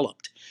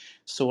developed.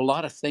 So a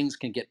lot of things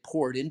can get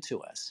poured into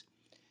us.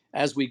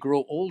 As we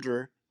grow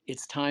older,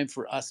 it's time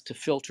for us to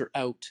filter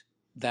out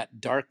that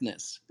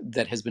darkness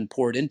that has been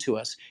poured into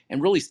us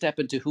and really step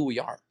into who we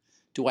are.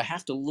 Do I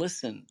have to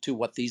listen to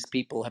what these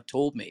people have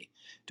told me?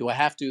 Do I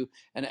have to,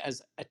 and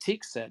as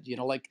Atik said,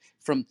 like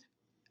from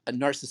a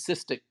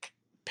narcissistic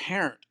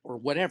parent or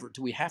whatever,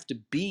 do we have to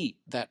be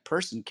that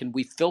person? Can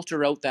we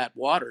filter out that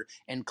water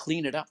and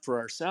clean it up for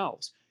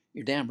ourselves?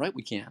 You're damn right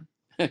we can.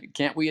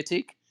 Can't we,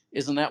 Atik?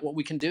 Isn't that what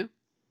we can do?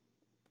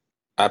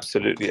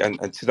 Absolutely.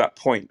 And to that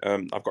point,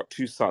 I've got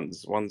two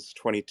sons. One's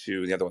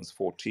 22, the other one's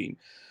 14.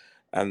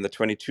 And the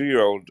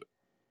 22-year-old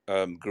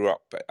grew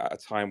up at a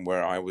time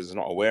where I was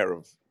not aware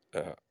of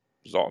a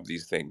lot of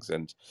these things.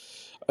 And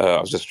I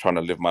was just trying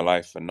to live my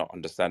life and not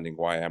understanding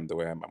why I am the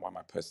way I am and why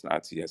my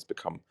personality has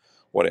become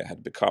what it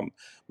had become.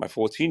 My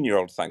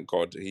 14-year-old, thank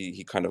God,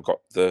 he kind of got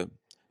the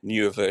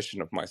newer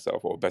version of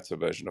myself, or a better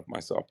version of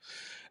myself.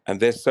 And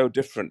they're so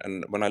different.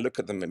 And when I look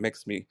at them, it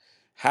makes me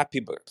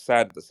happy but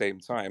sad at the same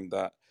time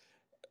that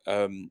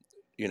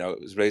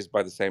it was raised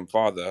by the same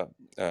father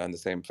and the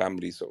same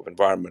family sort of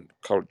environment.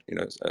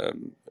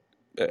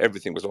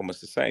 Everything was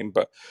almost the same,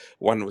 but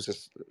one was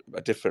just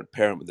a different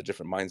parent with a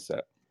different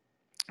mindset.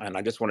 And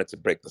I just wanted to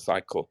break the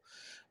cycle.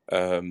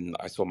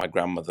 I saw my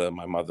grandmother,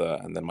 my mother,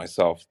 and then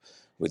myself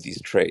with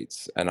these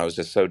traits, and I was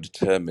just so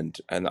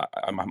determined. And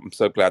I'm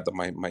so glad that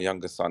my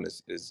younger son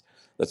is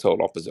the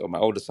total opposite of my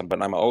older son. But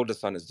now my older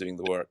son is doing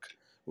the work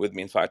with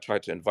me. In fact, I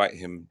tried to invite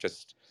him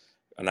just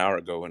an hour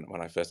ago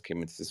when I first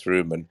came into this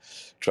room, and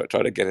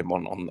try to get him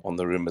on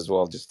the room as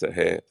well, just to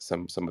hear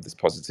some of this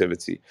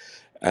positivity.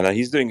 And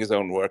he's doing his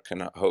own work,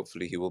 and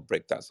hopefully he will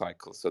break that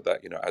cycle so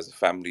that as a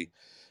family,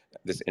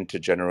 this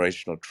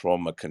intergenerational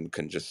trauma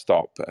can just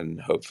stop, and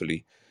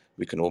hopefully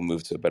we can all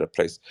move to a better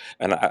place.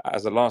 And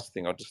as a last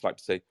thing, I'd just like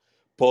to say,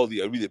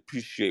 Paulie, I really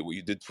appreciate what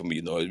you did for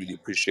me. I really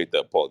appreciate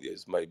that, Paulie.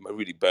 It's my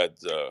really bad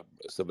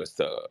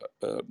Sylvester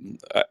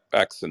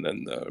accent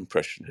and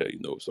impression here,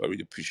 so I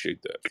really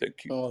appreciate that.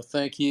 Thank you. Oh,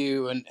 thank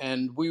you.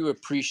 And we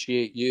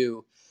appreciate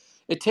you.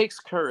 It takes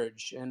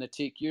courage. And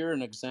Atik, you're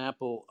an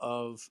example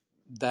of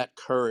that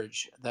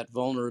courage, that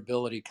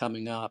vulnerability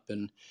coming up.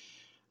 And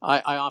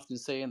I often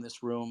say in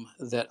this room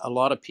that a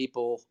lot of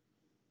people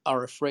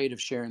are afraid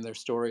of sharing their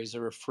stories,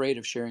 are afraid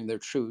of sharing their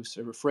truths,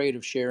 are afraid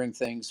of sharing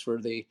things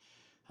for the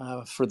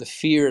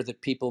fear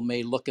that people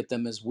may look at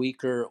them as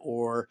weaker,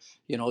 or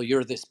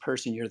you're this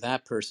person, you're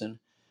that person.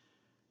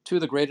 Two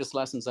of the greatest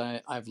lessons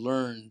I've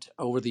learned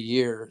over the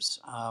years,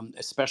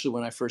 especially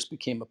when I first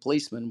became a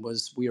policeman,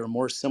 was we are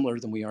more similar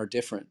than we are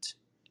different,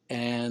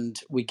 and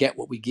we get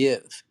what we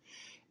give.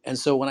 And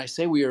so when I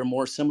say we are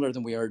more similar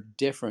than we are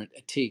different,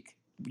 Atik,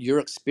 your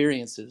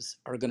experiences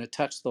are going to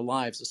touch the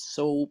lives of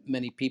so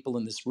many people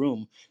in this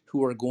room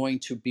who are going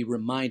to be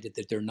reminded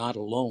that they're not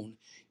alone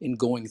in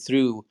going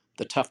through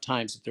the tough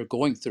times that they're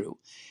going through.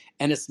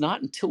 And it's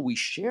not until we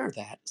share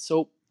that.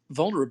 So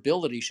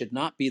vulnerability should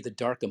not be the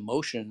dark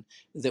emotion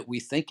that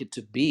we think it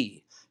to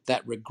be,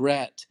 that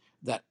regret,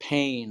 that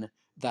pain,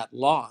 that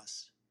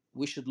loss.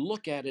 We should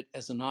look at it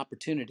as an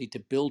opportunity to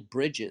build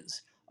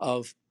bridges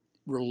of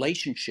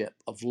relationship,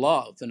 of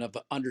love, and of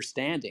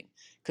understanding,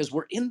 because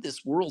we're in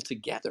this world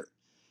together.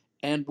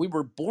 And we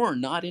were born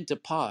not into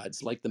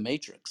pods like the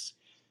Matrix.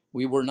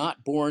 We were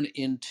not born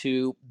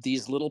into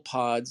these little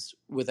pods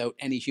without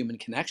any human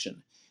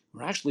connection.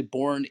 We're actually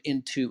born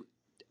into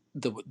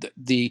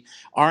the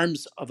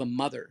arms of a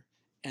mother,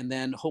 and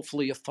then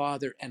hopefully a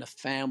father and a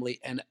family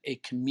and a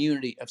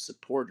community of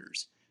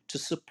supporters to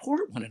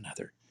support one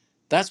another.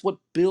 That's what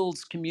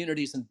builds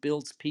communities and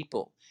builds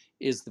people,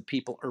 is the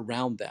people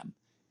around them.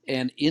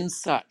 And in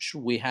such,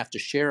 we have to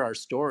share our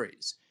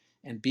stories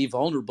and be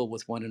vulnerable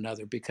with one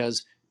another,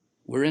 because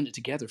we're in it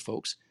together,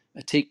 folks.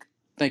 Atik,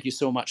 thank you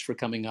so much for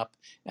coming up,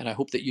 and I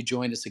hope that you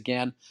join us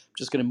again. I'm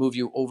just going to move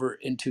you over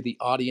into the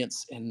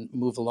audience and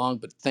move along,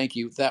 but thank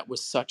you. That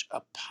was such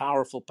a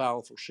powerful,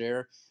 powerful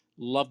share.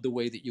 Love the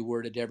way that you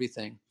worded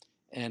everything,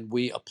 and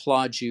we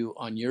applaud you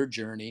on your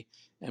journey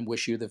and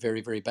wish you the very,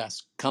 very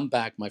best. Come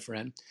back, my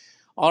friend.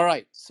 All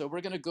right, so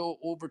we're going to go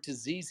over to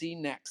ZZ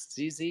next.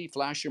 ZZ,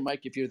 flash your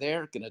mic if you're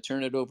there. Going to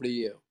turn it over to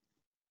you.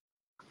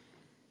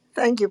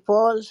 Thank you,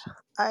 Paul.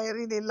 I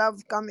really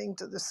love coming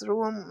to this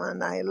room,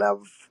 and I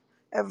love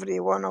every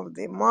one of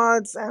the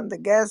mods and the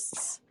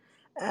guests.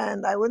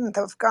 And I wouldn't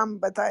have come,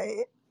 but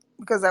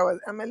because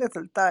I'm a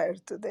little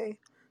tired today.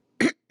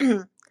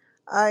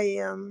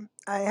 I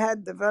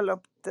had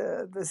developed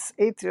this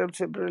atrial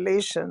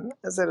fibrillation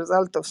as a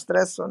result of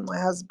stress when my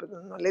husband,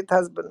 my late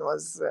husband,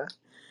 was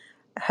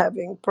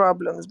having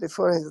problems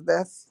before his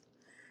death,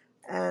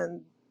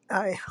 and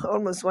I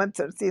almost went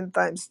 13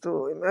 times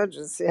to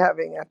emergency,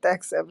 having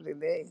attacks every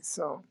day.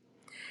 So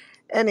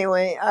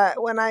anyway, I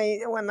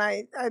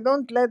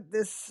don't let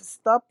this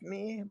stop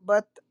me,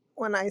 but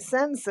when I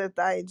sense it,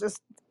 I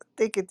just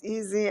take it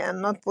easy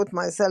and not put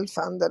myself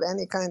under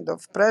any kind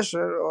of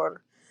pressure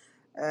or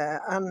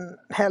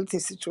unhealthy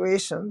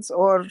situations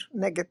or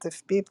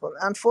negative people.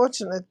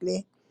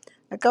 Unfortunately,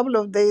 a couple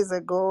of days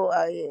ago,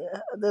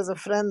 there's a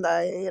friend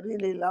I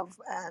really love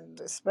and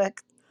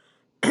respect,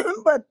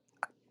 but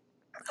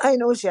I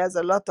know she has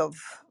a lot of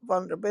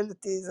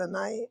vulnerabilities, and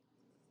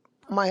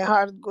my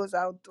heart goes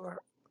out to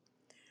her.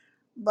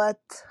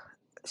 But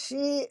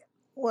she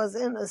was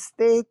in a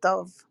state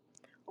of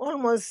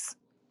almost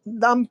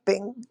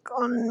dumping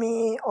on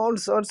me all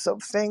sorts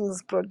of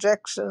things,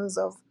 projections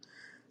of,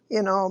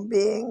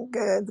 being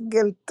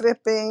guilt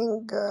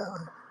tripping,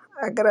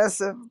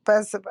 aggressive,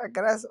 passive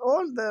aggressive,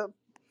 all the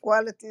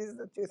qualities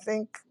that you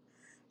think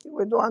you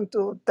would want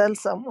to tell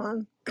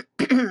someone.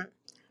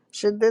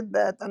 She did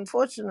that.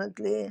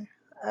 Unfortunately,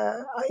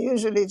 I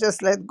usually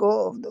just let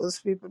go of those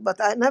people, but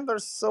I never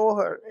saw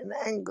her in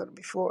anger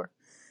before.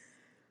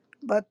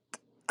 But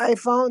I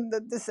found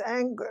that this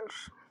anger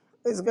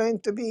is going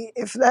to be,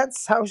 if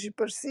that's how she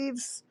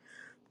perceives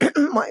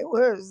my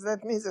words,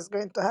 that means it's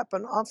going to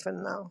happen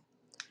often now.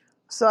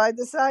 So I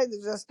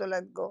decided just to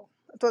let go.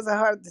 It was a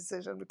hard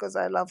decision because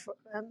I love her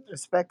and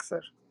respect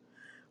her.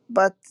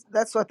 But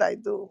that's what I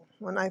do.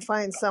 When I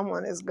find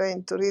someone is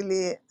going to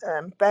really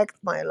impact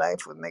my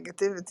life with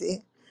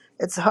negativity,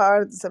 it's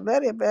hard. It's a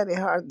very, very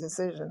hard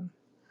decision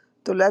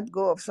to let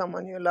go of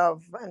someone you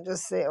love and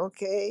just say,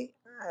 okay,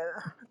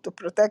 to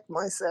protect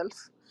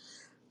myself,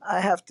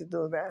 I have to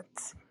do that.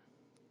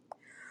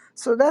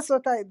 So that's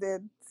what I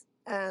did.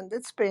 And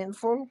it's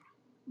painful,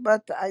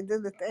 but I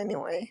did it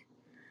anyway.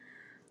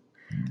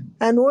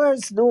 And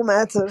words do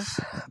matter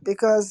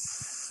because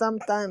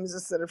sometimes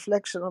it's a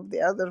reflection of the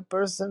other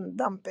person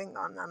dumping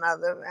on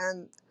another.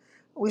 And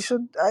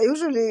I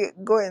usually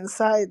go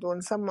inside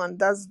when someone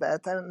does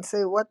that and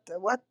say,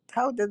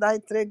 how did I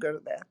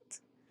trigger that?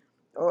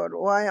 Or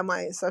why am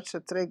I such a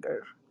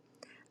trigger?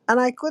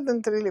 And I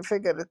couldn't really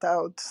figure it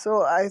out.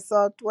 So I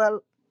thought, well,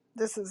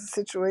 this is a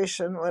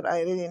situation where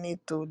I really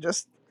need to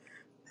just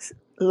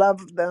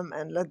love them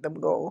and let them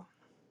go.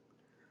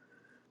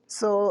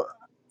 So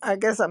I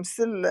guess I'm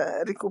still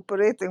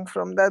recuperating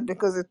from that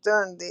because it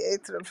turned the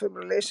atrial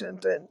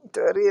fibrillation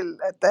into a real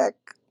attack.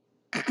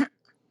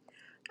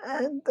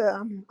 And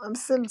I'm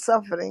still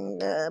suffering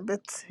a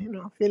bit,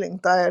 feeling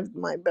tired.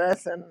 My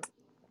breath and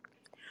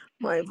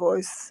my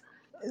voice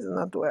is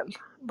not well.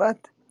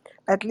 But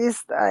at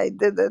least I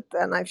did it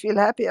and I feel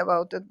happy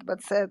about it,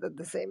 but sad at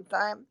the same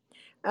time.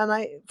 And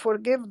I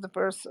forgive the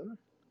person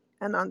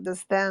and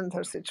understand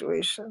her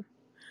situation.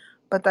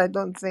 But I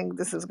don't think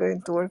this is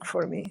going to work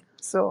for me.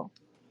 So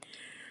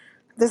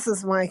this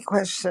is my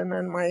question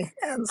and my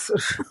answer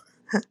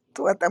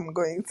to what I'm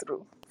going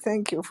through.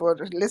 Thank you for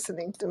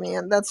listening to me.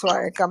 And that's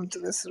why I come to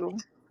this room.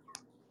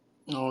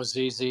 Oh,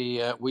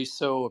 Zizi, we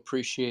so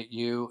appreciate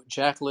you.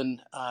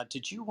 Jacqueline,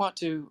 did you want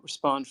to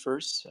respond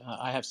first?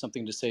 I have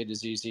something to say to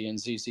Zizi, and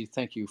Zizi,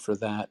 thank you for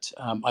that.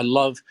 I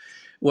love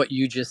what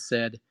you just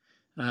said.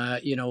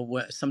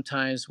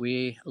 Sometimes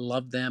we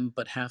love them,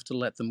 but have to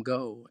let them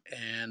go,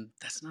 and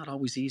that's not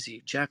always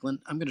easy. Jacqueline,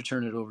 I'm going to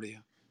turn it over to you.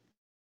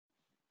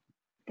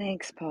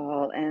 Thanks,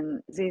 Paul.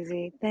 And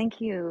Zizi,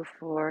 thank you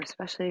for,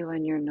 especially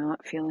when you're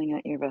not feeling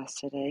at your best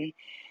today,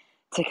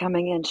 to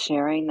coming in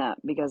sharing that,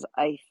 because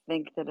I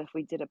think that if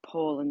we did a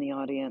poll in the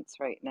audience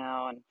right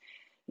now and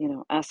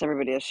asked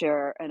everybody to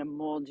share an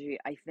emoji,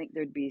 I think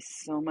there'd be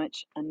so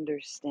much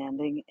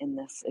understanding in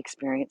this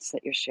experience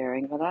that you're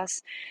sharing with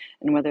us,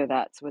 and whether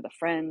that's with a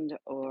friend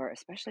or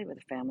especially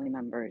with family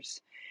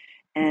members.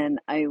 And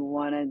I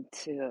wanted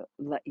to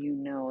let you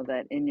know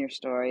that in your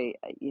story,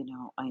 I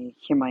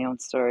hear my own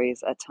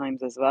stories at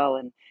times as well.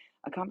 And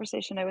a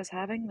conversation I was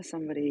having with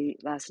somebody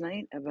last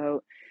night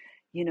about,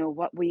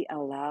 what we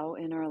allow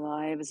in our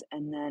lives,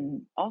 and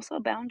then also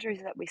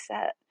boundaries that we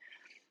set.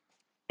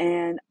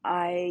 And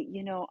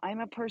I'm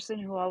a person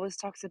who always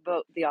talks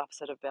about the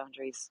opposite of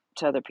boundaries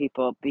to other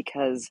people,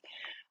 because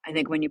I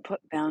think when you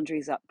put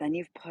boundaries up, then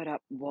you've put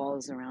up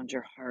walls around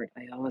your heart.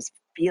 I always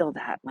feel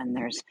that when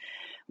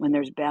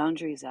there's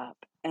boundaries up.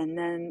 And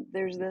then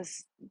there's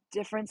this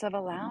difference of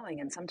allowing.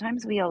 And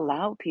sometimes we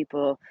allow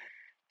people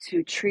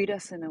to treat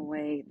us in a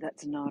way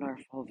that's not our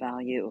full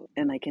value.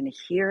 And I can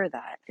hear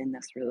that in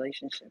this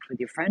relationship with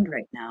your friend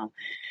right now,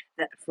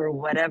 that for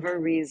whatever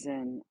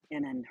reason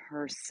and in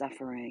her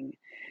suffering,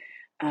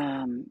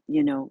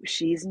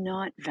 she's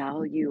not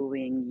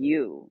valuing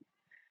you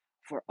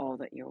for all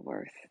that you're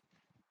worth.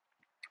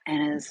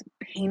 And as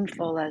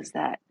painful as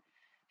that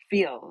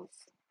feels,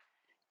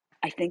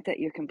 I think that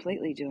you're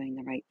completely doing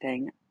the right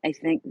thing. I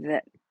think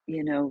that,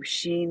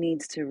 she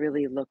needs to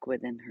really look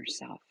within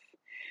herself.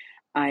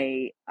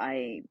 I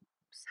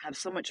have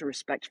so much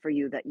respect for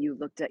you that you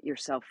looked at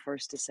yourself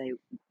first to say,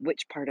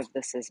 which part of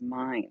this is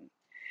mine?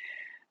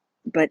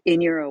 But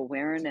in your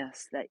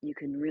awareness that you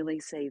can really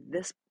say,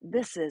 this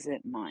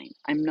isn't mine.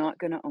 I'm not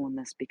going to own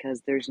this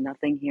because there's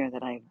nothing here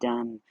that I've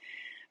done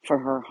for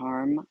her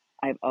harm.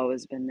 I've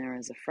always been there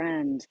as a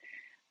friend.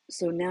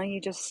 So now you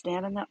just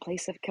stand in that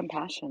place of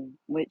compassion,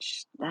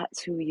 which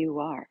that's who you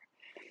are.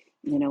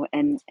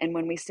 And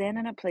when we stand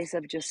in a place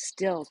of just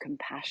still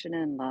compassion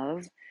and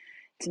love,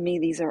 to me,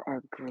 these are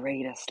our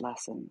greatest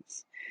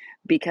lessons.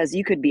 Because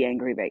you could be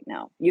angry right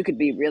now. You could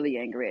be really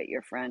angry at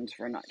your friend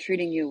for not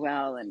treating you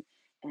well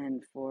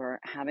and for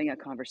having a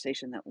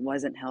conversation that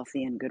wasn't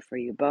healthy and good for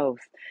you both.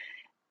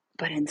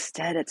 But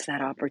instead, it's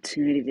that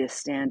opportunity to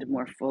stand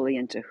more fully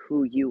into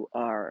who you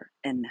are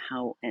and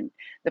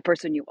the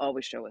person you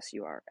always show us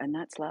you are. And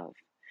that's love.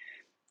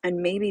 And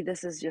maybe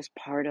this is just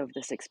part of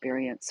this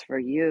experience for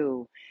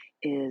you,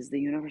 is the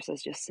universe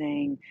is just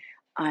saying,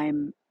 I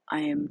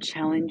am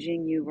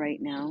challenging you right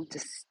now to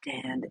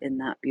stand in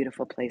that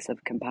beautiful place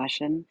of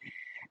compassion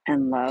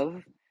and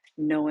love,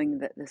 knowing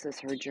that this is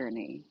her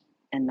journey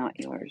and not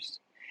yours.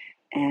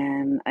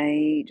 And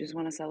I just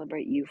want to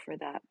celebrate you for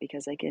that,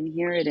 because I can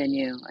hear it in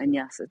you. And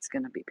yes, it's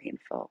going to be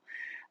painful.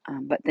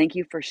 But thank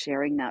you for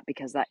sharing that,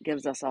 because that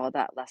gives us all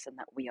that lesson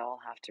that we all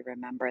have to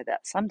remember,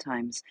 that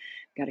sometimes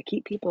we've got to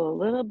keep people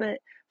a little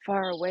bit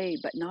far away,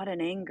 but not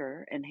in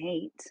anger and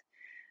hate.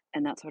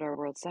 And that's what our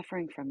world's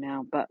suffering from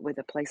now, but with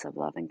a place of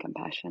love and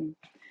compassion.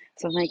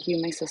 So thank you,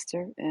 my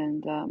sister.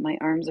 And my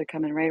arms are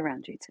coming right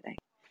around you today.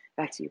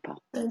 Back to you,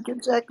 Paul. Thank you,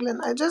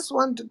 Jacqueline. I just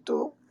wanted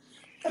to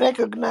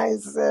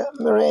recognize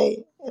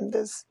Murray in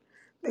this,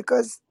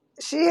 because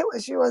she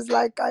was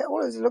like, I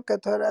always look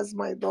at her as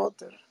my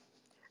daughter,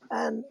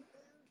 and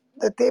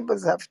the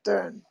tables have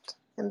turned.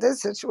 In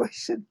this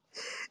situation,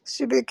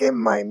 she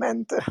became my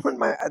mentor and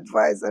my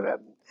advisor,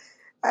 and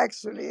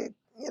actually,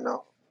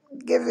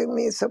 giving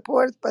me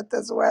support, but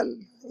as well,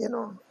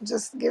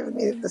 just giving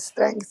me the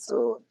strength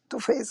to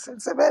face.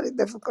 It's a very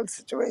difficult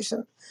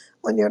situation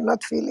when you're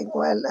not feeling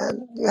well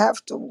and you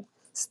have to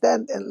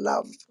stand in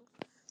love.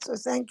 So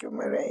thank you,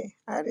 Mary.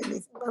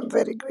 I'm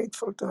very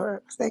grateful to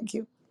her. Thank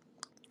you.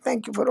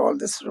 Thank you for all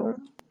this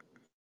room.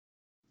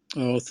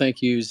 Oh,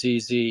 thank you,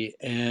 Zizi.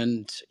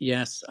 And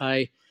yes,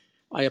 I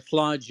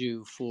applaud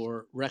you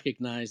for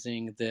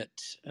recognizing that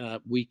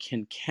we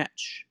can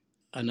catch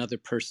another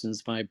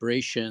person's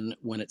vibration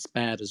when it's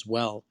bad as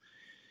well.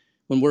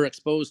 When we're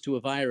exposed to a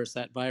virus,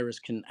 that virus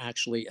can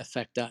actually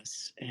affect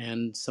us.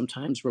 And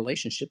sometimes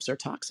relationships are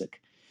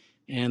toxic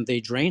and they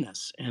drain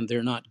us and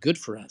they're not good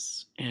for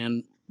us.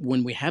 And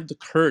when we have the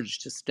courage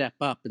to step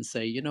up and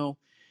say,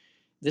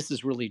 this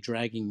is really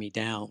dragging me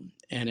down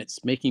and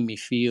it's making me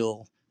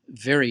feel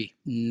very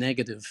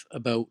negative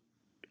about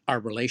our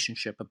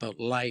relationship, about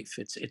life.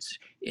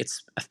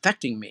 It's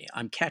affecting me.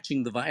 I'm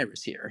catching the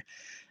virus here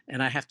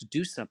and I have to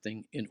do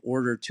something in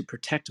order to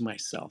protect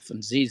myself.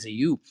 And Zizi,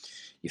 you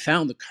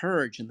found the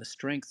courage and the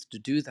strength to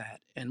do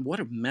that. And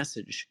what a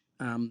message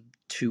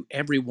to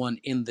everyone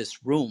in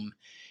this room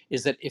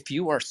is that if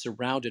you are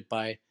surrounded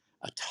by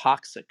a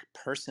toxic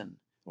person,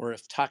 or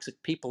if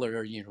toxic people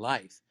are in your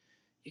life,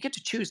 you get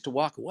to choose to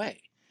walk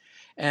away.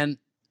 And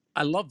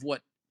I love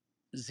what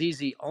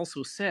Zizi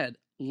also said,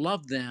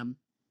 love them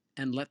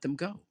and let them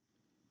go,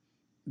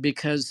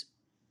 because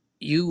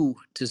you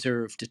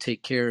deserve to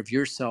take care of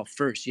yourself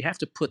first. You have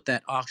to put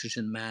that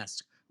oxygen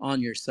mask on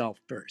yourself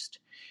first.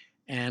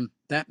 And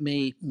that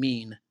may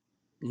mean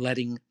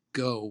letting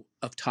go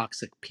of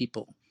toxic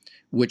people,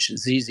 which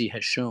Zizi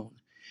has shown.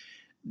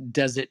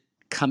 Does it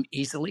come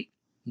easily?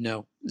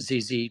 No.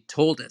 Zizi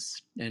told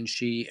us, and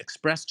she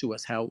expressed to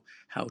us how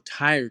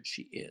tired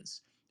she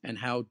is and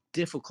how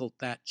difficult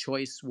that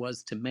choice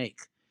was to make.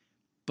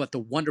 But the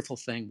wonderful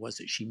thing was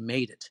that she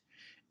made it.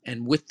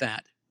 And with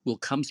that will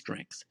come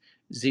strength.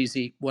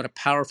 Zizi, what a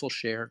powerful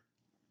share.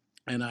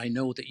 And I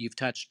know that you've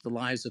touched the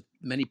lives of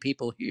many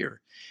people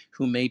here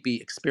who may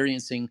be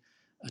experiencing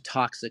a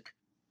toxic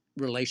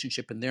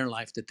relationship in their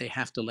life that they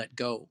have to let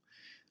go.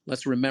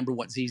 Let's remember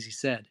what Zizi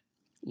said.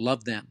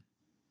 Love them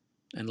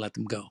and let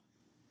them go.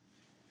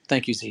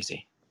 Thank you,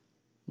 Zizi.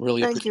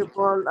 Really Thank you, appreciate it.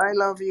 Paul. I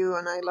love you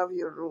and I love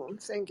your room.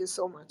 Thank you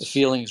so The much.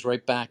 feeling is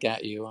right back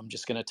at you. I'm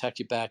just going to tuck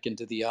you back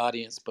into the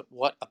audience, but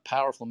what a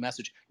powerful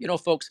message.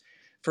 Folks,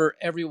 for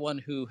everyone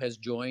who has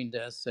joined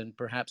us and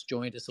perhaps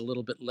joined us a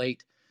little bit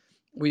late,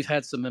 we've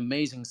had some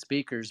amazing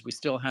speakers. We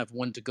still have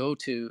one to go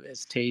to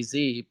as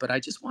Tay-Z, but I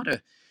just want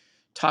to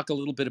talk a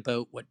little bit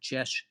about what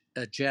Jess,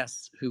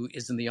 who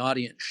is in the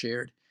audience,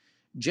 shared.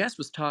 Jess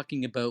was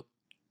talking about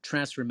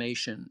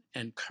transformation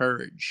and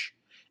courage,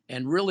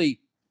 and really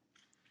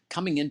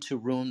coming into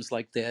rooms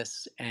like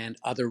this and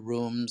other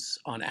rooms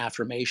on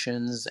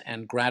affirmations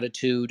and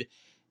gratitude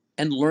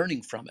and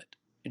learning from it,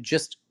 and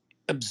just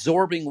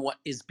absorbing what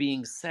is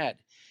being said.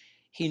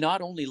 He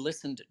not only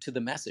listened to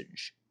the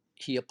message,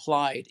 he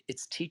applied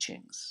its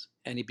teachings,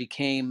 and he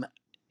became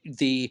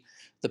the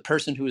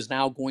person who is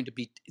now going to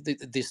be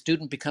the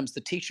student becomes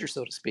the teacher,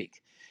 so to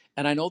speak.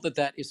 And I know that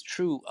that is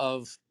true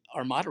of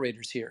our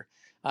moderators here.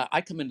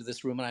 I come into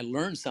this room and I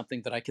learn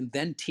something that I can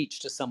then teach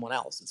to someone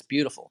else. It's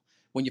beautiful.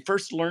 When you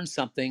first learn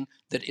something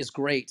that is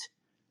great,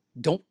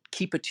 don't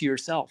keep it to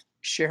yourself.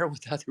 Share it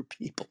with other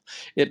people.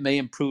 It may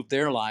improve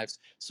their lives.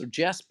 So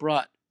Jess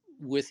brought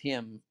with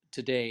him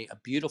today a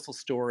beautiful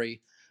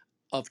story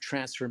of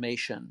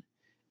transformation.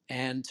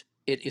 And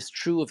it is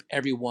true of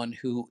everyone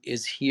who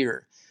is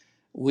here.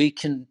 We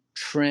can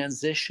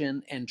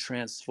transition and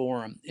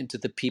transform into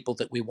the people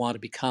that we want to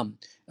become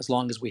as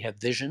long as we have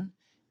vision,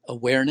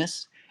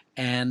 awareness,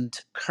 and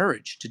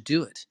courage to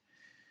do it.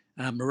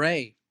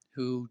 Marae,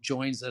 who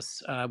joins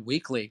us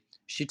weekly,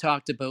 she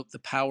talked about the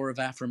power of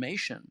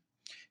affirmation.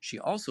 She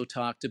also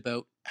talked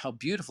about how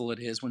beautiful it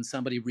is when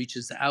somebody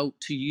reaches out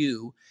to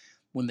you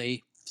when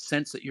they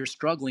sense that you're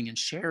struggling and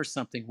share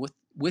something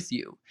with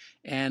you.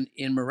 And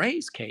in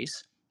Marae's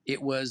case,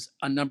 it was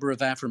a number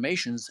of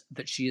affirmations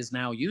that she is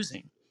now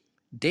using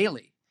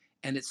daily,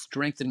 and it's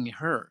strengthening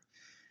her.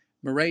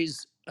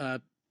 Marae's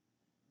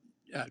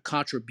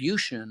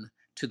contribution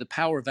to the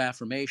power of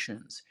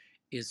affirmations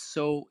is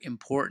so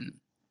important.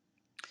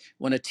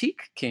 When Atik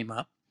came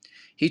up,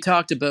 he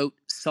talked about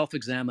self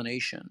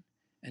examination,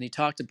 and he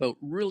talked about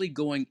really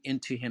going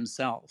into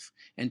himself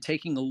and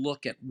taking a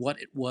look at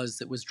what it was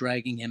that was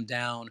dragging him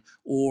down,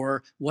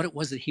 or what it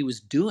was that he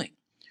was doing,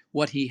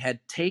 what he had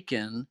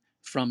taken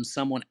from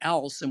someone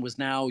else and was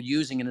now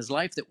using in his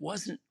life that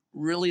wasn't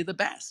really the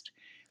best.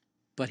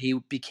 But he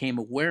became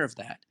aware of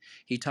that.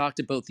 He talked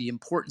about the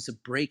importance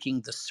of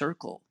breaking the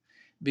circle,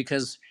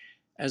 because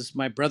as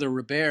my brother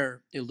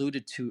Robert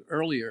alluded to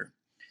earlier,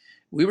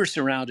 we were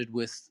surrounded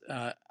with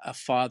a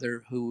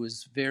father who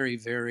was very,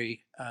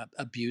 very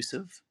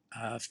abusive,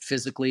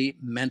 physically,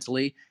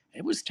 mentally.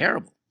 It was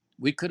terrible.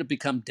 We could have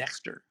become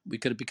Dexter. We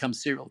could have become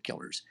serial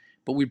killers,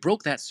 but we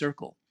broke that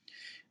circle.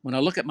 When I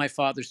look at my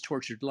father's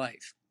tortured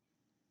life,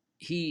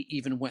 he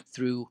even went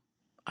through,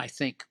 I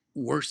think,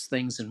 worse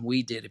things than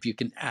we did, if you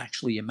can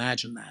actually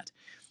imagine that.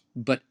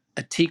 But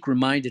Atik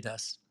reminded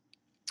us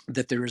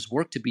that there is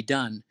work to be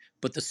done,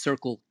 but the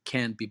circle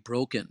can be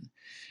broken.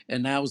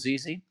 And now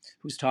Zizi,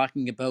 who's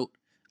talking about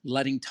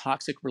letting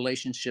toxic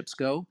relationships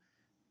go,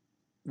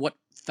 what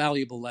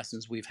valuable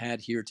lessons we've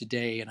had here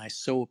today. And I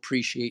so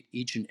appreciate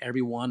each and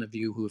every one of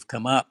you who have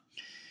come up.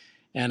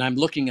 And I'm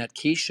looking at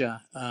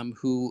Keisha,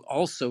 who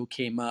also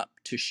came up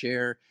to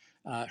share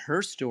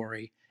her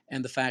story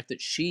and the fact that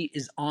she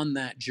is on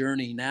that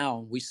journey now,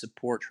 and we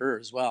support her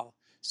as well.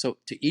 So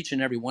to each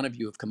and every one of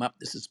you who have come up,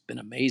 this has been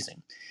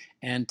amazing.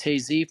 And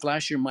Tay-Z,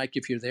 flash your mic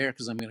if you're there,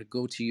 because I'm going to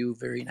go to you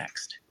very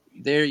next.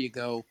 There you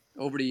go.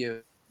 Over to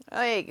you.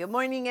 Hey, good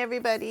morning,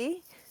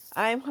 everybody.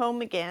 I'm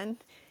home again.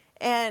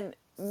 And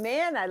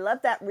man, I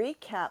love that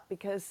recap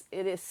because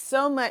it is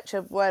so much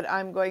of what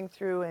I'm going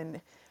through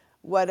and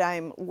what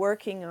I'm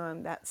working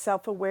on, that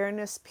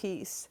self-awareness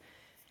piece,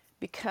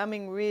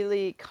 becoming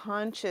really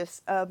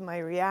conscious of my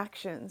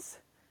reactions.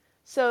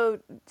 So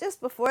just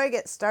before I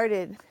get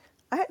started,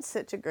 I had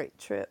such a great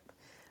trip.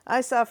 I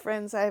saw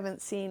friends I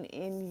haven't seen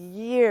in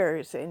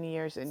years and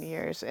years and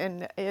years.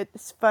 And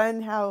it's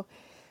fun how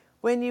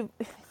when you,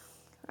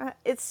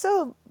 it's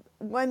so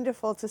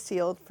wonderful to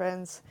see old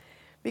friends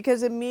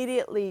because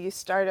immediately you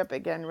start up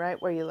again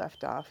right where you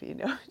left off, you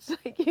know. It's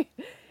like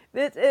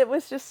it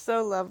was just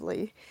so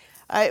lovely.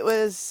 It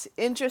was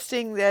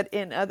interesting that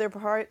in other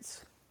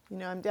parts, you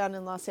know, I'm down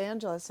in Los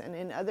Angeles, and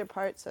in other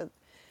parts of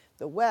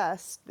the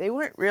West, they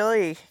weren't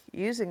really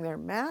using their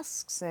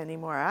masks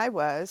anymore. I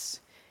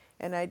was,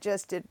 and I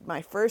just did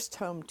my first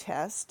home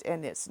test,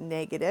 and it's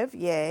negative,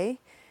 yay.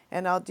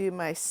 And I'll do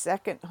my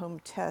second home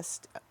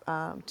test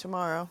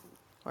tomorrow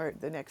or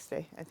the next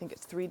day. I think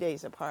it's 3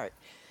 days apart,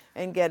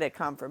 and get a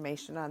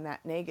confirmation on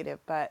that negative.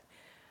 But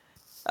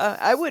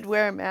I would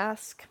wear a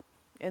mask,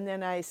 and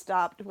then I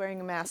stopped wearing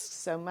a mask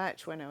so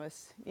much when I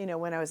was, you know,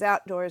 when I was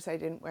outdoors, I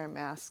didn't wear a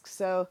mask.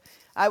 So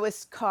I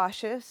was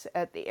cautious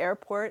at the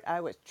airport.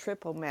 I was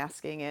triple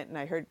masking it, and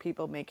I heard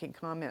people making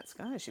comments,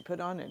 gosh, you put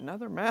on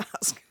another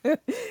mask.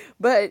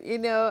 But, you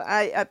know,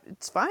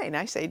 it's fine.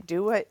 I say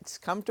do what's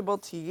comfortable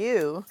to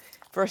you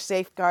for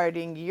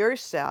safeguarding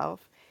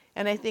yourself.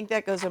 And I think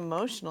that goes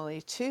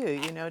emotionally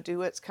too, you know, do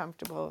what's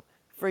comfortable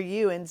for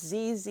you. And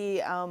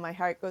Zizi, oh, my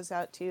heart goes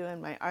out to you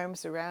and my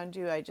arms around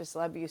you. I just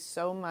love you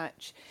so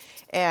much.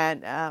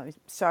 And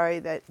sorry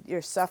that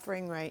you're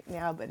suffering right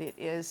now, but it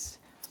is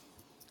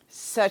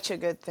such a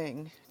good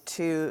thing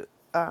to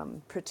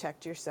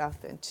protect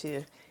yourself and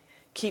to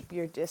keep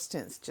your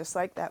distance, just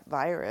like that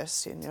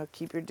virus,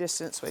 keep your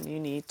distance when you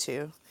need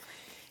to.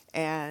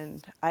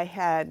 And I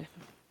had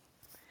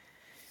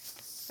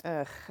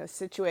a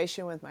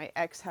situation with my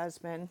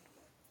ex-husband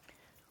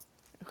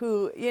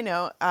who,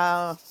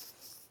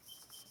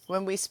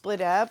 when we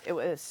split up,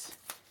 he's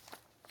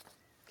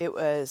a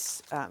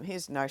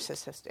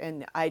narcissist,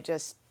 and I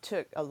just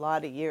took a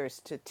lot of years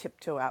to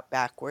tiptoe out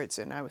backwards,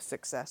 and I was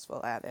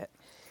successful at it.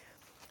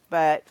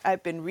 But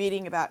I've been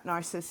reading about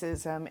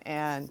narcissism,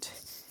 and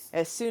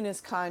as soon as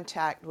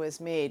contact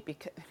was made,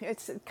 because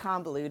it's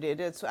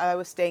convoluted, I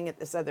was staying at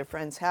this other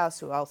friend's house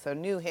who also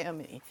knew him,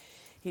 and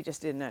he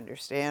just didn't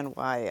understand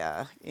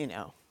why,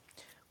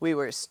 we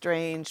were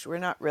estranged. We're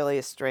not really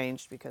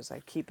estranged because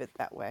I keep it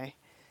that way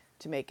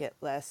to make it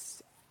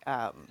less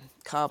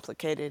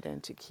complicated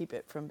and to keep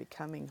it from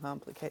becoming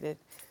complicated.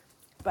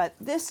 But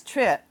this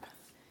trip,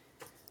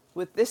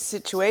 with this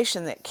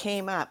situation that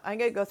came up, I'm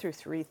going to go through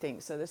three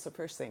things. So this is the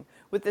first thing.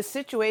 With the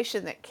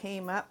situation that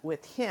came up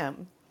with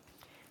him,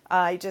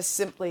 I just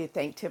simply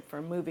thanked him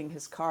for moving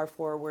his car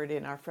forward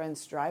in our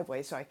friend's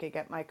driveway so I could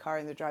get my car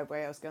in the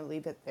driveway. I was going to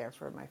leave it there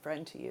for my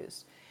friend to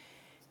use.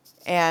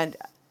 And,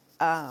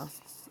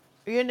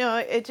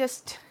 it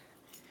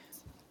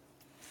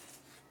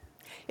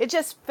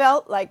just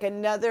felt like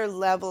another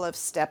level of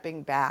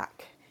stepping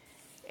back.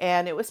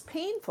 And it was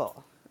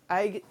painful.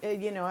 I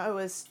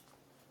was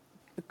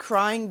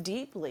crying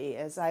deily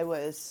as I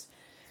was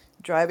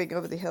driving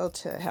over the hill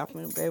to Half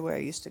Moon Bay, where I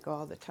used to go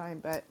all the time,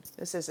 but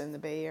this is in the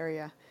Bay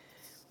Area.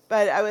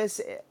 But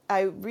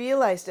I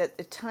realized at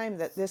the time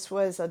that this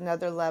was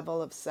another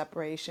level of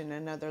separation,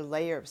 another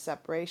layer of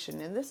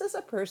separation. And this is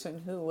a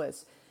person who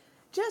was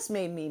just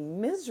made me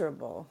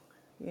miserable,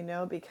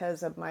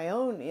 because of my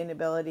own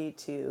inability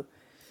to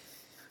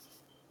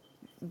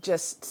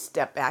just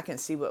step back and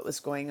see what was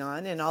going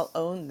on. And I'll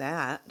own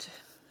that.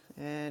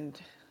 And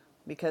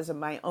because of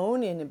my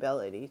own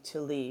inability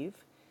to leave,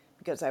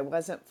 because I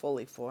wasn't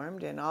fully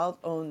formed, and I'll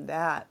own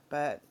that.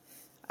 But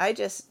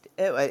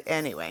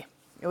anyway,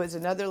 it was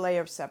another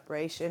layer of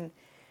separation.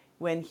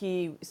 When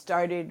he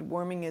started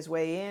worming his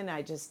way in,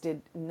 I just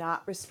did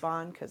not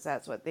respond, because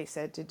that's what they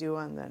said to do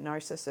on the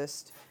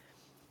narcissist.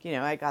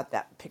 I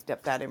picked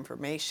up that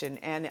information,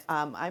 and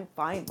I'm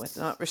fine with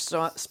not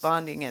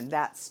responding, and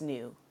that's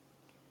new.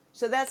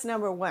 So that's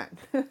number one.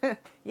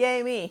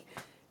 Yay me.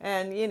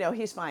 And,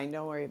 he's fine.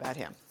 Don't worry about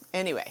him.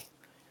 Anyway,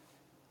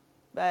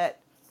 but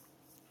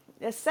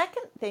the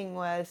second thing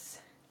was,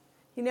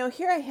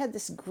 here I had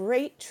this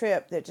great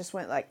trip that just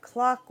went like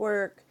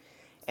clockwork,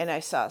 and I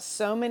saw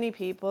so many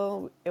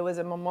people. It was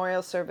a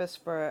memorial service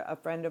for a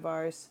friend of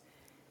ours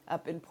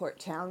up in Port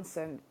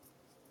Townsend,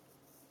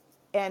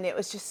 and it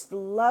was just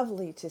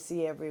lovely to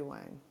see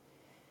everyone.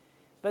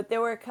 But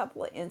there were a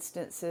couple of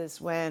instances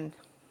when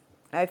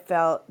I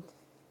felt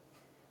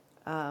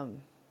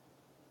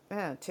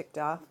ticked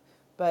off.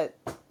 But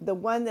the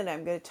one that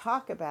I'm going to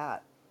talk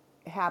about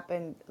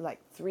happened like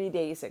 3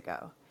 days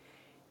ago.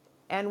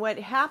 And what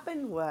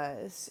happened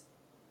was,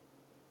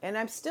 and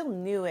I'm still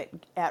new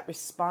at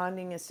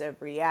responding instead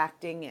of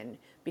reacting and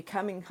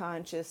becoming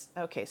conscious.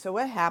 Okay, so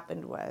what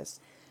happened was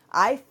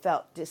I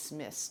felt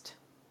dismissed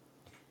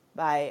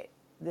by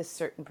this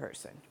certain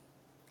person.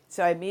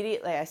 So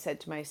immediately I said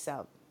to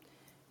myself,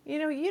 you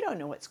don't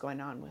know what's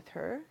going on with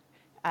her.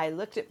 I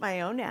looked at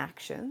my own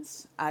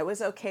actions. I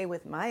was okay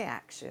with my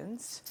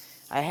actions.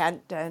 I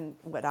hadn't done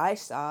what I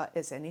saw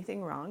as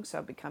anything wrong,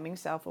 so becoming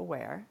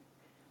self-aware.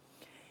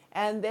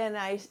 And then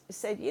I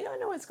said, you don't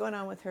know what's going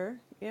on with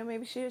her.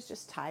 Maybe she was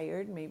just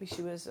tired. Maybe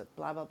she was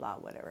blah, blah, blah,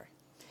 whatever.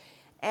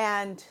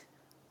 And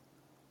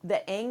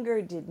the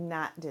anger did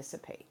not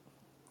dissipate.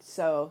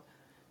 So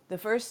the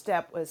first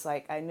step was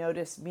like, I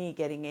noticed me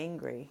getting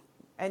angry.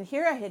 And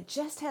here I had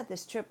just had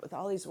this trip with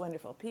all these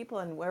wonderful people,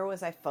 and where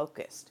was I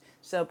focused?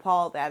 So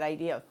Paul, that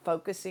idea of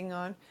focusing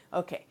on,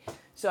 okay,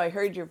 so I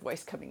heard your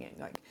voice coming in,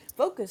 like,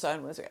 focus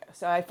on was,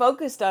 so I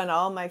focused on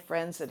all my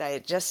friends that I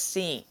had just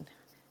seen.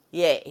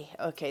 Yay,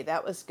 okay,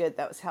 that was good,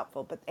 that was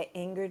helpful, but the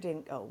anger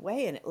didn't go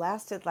away, and it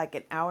lasted like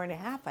an hour and a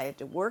half. I had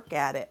to work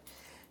at it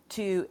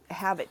to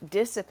have it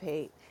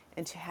dissipate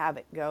and to have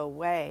it go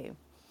away.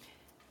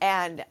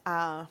 And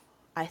I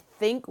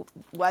think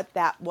what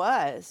that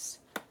was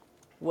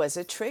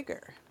a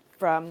trigger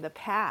from the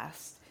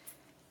past,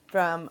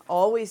 from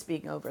always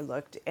being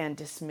overlooked and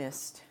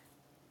dismissed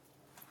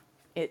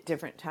at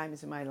different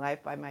times in my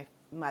life by my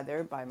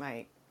mother, by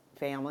my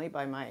family,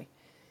 by my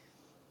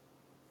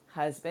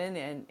husband.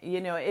 And,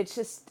 it's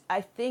just, I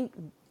think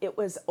it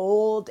was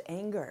old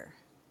anger,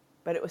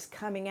 but it was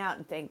coming out,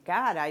 and thank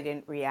God I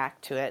didn't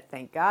react to it.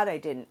 Thank God I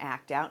didn't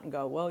act out and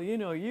go, well,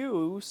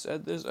 you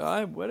said this,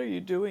 what are you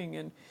doing?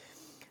 And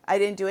I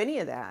didn't do any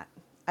of that.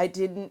 I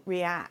didn't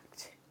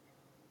react.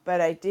 But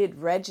I did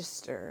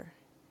register,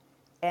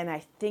 and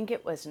I think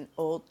it was an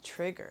old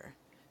trigger.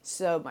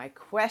 So my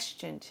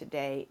question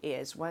today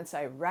is, once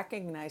I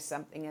recognize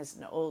something as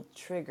an old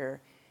trigger,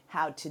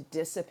 how to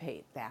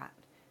dissipate that?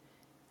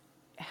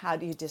 How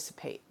do you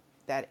dissipate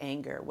that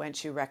anger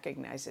once you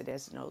recognize it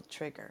as an old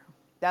trigger?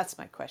 That's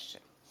my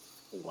question.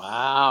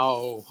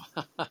 Wow.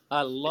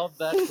 I love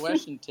that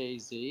question,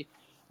 Tazy.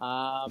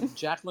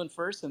 Jacqueline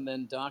first, and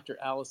then Dr.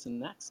 Allison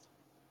next.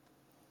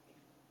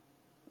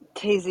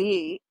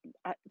 KZ,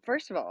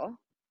 first of all,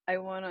 I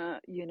want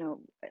to,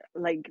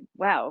 like,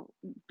 wow,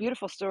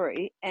 beautiful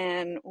story.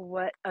 And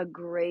what a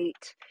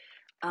great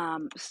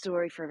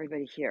story for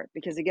everybody here.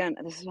 Because again,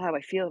 this is how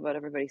I feel about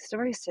everybody's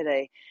stories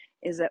today,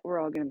 is that we're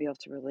all going to be able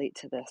to relate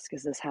to this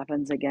because this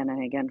happens again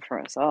and again for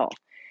us all.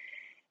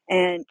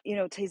 And,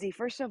 Tazy,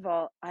 first of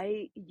all,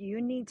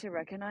 you need to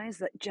recognize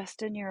that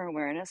just in your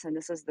awareness, and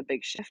this is the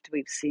big shift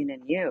we've seen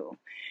in you,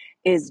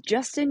 is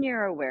just in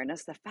your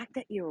awareness, the fact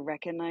that you're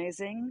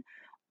recognizing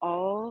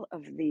all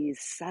of these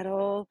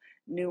subtle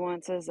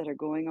nuances that are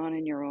going on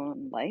in your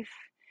own life,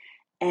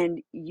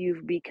 and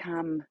you've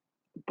become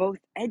both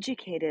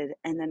educated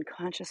and then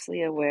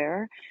consciously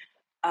aware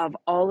of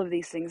all of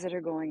these things that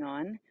are going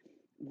on.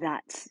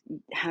 That's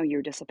how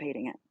you're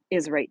dissipating it,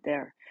 is right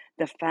there.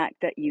 The fact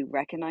that you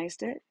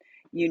recognized it,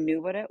 you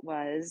knew what it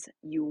was,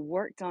 you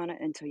worked on it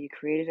until you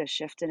created a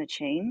shift and a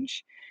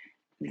change.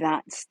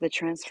 That's the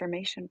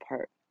transformation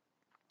part.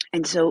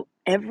 And so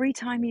every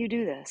time you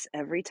do this,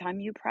 every time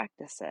you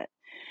practice it,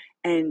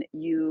 and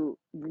you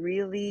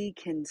really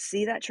can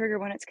see that trigger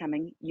when it's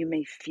coming, you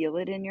may feel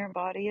it in your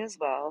body as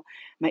well,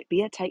 might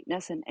be a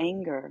tightness and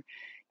anger.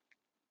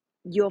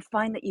 You'll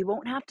find that you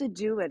won't have to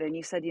do it. And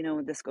you said,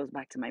 this goes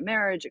back to my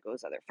marriage, it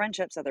goes other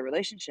friendships, other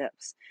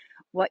relationships.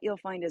 What you'll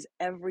find is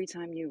every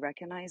time you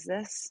recognize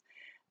this,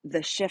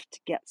 the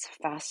shift gets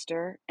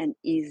faster and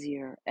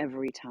easier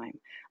every time.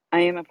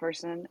 I am a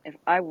person, if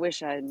I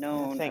wish I had Yeah,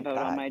 known thank about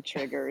all God. my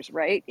triggers,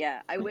 right?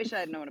 Yeah, I wish I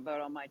had known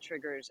about all my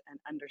triggers and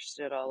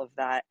understood all of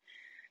that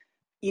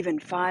even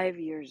 5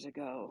 years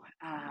ago.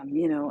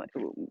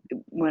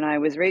 When I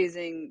was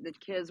raising the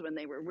kids when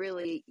they were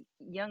really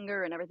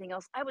younger and everything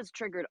else, I was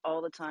triggered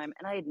all the time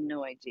and I had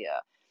no idea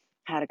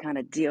how to kind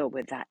of deal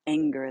with that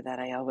anger that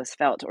I always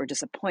felt, or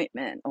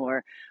disappointment,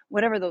 or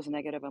whatever those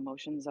negative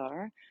emotions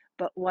are.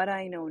 But what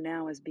I know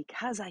now is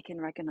because I can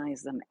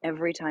recognize them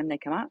every time they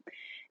come up,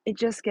 it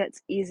just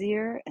gets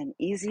easier and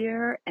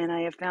easier. And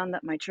I have found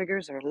that my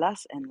triggers are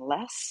less and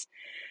less.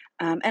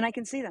 And I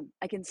can see them.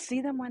 I can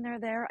see them when they're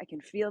there. I can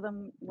feel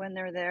them when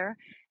they're there.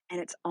 And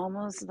it's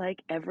almost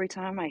like every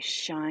time I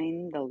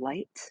shine the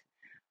light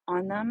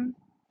on them,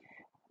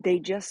 they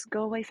just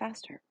go away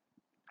faster.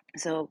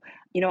 So,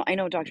 I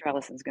know Dr.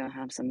 Allison's going to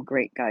have some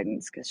great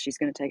guidance because she's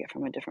going to take it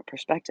from a different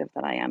perspective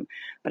than I am.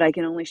 But I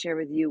can only share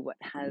with you what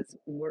has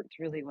worked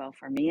really well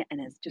for me,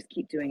 and is just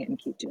keep doing it and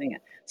keep doing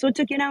it. So it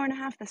took you an hour and a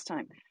half this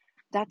time.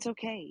 That's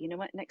okay. You know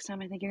what? Next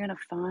time I think you're going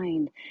to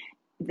find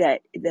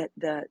that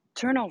the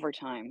turnover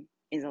time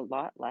is a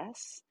lot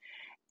less,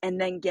 and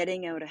then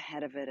getting out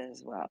ahead of it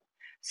as well.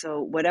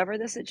 So whatever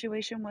the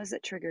situation was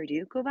that triggered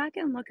you, go back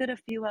and look at a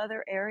few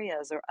other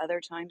areas or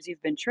other times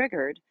you've been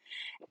triggered,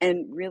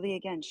 and really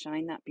again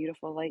shine that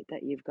beautiful light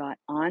that you've got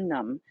on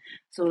them,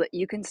 so that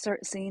you can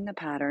start seeing the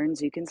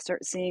patterns, you can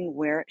start seeing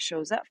where it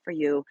shows up for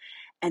you,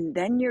 and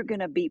then you're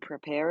going to be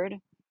prepared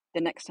the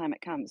next time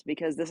it comes,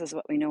 because this is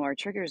what we know: our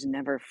triggers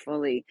never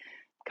fully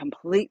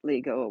completely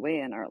go away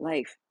in our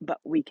life, but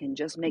we can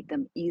just make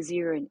them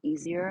easier and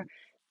easier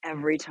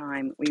every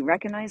time we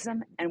recognize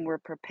them, and we're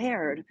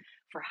prepared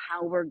for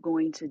how we're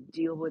going to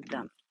deal with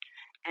them.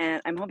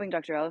 And I'm hoping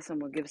Dr. Allison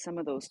will give some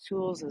of those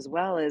tools, as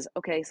well as,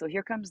 okay, so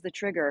here comes the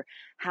trigger.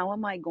 How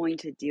am I going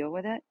to deal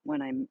with it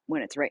when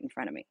it's right in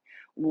front of me?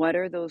 What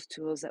are those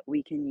tools that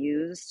we can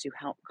use to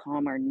help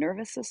calm our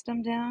nervous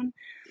system down?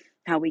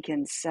 How we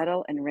can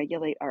settle and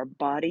regulate our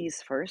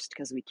bodies first,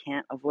 because we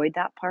can't avoid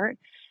that part.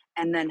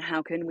 And then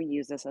how can we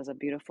use this as a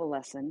beautiful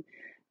lesson?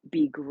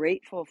 Be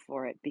grateful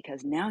for it,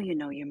 because now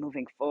you're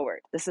moving forward.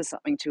 This is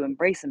something to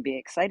embrace and be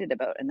excited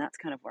about. And that's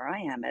kind of where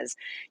I am, is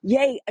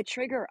yay, a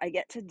trigger. I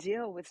get to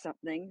deal with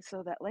something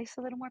so that life's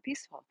a little more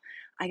peaceful.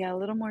 I got a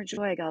little more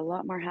joy. I got a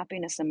lot more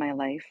happiness in my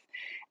life.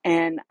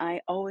 And I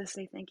always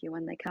say thank you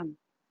when they come.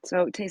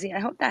 So, Tazy, I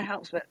hope that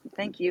helps. But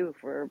thank you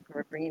for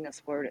bringing this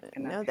forward. It's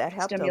going to No, that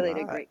helped a stimulate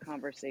a lot. great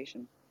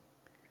conversation.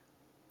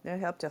 That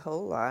helped a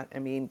whole lot. I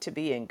mean, to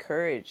be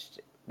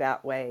encouraged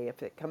that way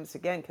if it comes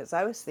again, because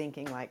I was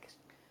thinking, like,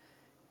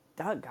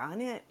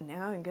 doggone it,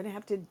 now I'm going to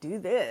have to do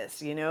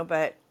this,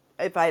 But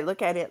if I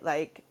look at it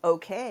like,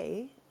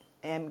 okay,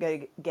 I'm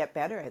going to get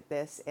better at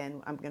this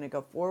and I'm going to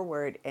go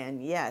forward,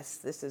 and yes,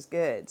 this is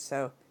good.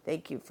 So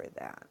thank you for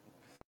that.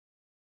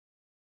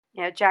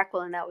 Yeah,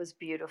 Jacqueline, that was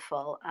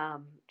beautiful.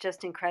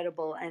 Just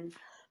incredible. And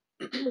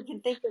we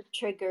can think of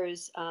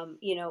triggers. Uh,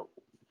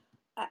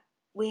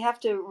 we have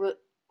to,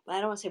 I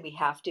don't want to say we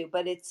have to,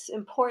 but it's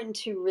important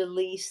to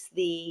release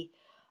the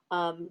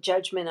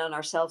judgment on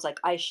ourselves. Like,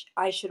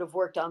 I should have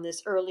worked on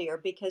this earlier,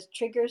 because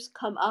triggers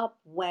come up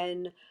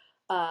when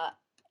uh,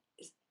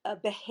 a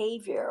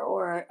behavior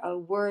or a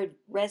word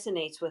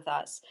resonates with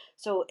us.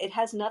 So it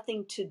has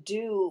nothing to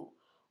do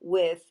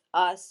with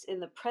us in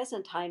the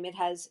present time.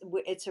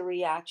 It's a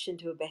reaction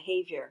to a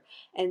behavior.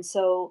 And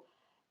so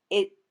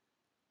it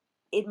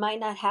it might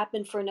not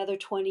happen for another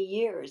 20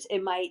 years.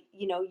 It might,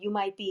 you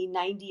might be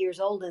 90 years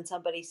old and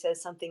somebody says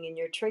something and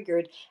you're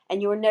triggered,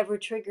 and you were never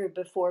triggered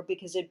before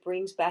because it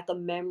brings back a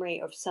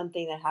memory of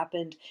something that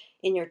happened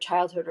in your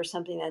childhood, or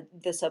something that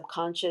the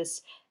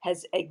subconscious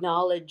has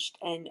acknowledged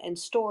and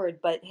stored,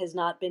 but has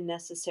not been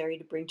necessary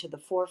to bring to the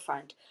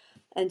forefront.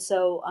 And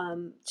so,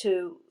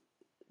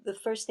 the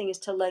first thing is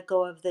to let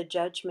go of the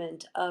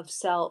judgment of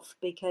self,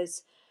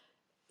 because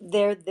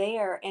they're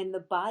there, and the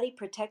body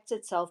protects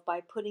itself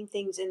by putting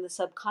things in the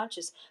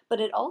subconscious.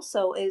 But it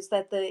also is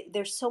that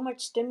there's so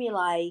much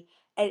stimuli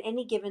at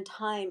any given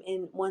time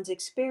in one's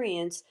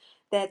experience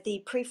that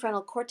the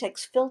prefrontal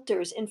cortex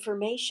filters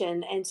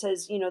information and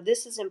says,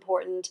 this is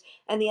important,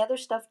 and the other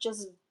stuff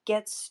just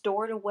gets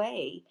stored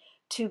away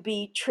to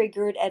be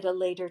triggered at a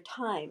later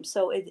time.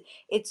 So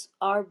it's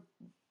our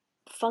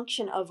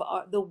function of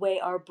the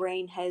way our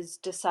brain has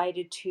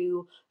decided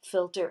to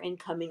filter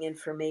incoming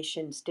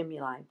information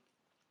stimuli.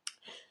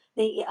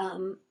 The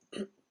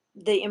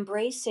the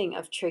embracing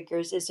of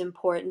triggers is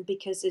important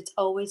because it's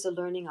always a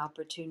learning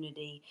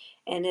opportunity.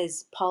 And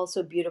as Paul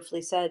so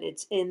beautifully said,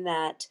 it's in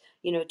that,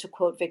 to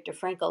quote Viktor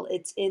Frankl,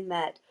 it's in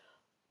that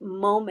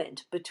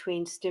moment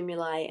between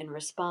stimuli and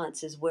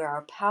response is where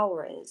our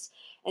power is.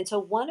 And so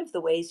one of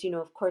the ways,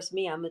 of course,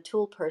 I'm a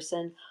tool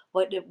person.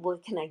 What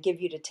can I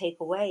give you to take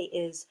away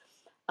is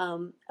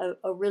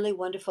a really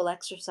wonderful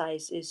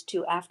exercise is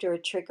to, after a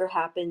trigger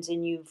happens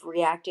and you've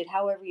reacted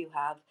however you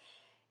have,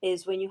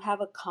 is when you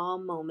have a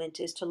calm moment,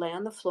 is to lay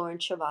on the floor in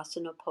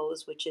Shavasana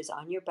pose, which is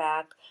on your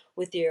back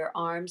with your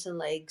arms and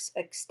legs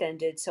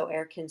extended so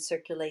air can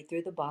circulate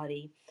through the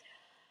body,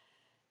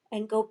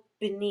 and go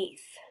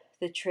beneath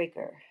the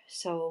trigger.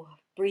 So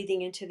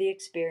breathing into the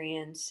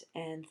experience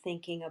and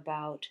thinking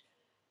about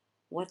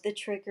what the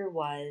trigger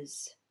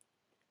was,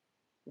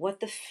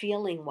 what the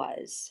feeling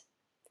was,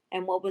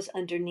 and what was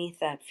underneath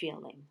that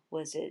feeling.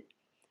 Was it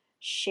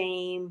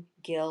shame,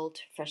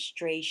 guilt,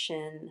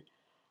 frustration,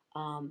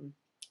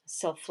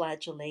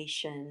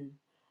 self-flagellation,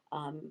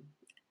 um,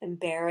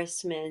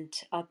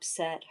 embarrassment,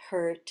 upset,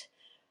 hurt,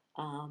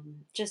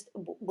 just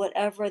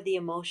whatever the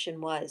emotion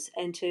was,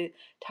 and to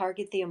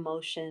target the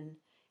emotion.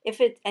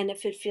 If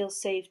it feels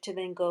safe, to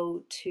then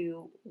go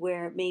to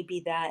where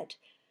maybe that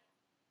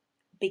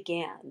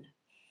began,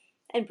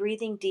 and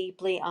breathing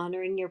deeply,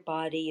 honoring your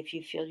body. If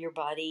you feel your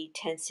body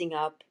tensing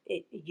up,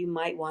 you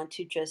might want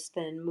to just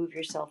then move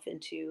yourself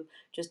into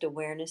just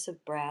awareness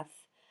of breath.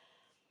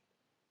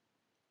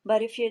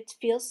 But if it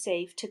feels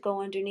safe, to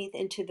go underneath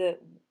into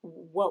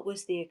what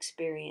was the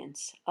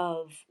experience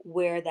of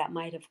where that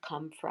might have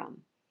come from.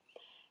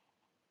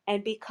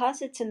 And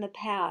because it's in the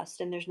past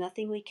and there's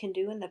nothing we can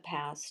do in the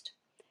past,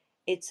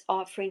 it's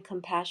offering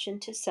compassion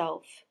to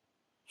self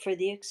for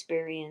the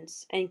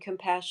experience, and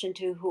compassion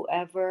to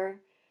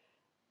whoever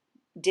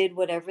did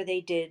whatever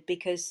they did,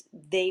 because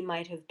they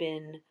might have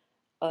been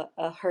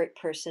a hurt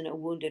person, a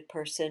wounded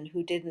person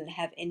who didn't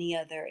have any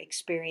other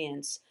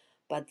experience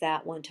but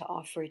that one to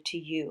offer to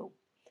you.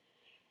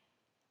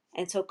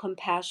 And so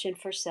compassion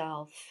for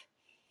self,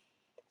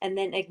 and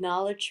then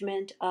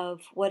acknowledgement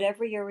of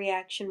whatever your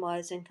reaction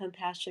was, and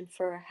compassion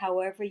for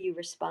however you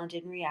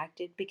responded and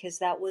reacted, because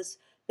that was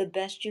the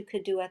best you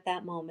could do at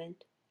that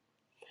moment.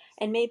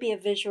 And maybe a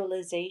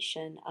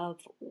visualization of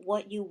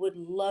what you would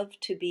love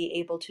to be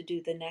able to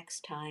do the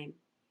next time.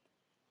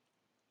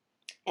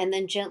 And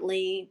then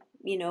gently,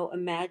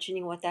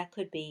 imagining what that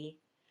could be.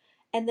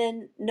 And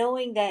then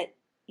knowing that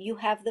you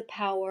have the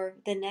power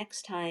the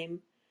next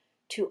time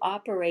to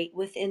operate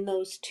within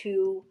those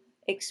two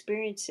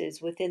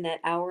experiences, within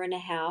that hour and a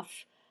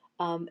half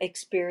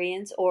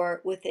experience, or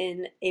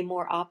within a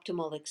more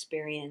optimal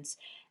experience.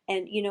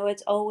 And,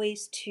 it's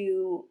always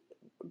to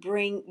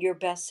bring your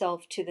best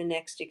self to the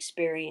next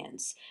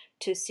experience,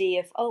 to see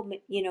if,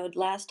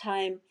 last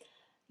time,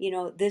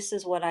 this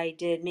is what I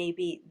did.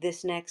 Maybe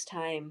this next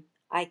time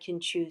I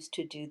can choose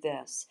to do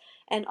this.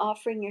 And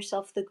offering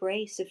yourself the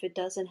grace if it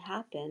doesn't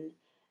happen,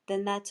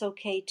 then that's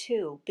okay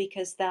too,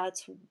 because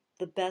that's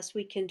the best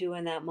we can do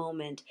in that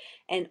moment.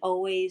 And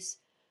always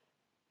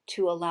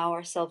to allow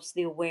ourselves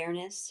the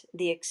awareness,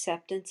 the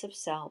acceptance of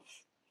self,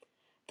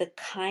 the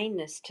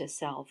kindness to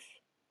self,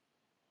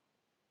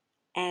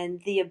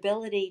 and the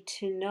ability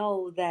to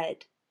know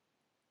that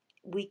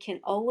we can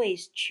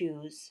always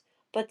choose,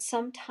 but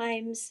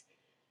sometimes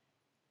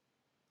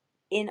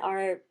in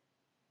our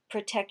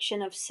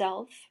protection of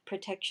self,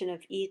 protection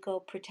of ego,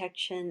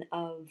 protection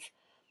of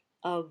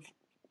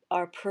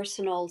our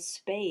personal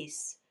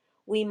space,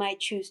 we might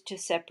choose to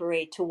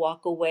separate, to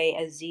walk away,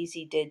 as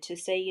Zizi did, to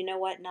say, you know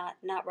what,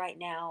 not right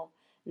now,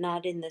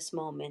 not in this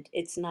moment.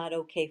 It's not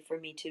okay for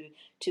me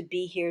to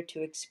be here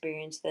to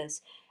experience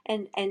this,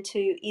 and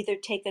to either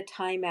take a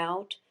time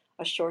out,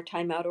 a short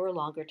time out or a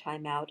longer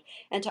time out,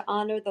 and to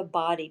honor the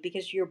body,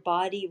 because your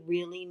body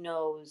really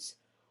knows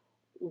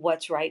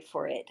what's right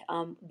for it.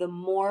 The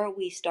more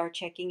we start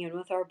checking in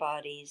with our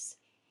bodies,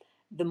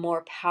 the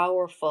more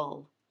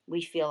powerful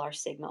we feel our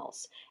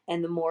signals.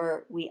 And the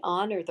more we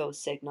honor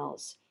those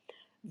signals,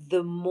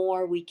 the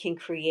more we can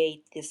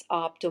create this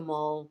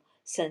optimal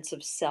sense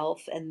of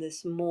self and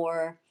this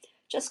more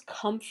just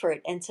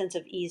comfort and sense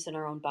of ease in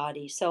our own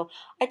body. So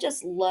I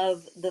just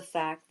love the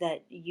fact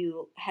that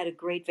you had a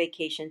great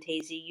vacation,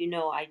 Tazy. You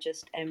know, I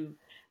just am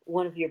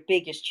one of your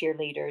biggest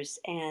cheerleaders.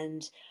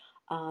 And,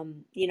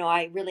 you know,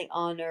 I really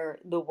honor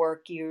the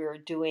work you're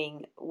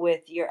doing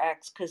with your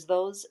ex, because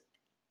those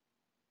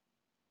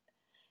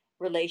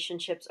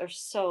relationships are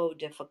so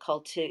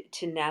difficult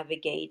to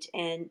navigate.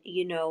 And,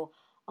 you know,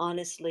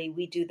 honestly,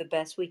 we do the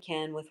best we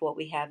can with what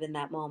we have in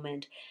that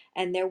moment.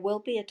 And there will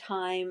be a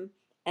time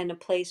and a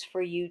place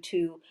for you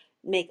to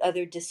make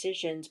other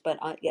decisions, but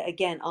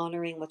again,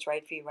 honoring what's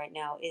right for you right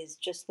now is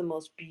just the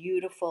most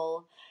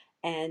beautiful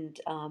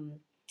and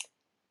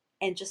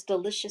just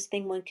delicious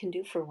thing one can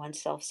do for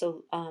oneself.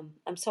 So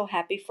I'm so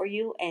happy for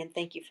you, and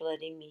thank you for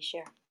letting me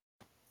share.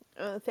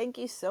 Thank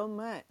you so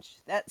much.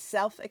 That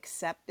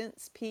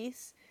self-acceptance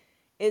piece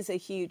is a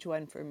huge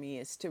one for me,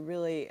 is to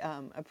really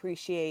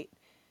appreciate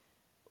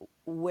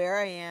where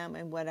I am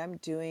and what I'm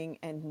doing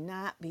and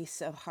not be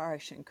so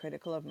harsh and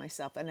critical of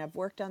myself. And I've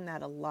worked on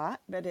that a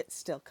lot, but it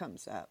still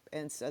comes up.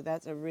 And so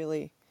that's a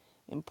really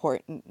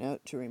important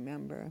note to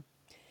remember.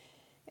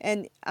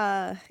 And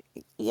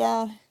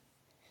yeah,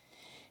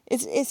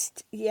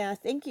 yeah,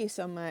 thank you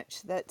so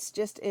much. Yeah,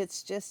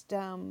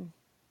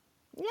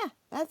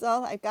 that's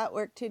all. I've got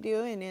work to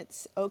do and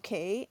it's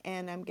okay.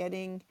 And I'm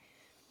getting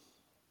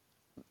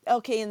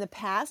okay. In the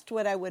past,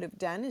 what I would have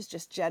done is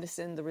just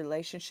jettison the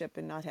relationship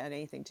and not had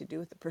anything to do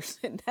with the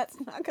person. That's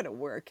not going to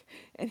work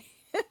and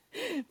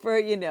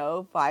for,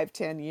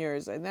 5-10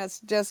 years. And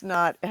that's just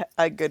not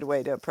a good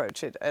way to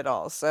approach it at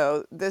all.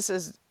 So this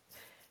is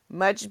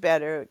much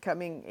better,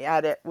 coming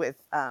at it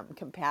with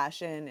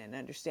compassion and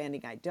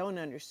understanding I don't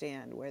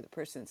understand where the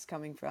person's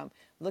coming from,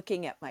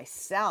 looking at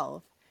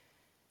myself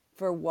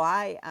for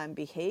why I'm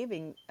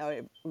behaving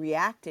or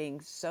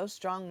reacting so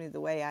strongly the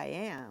way I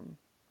am,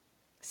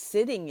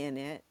 sitting in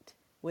it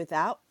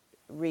without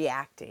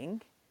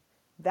reacting.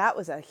 That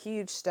was a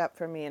huge step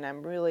for me, and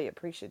I'm really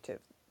appreciative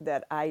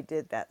that I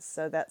did that.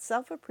 So that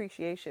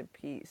self-appreciation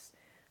piece,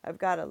 I've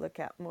got to look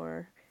at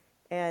more.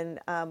 And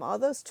all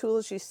those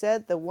tools you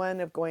said, the one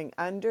of going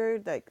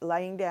under, like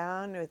lying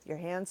down with your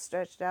hands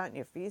stretched out and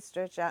your feet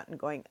stretched out and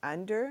going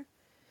under,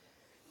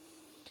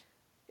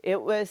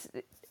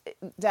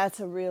 that's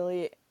a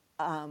really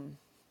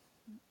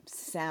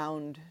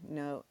sound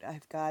note.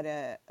 I've got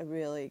to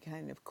really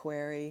kind of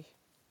query.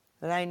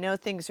 But I know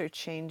things are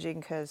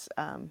changing because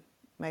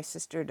my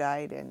sister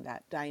died, and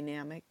that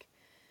dynamic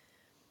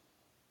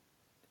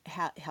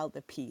held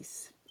the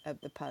piece of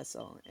the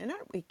puzzle. And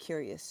aren't we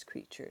curious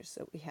creatures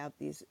that we have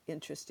these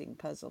interesting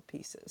puzzle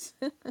pieces?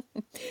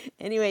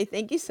 Anyway,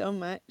 thank you so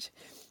much,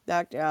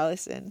 Dr.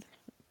 Allison.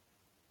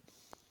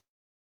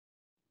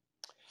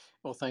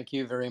 Well, thank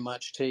you very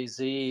much,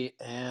 Tazy.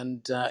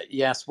 And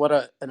yes, what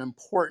an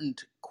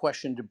important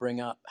question to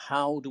bring up.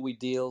 How do we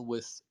deal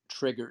with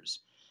triggers,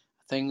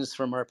 things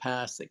from our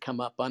past that come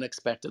up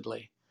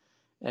unexpectedly?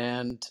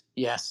 And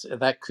yes,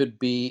 that could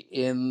be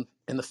in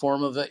the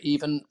form of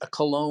even a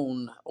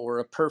cologne or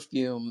a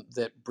perfume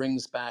that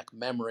brings back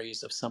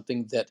memories of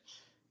something that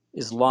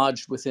is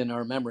lodged within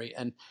our memory.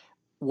 And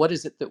what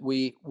is it that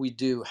we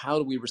do? How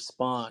do we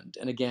respond?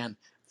 And again,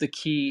 the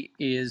key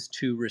is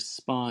to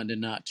respond and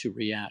not to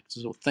react.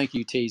 So thank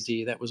you,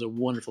 Tazy. That was a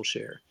wonderful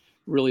share.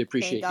 Really Thank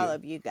appreciate all you.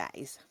 of you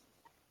guys.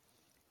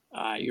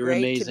 You're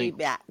Great to be amazing.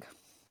 back.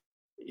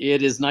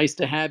 It is nice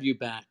to have you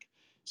back.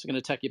 So I'm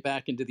going to tuck you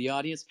back into the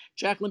audience.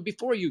 Jacqueline,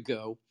 before you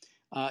go,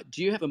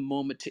 do you have a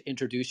moment to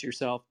introduce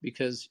yourself?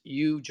 Because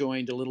you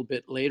joined a little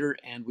bit later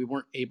and we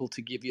weren't able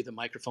to give you the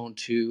microphone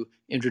to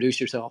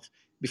introduce yourself.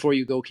 Before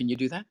you go, can you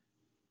do that?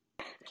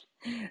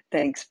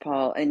 Thanks,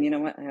 Paul. And you know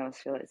what? I always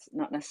feel it's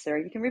not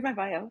necessary. You can read my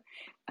bio.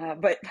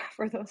 But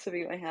for those of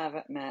you I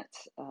haven't met,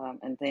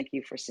 and thank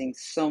you for seeing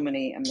so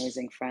many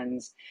amazing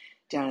friends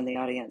down in the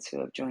audience who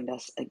have joined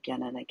us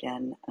again and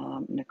again.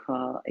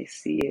 Nicole, I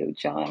see you.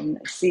 John,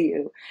 I see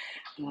you.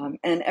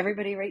 And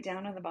everybody right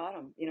down on the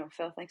bottom.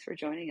 Phil, thanks for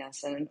joining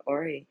us. And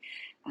Ori,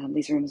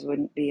 these rooms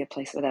wouldn't be a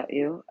place without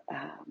you.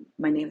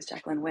 My name is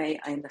Jacqueline Way.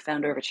 I am the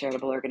founder of a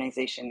charitable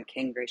organization.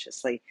 King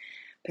graciously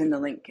pinned the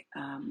link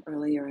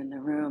earlier in the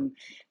room.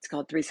 It's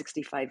called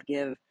 365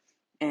 Give.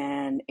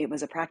 And it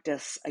was a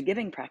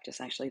giving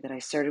practice actually, that I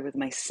started with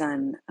my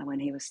son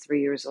when he was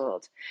 3 years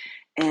old.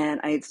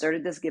 And I had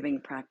started this giving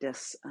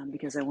practice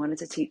because I wanted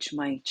to teach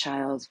my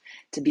child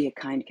to be a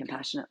kind,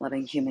 compassionate,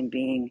 loving human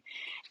being.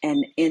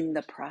 And in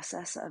the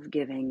process of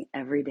giving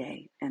every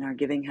day, and our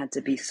giving had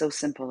to be so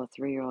simple, a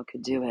 3-year-old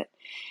could do it,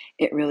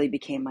 it really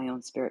became my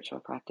own spiritual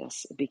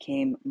practice. It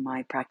became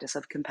my practice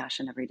of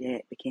compassion every day.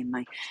 It became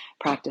my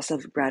practice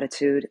of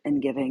gratitude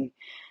and giving,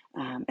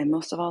 and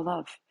most of all,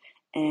 love.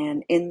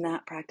 And in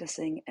that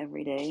practicing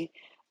every day,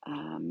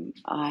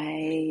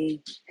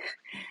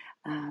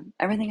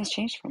 everything has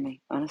changed for me,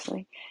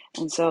 honestly.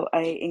 And so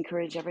I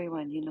encourage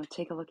everyone,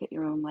 take a look at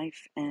your own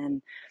life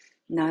and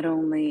not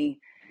only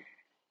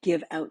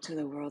give out to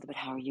the world, but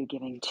how are you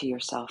giving to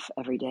yourself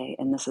every day?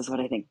 And this is what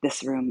I think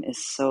this room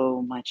is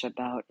so much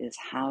about, is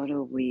how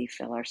do we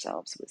fill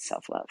ourselves with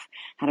self-love?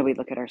 How do we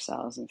look at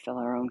ourselves and fill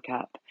our own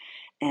cup?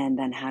 And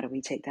then how do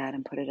we take that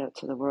and put it out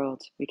to the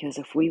world? Because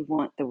if we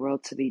want the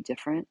world to be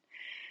different,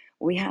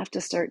 we have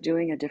to start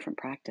doing a different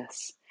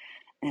practice.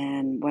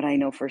 And what I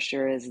know for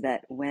sure is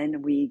that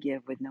when we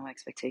give with no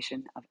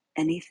expectation of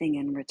anything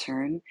in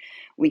return,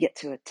 we get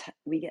to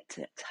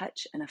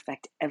touch and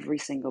affect every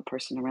single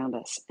person around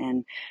us.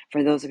 And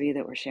for those of you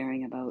that were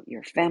sharing about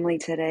your family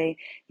today,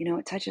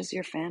 it touches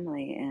your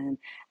family. And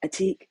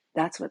Atik,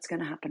 that's what's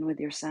going to happen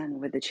with your son,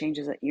 with the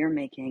changes that you're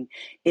making.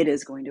 It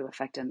is going to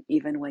affect him,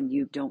 even when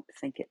you don't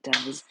think it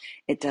does.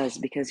 It does,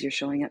 because you're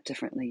showing up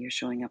differently. You're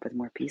showing up with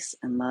more peace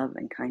and love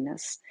and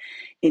kindness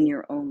in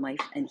your own life,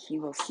 and he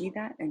will see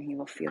that and he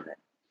will feel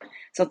it.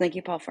 So thank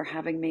you, Paul, for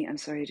having me. I'm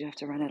sorry you have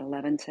to run at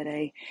 11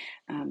 today,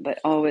 but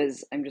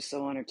always, I'm just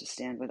so honored to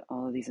stand with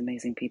all of these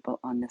amazing people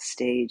on this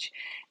stage.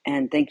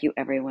 And thank you,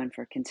 everyone,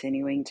 for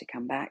continuing to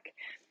come back,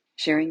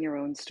 sharing your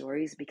own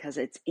stories, because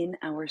it's in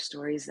our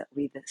stories that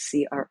we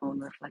see our own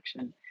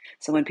reflection.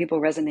 So when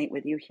people resonate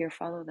with you here,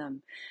 follow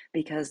them,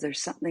 because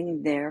there's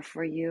something there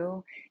for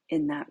you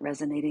in that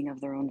resonating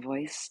of their own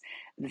voice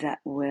that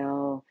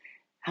will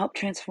help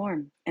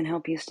transform and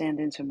help you stand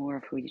into more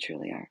of who you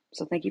truly are.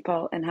 So thank you,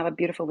 Paul, and have a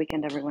beautiful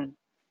weekend, everyone.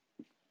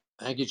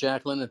 Thank you,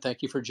 Jacqueline, and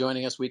thank you for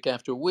joining us week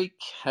after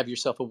week. Have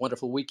yourself a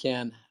wonderful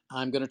weekend.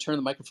 I'm going to turn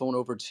the microphone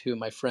over to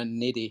my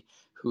friend Nidhi,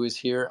 who is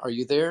here. Are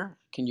you there?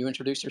 Can you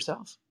introduce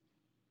yourself?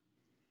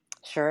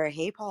 Sure.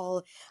 Hey,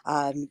 Paul.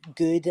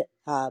 Good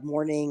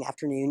morning,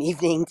 afternoon,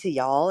 evening to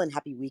y'all, and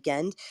happy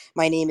weekend.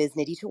 My name is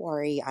Nidhi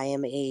Tiwari. I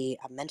am a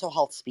mental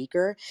health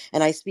speaker,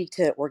 and I speak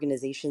to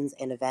organizations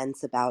and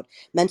events about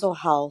mental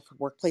health,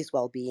 workplace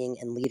well-being,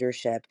 and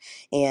leadership.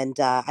 And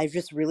I've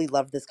just really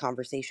loved this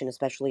conversation,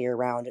 especially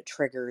around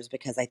triggers,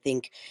 because I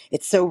think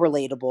it's so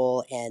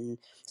relatable, and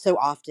so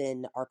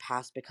often our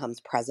past becomes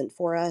present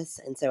for us.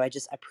 And so I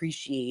just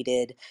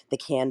appreciated the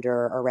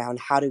candor around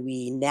how do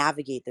we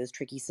navigate those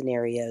tricky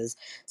scenarios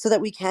so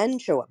that we can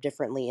show up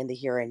differently in the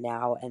here and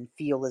now and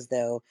feel as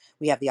though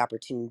we have the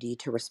opportunity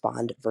to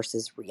respond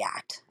versus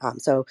react.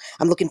 So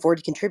I'm looking forward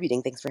to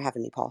contributing. Thanks for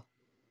having me, Paul.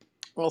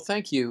 Well,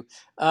 thank you.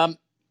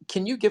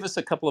 Can you give us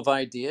a couple of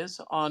ideas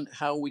on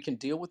how we can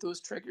deal with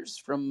those triggers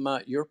from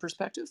your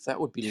perspective? That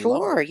would be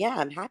Sure, lovely. yeah,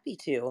 I'm happy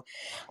to.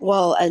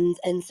 Well,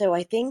 and so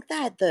I think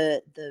that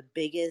the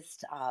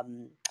biggest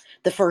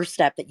the first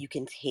step that you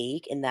can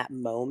take in that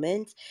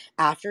moment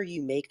after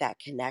you make that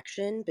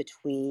connection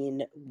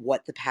between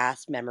what the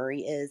past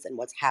memory is and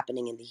what's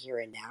happening in the here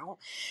and now,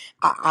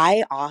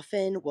 I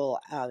often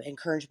will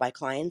encourage my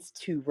clients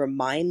to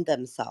remind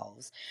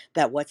themselves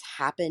that what's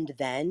happened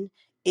then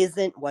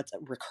isn't what's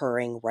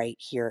recurring right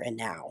here and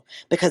now,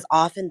 because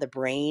often the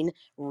brain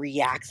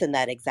reacts in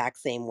that exact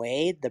same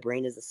way. The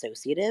brain is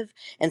associative.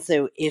 And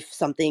so if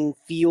something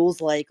feels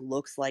like,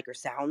 looks like, or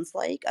sounds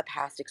like a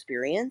past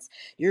experience,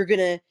 you're going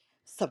to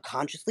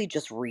subconsciously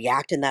just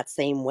react in that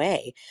same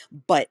way.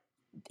 But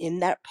in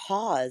that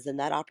pause and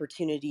that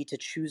opportunity to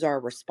choose our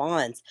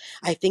response,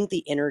 I think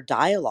the inner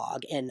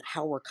dialogue and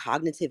how we're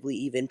cognitively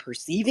even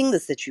perceiving the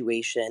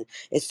situation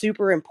is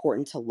super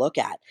important to look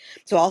at.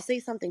 So I'll say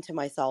something to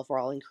myself, or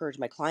I'll encourage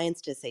my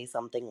clients to say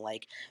something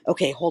like,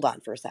 okay, hold on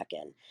for a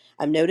second.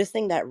 I'm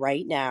noticing that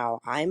right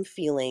now I'm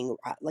feeling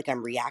like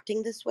I'm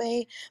reacting this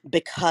way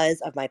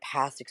because of my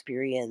past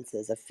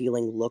experiences of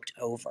feeling looked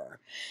over.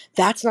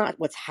 That's not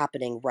what's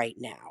happening right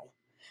now.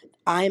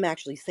 I'm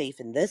actually safe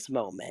in this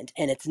moment,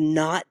 and it's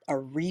not a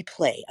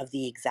replay of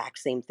the exact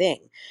same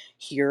thing.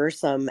 Here are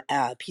some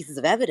pieces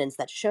of evidence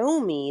that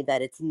show me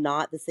that it's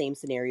not the same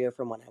scenario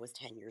from when I was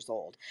 10 years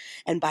old.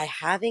 And by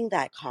having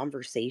that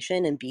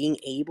conversation and being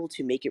able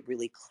to make it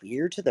really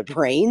clear to the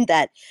brain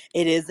that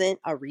it isn't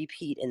a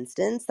repeat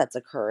instance that's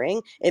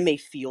occurring, it may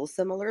feel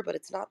similar, but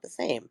it's not the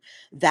same.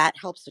 That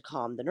helps to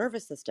calm the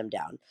nervous system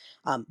down.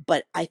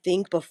 But I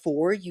think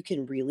before you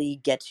can really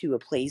get to a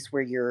place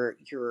where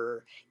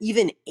you're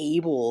even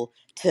able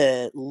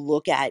to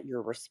look at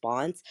your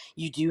response,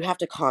 you do have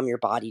to calm your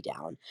body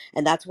down.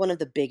 And that's one of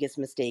the biggest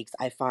mistakes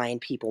I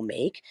find people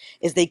make,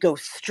 is they go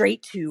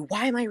straight to,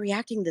 why am I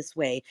reacting this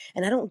way?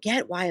 And I don't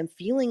get why I'm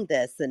feeling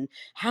this. And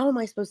how am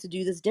I supposed to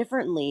do this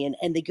differently?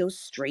 And they go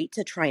straight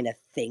to trying to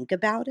think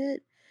about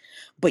it,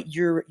 but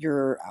your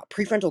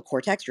prefrontal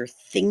cortex, your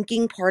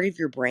thinking part of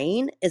your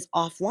brain, is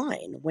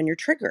offline when you're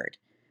triggered,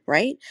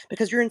 right?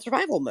 Because you're in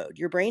survival mode.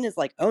 Your brain is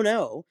like, oh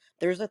no,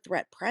 there's a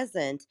threat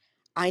present.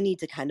 I need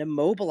to kind of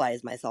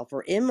mobilize myself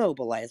or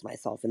immobilize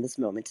myself in this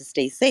moment to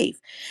stay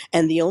safe.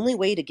 And the only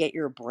way to get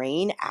your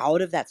brain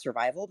out of that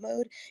survival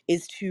mode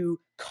is to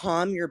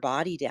calm your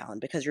body down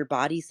because your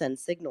body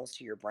sends signals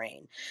to your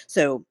brain.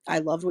 So I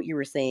loved what you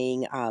were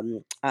saying,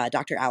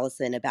 Dr.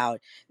 Allison, about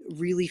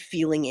really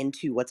feeling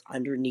into what's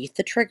underneath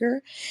the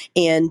trigger.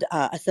 And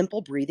a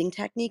simple breathing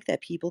technique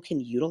that people can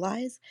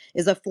utilize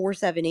is a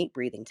 478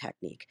 breathing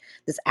technique.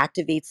 This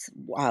activates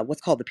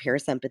what's called the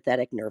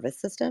parasympathetic nervous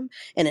system,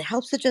 and it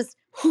helps to just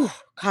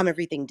calm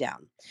everything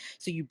down.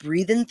 So you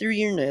breathe in through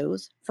your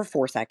nose for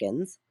 4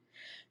 seconds,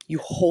 you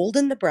hold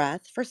in the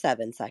breath for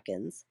 7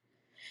 seconds,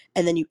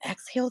 and then you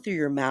exhale through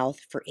your mouth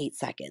for 8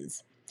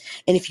 seconds.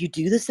 And if you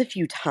do this a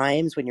few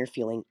times when you're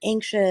feeling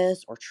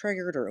anxious or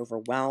triggered or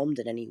overwhelmed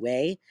in any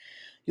way,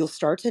 you'll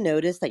start to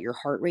notice that your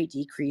heart rate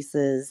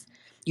decreases.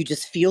 You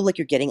just feel like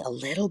you're getting a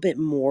little bit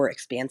more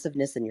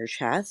expansiveness in your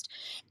chest.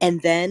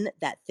 And then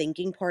that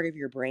thinking part of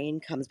your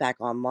brain comes back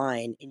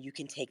online, and you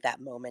can take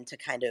that moment to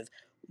kind of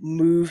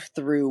move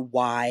through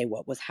why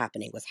what was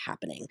happening was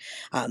happening.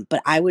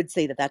 But I would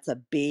say that that's a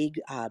big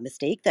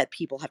mistake that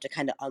people have to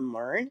kind of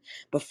unlearn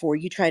before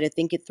you try to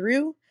think it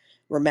through.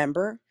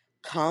 Remember,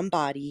 calm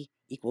body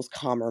equals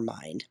calmer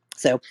mind.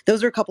 So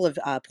those are a couple of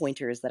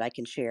pointers that I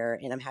can share,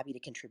 and I'm happy to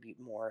contribute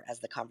more as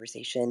the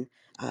conversation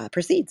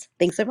proceeds.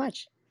 Thanks so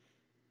much.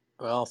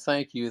 Well,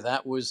 thank you.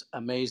 That was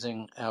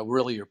amazing. I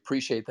really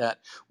appreciate that.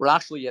 We're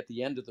actually at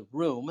the end of the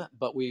room,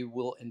 but we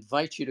will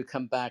invite you to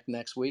come back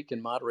next week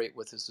and moderate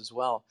with us as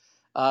well.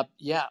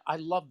 Yeah, I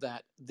love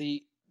that.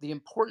 The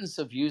importance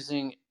of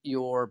using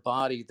your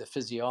body, the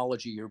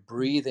physiology, your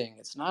breathing.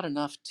 It's not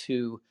enough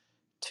to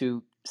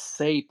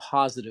say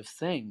positive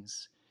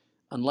things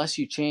unless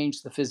you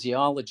change the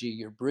physiology,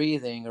 your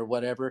breathing or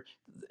whatever.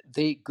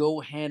 They go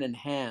hand in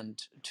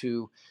hand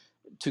to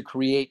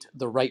create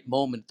the right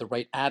moment, the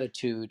right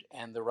attitude,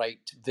 and the right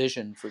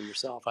vision for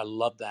yourself. I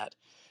love that.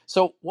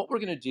 So, what we're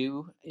going to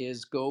do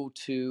is go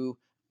to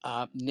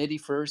Nidhi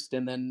first,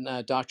 and then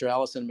Dr.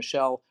 Allison and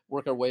Michelle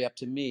work our way up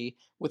to me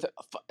with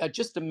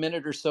just a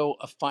minute or so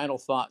of final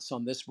thoughts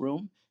on this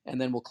room, and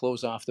then we'll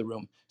close off the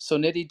room. So,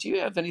 Nidhi, do you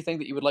have anything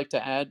that you would like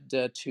to add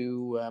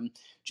to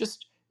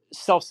just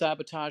self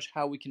sabotage,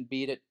 how we can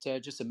beat it?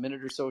 Just a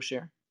minute or so,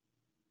 share.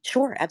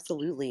 Sure,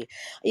 absolutely.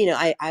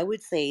 I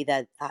would say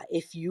that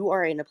if you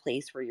are in a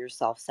place where you're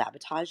self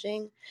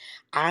sabotaging,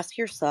 ask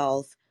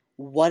yourself,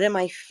 what am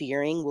I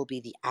fearing will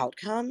be the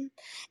outcome?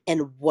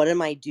 And what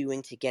am I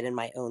doing to get in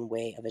my own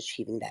way of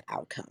achieving that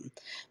outcome?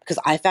 Because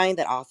I find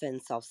that often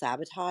self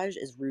sabotage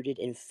is rooted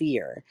in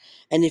fear.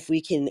 And if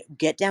we can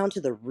get down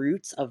to the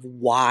roots of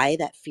why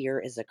that fear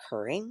is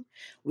occurring,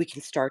 we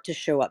can start to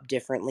show up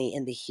differently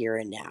in the here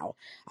and now.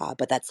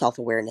 But that self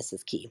awareness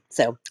is key.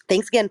 So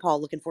thanks again,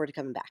 Paul. Looking forward to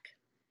coming back.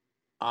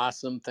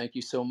 Awesome. Thank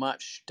you so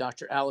much.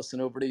 Dr.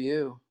 Allison, over to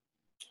you.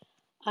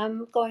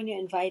 I'm going to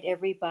invite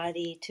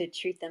everybody to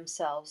treat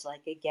themselves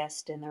like a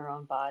guest in their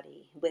own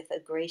body with a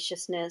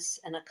graciousness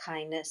and a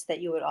kindness that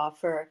you would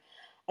offer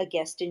a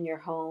guest in your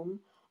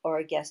home or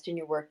a guest in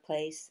your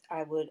workplace.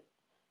 I would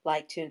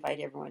like to invite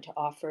everyone to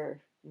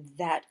offer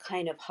that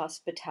kind of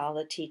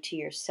hospitality to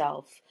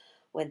yourself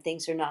when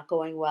things are not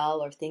going well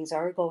or things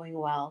are going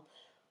well.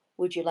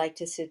 Would you like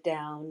to sit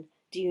down?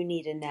 Do you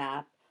need a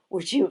nap?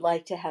 Would you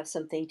like to have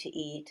something to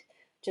eat?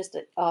 Just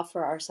to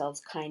offer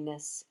ourselves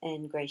kindness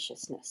and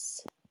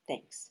graciousness.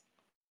 Thanks.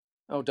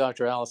 Oh,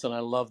 Dr. Allison, I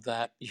love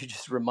that. You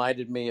just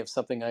reminded me of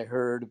something I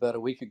heard about a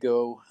week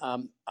ago.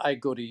 I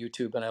go to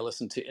YouTube and I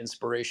listen to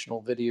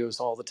inspirational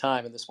videos all the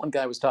time. And this one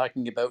guy was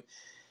talking about,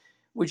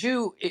 would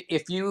you,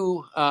 if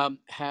you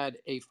had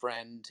a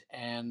friend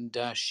and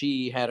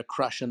she had a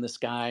crush on this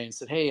guy and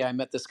said, hey, I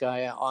met this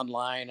guy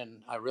online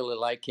and I really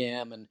like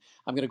him and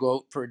I'm going to go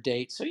out for a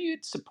date. So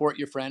you'd support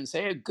your friend and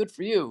say, hey, good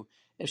for you.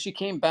 If she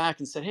came back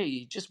and said, hey,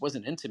 he just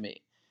wasn't into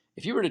me.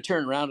 If you were to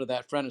turn around to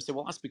that friend and say,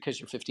 well, that's because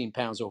you're 15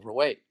 pounds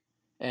overweight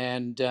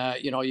and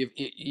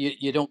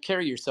you don't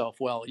carry yourself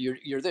well,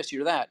 you're this,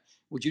 you're that.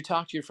 Would you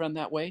talk to your friend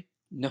that way?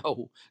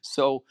 No.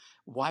 So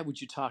why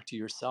would you talk to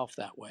yourself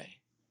that way?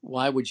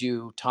 Why would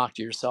you talk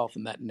to yourself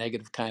in that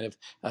negative kind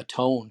of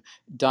tone?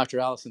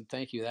 Dr. Allison,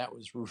 thank you. That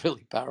was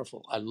really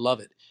powerful. I love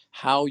it.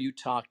 How you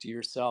talk to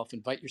yourself,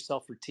 invite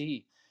yourself for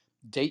tea,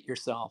 date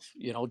yourself,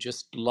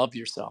 just love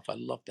yourself. I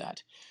love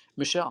that.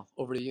 Michelle,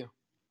 over to you.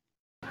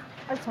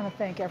 I just want to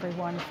thank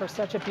everyone for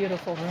such a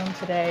beautiful room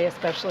today,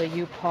 especially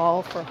you,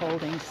 Paul, for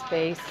holding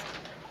space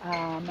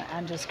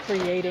and just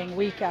creating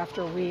week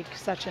after week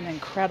such an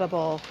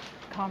incredible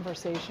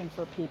conversation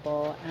for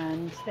people.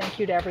 And thank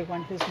you to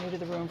everyone who's new to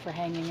the room for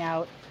hanging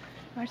out.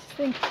 I just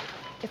think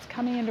it's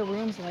coming into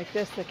rooms like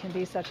this that can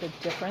be such a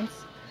difference.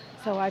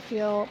 So I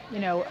feel,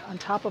 on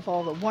top of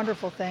all the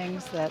wonderful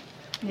things that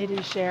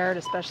Nidhi shared,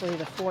 especially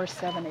the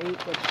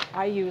 478, which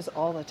I use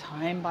all the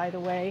time, by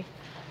the way.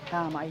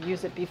 I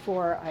use it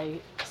before I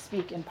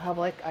speak in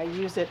public. I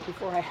use it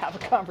before I have a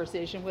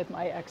conversation with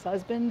my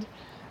ex-husband.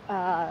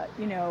 I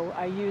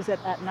use it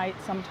at night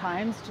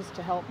sometimes just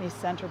to help me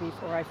center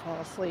before I fall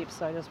asleep.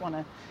 So I just want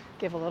to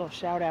give a little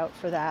shout out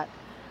for that.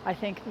 I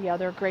think the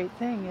other great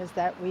thing is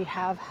that we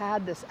have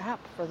had this app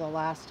for the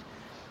last,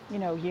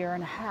 year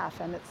and a half,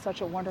 and it's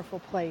such a wonderful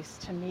place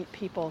to meet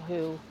people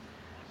who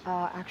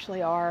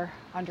actually are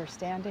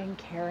understanding,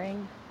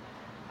 caring,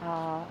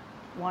 uh,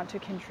 want to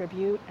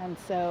contribute. And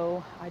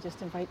so I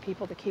just invite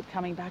people to keep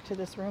coming back to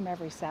this room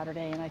every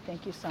Saturday. And I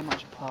thank you so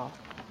much, Paul.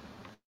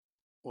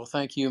 Well,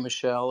 thank you,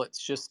 Michelle.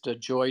 It's just a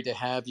joy to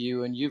have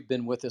you, and you've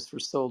been with us for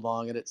so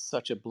long, and it's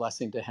such a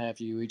blessing to have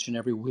you each and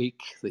every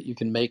week that you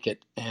can make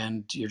it,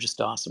 and you're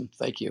just awesome.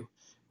 Thank you.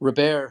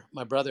 Robert,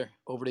 my brother,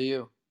 over to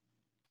you.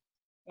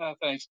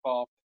 Thanks,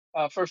 Paul.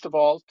 First of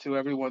all, to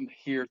everyone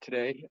here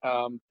today,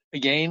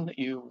 again,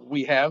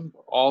 we have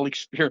all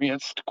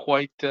experienced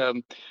quite a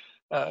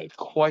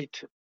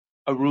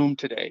room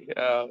today.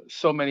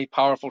 So many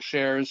powerful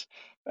shares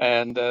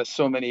and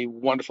so many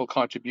wonderful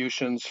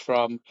contributions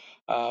from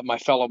my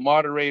fellow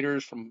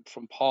moderators, from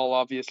Paul,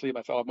 obviously,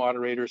 my fellow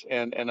moderators,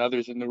 and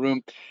others in the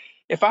room.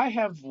 If I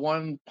have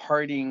one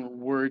parting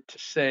word to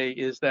say,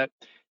 is that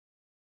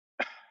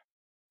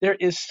there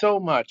is so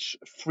much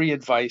free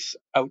advice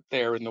out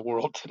there in the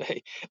world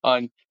today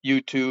on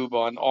YouTube,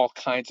 on all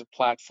kinds of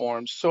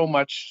platforms. So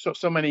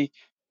many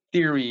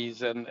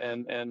theories and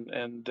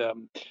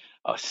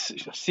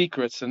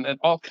secrets and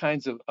all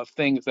kinds of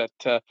things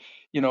that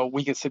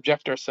we can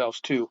subject ourselves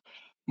to.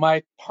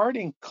 My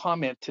parting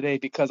comment today,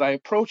 because I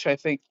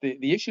think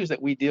the issues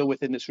that we deal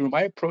with in this room,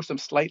 I approach them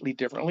slightly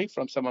differently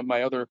from some of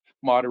my other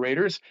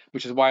moderators,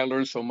 which is why I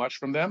learn so much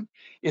from them,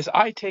 is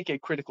I take a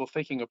critical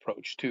thinking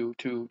approach to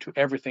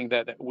everything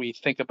that we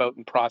think about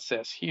and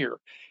process here.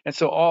 And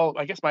so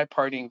I guess my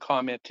parting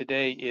comment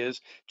today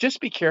is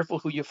just be careful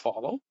who you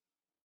follow,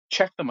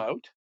 check them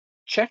out,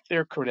 check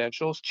their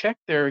credentials, check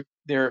their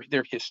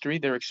history,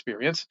 their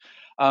experience.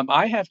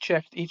 I have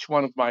checked each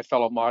one of my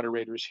fellow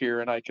moderators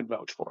here, and I can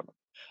vouch for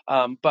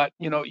them. But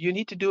you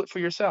need to do it for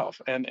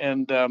yourself.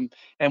 And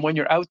when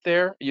you're out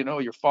there,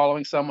 you're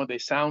following someone, they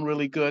sound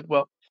really good.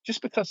 Well,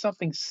 just because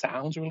something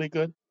sounds really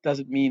good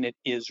doesn't mean it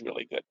is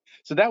really good.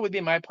 So that would be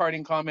my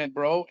parting comment,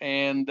 bro.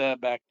 And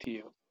back to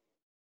you.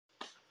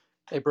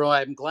 Hey, bro,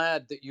 I'm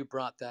glad that you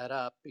brought that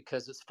up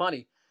because it's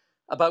funny.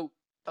 About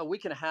a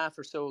week and a half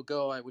or so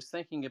ago, I was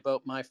thinking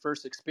about my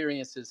first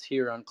experiences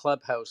here on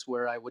Clubhouse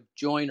where I would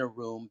join a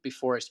room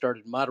before I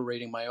started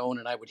moderating my own,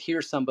 and I would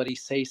hear somebody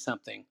say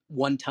something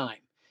one time.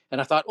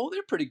 And I thought, oh,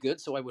 they're pretty good.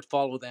 So I would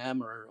follow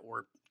them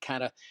or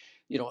kind of,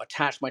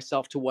 attach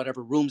myself to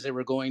whatever rooms they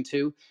were going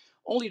to,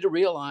 only to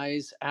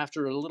realize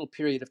after a little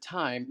period of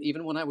time,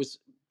 even when I was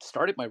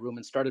started my room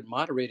and started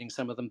moderating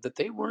some of them, that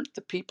they weren't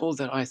the people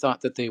that I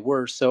thought that they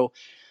were. So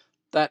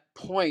that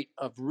point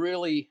of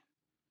really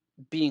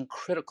being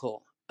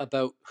critical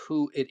about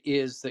who it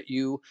is that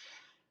you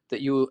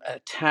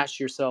attach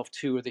yourself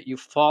to or that you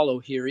follow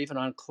here, even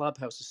on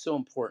Clubhouse, is so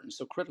important.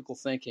 So critical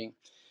thinking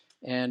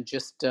and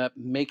just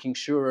making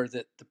sure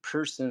that the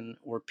person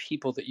or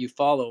people that you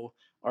follow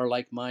are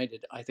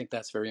like-minded. I think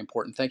that's very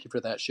important. Thank you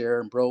for that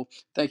share. And bro,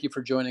 thank you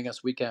for joining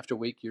us week after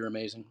week. You're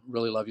amazing.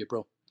 Really love you,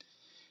 bro.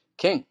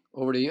 King,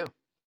 over to you.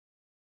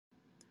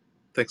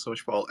 Thanks so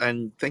much, Paul.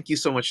 And thank you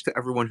so much to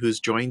everyone who's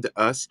joined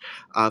us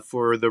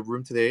for the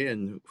room today.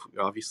 And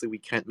obviously, we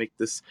can't make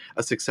this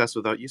a success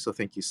without you. So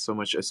thank you so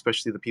much,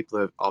 especially the people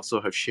that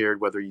also have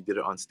shared, whether you did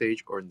it on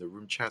stage or in the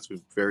room chats.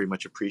 We very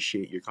much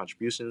appreciate your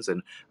contributions.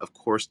 And of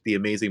course, the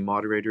amazing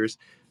moderators.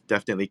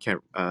 Definitely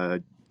can't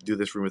do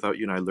this room without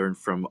you. And I learn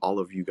from all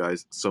of you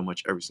guys so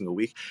much every single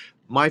week.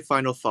 My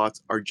final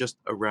thoughts are just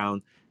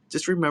around,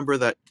 just remember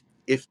that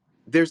if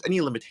there's any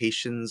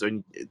limitations or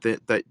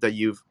that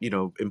you've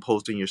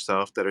imposed on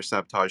yourself that are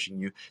sabotaging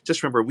you,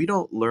 just remember we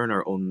don't learn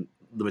our own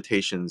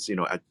limitations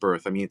at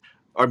birth. I mean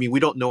we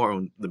don't know our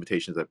own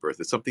limitations at birth.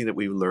 It's something that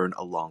we learn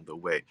along the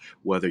way,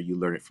 whether you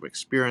learn it from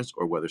experience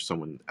or whether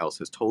someone else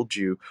has told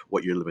you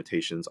what your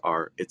limitations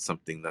are. It's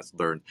something that's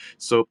learned.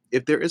 So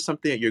if there is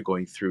something that you're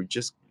going through,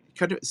 just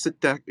kind of sit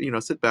back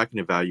and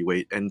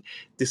evaluate and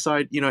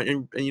decide,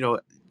 and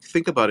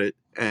think about it.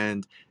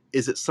 And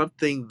is it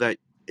something that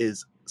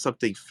is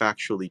something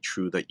factually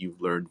true that you've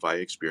learned via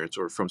experience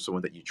or from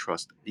someone that you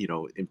trust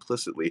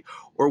implicitly,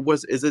 or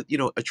is it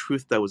a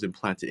truth that was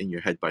implanted in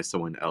your head by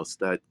someone else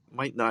that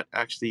might not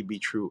actually be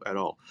true at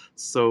all?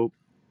 So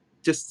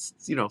just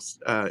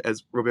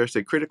as Robert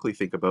said, critically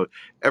think about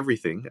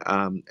everything,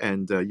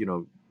 and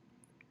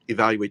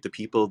evaluate the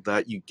people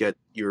that you get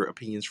your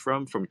opinions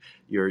from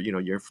your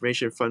your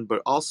information from, but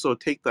also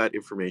take that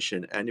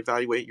information and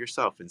evaluate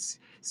yourself and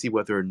see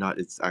whether or not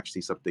it's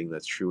actually something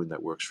that's true and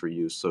that works for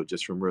you. So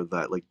just remember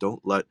that, like, don't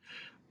let,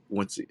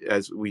 once,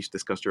 as we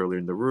discussed earlier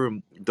in the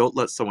room, don't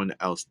let someone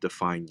else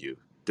define you.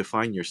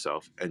 Define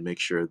yourself and make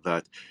sure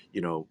that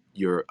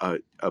you're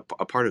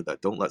a part of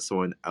that. Don't let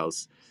someone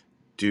else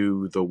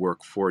do the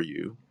work for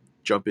you.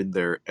 Jump in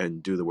there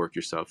and do the work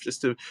yourself,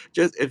 just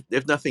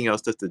if nothing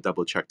else, just to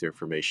double check the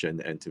information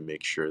and to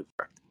make sure.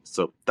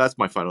 So that's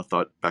my final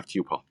thought. Back to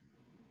you, Paul.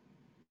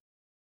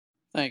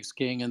 Thanks,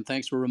 King, and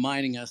thanks for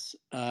reminding us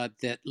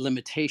that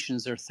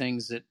limitations are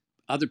things that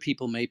other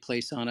people may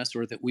place on us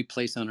or that we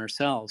place on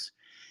ourselves.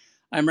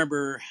 I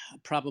remember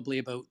probably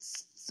about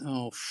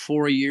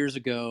 4 years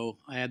ago,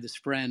 I had this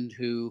friend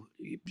who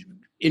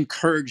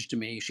encouraged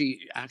me.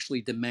 She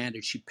actually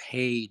demanded, she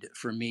paid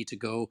for me to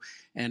go,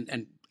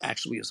 and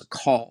actually it was a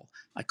call.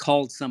 I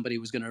called somebody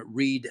who was going to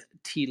read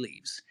tea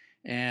leaves.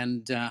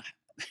 And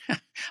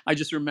I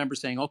just remember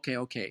saying,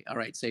 okay, all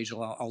right,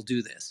 Sejal, I'll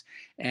do this.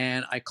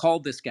 And I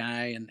called this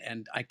guy,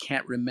 and I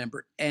can't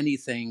remember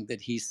anything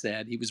that he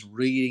said. He was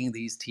reading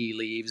these tea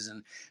leaves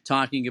and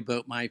talking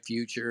about my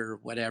future or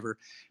whatever.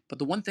 But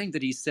the one thing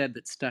that he said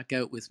that stuck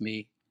out with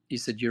me, he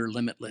said, "You're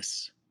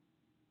limitless."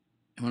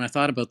 And when I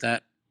thought about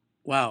that,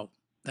 wow,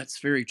 that's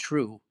very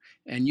true.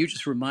 And you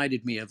just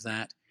reminded me of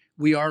that.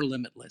 We are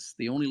limitless.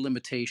 The only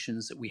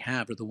limitations that we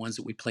have are the ones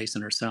that we place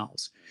on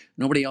ourselves.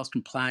 Nobody else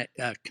can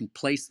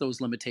place those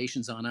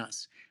limitations on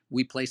us.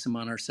 We place them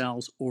on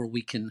ourselves, or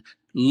we can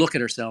look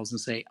at ourselves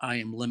and say, I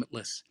am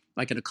limitless.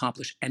 I can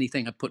accomplish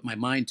anything I put my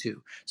mind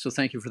to. So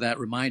thank you for that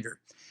reminder.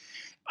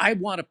 I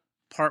want to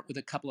part with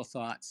a couple of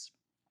thoughts.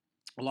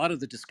 A lot of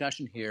the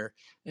discussion here,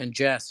 and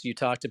Jess, you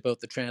talked about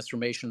the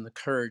transformation, the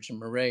courage, and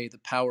Murray, the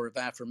power of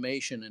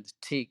affirmation, and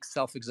Teak,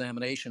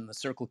 self-examination, the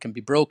circle can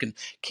be broken.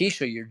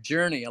 Keisha, your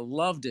journey, I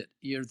loved it.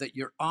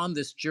 You're on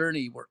this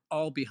journey. We're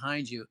all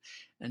behind you.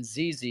 And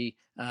Zizi,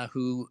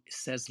 who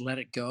says, let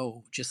it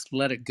go, just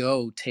let it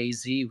go.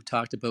 Tay-Z, who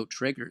talked about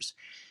triggers.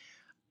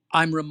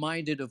 I'm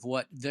reminded of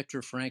what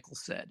Viktor Frankl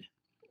said.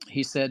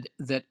 He said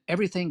that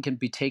everything can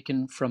be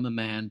taken from a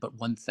man but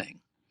one thing,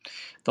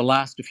 the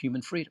last of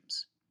human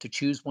freedoms, to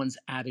choose one's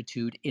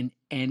attitude in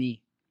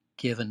any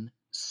given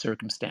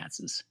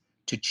circumstances,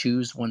 to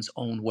choose one's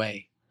own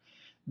way.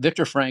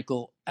 Viktor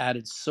Frankl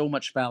added so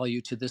much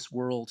value to this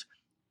world.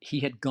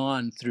 He had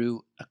gone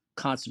through a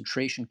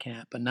concentration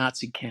camp, a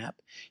Nazi camp.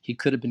 He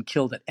could have been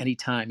killed at any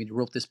time. He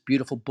wrote this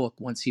beautiful book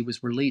once he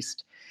was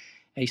released.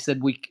 And he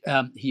said,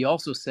 he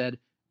also said,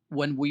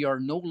 when we are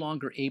no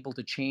longer able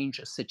to change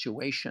a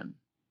situation,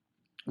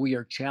 we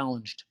are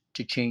challenged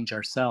to change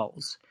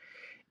ourselves.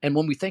 And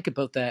when we think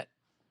about that,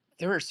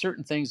 there are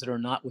certain things that are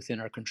not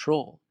within our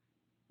control,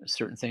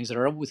 certain things that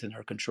are within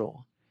our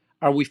control.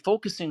 Are we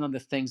focusing on the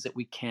things that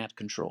we can't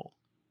control?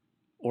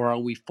 Or are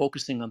we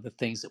focusing on the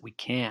things that we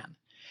can?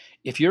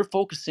 If you're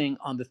focusing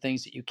on the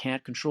things that you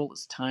can't control,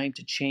 it's time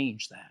to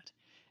change that.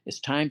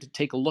 It's time to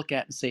take a look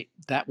at and say,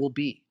 that will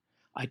be.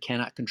 I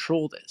cannot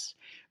control this.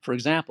 For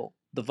example,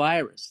 the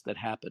virus that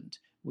happened,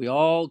 we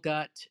all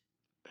got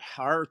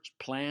our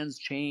plans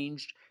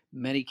changed.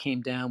 Many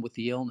came down with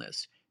the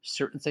illness.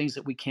 Certain things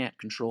that we can't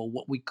control,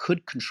 what we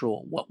could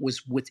control, what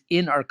was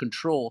within our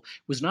control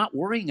was not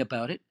worrying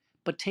about it,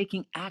 but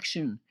taking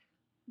action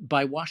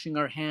by washing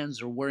our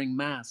hands or wearing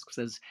masks,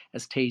 as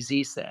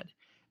Tay-Z said.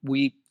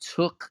 We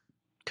took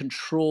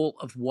control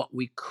of what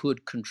we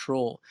could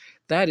control.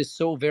 That is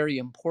so very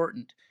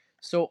important.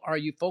 So are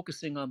you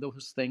focusing on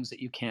those things that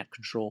you can't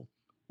control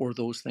or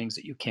those things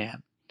that you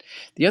can?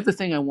 The other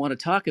thing I want to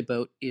talk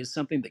about is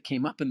something that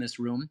came up in this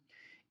room,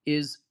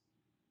 is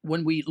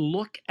when we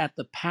look at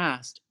the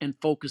past and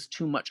focus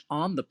too much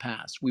on the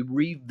past, we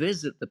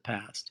revisit the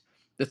past,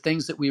 the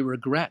things that we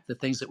regret, the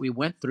things that we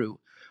went through.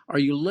 Are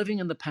you living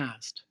in the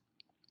past?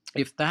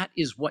 If that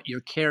is what you're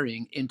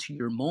carrying into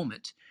your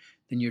moment,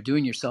 then you're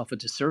doing yourself a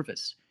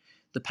disservice.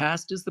 The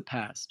past is the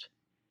past.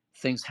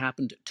 Things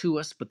happened to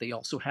us, but they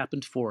also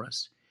happened for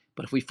us.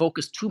 But if we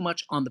focus too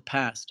much on the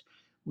past,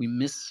 we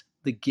miss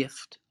the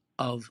gift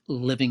of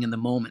living in the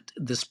moment,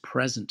 this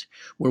present,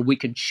 where we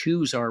can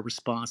choose our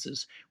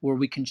responses, where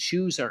we can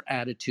choose our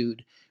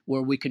attitude,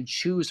 where we can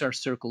choose our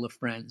circle of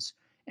friends,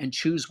 and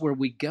choose where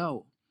we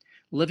go.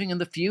 Living in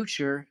the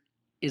future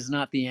is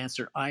not the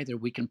answer either.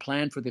 We can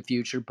plan for the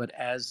future, but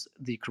as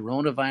the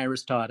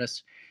coronavirus taught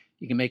us,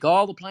 you can make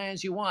all the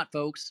plans you want,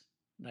 folks.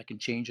 That can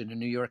change in a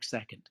New York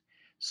second.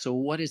 So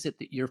what is it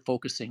that you're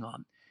focusing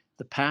on?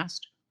 The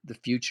past, the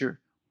future,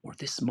 or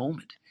this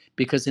moment?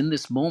 Because in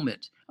this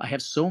moment, I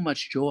have so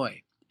much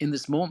joy. In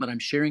this moment, I'm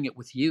sharing it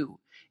with you.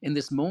 In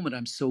this moment,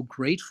 I'm so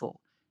grateful.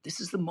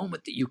 This is the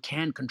moment that you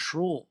can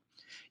control.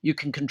 You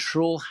can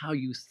control how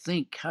you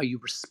think, how you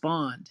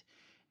respond.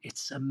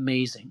 It's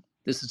amazing.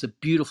 This is a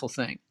beautiful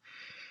thing.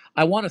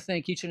 I want to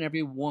thank each and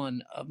every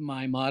one of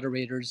my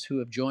moderators who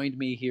have joined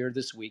me here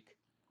this week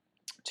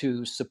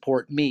to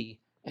support me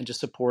and to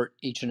support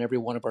each and every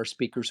one of our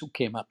speakers who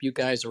came up. You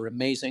guys are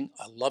amazing.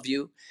 I love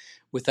you.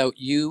 Without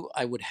you,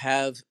 I would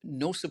have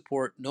no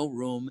support, no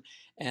room,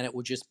 and it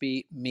would just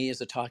be me as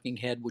a talking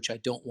head, which I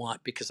don't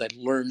want, because I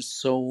learned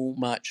so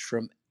much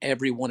from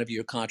every one of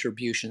your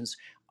contributions.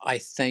 I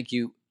thank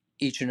you,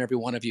 each and every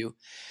one of you.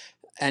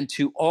 And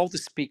to all the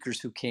speakers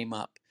who came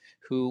up,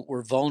 who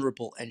were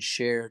vulnerable and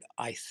shared,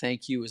 I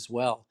thank you as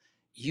well.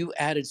 You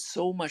added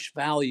so much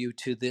value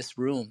to this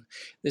room.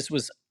 This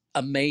was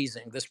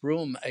amazing. This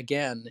room,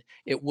 again,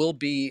 it will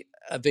be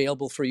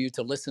available for you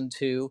to listen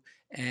to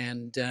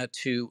and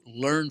to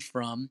learn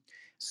from.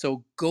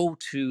 So go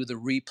to the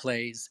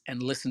replays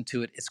and listen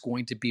to it. It's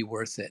going to be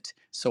worth it.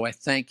 So I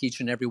thank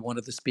each and every one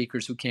of the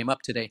speakers who came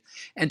up today,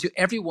 and to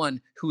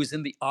everyone who is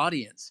in the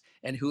audience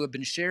and who have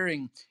been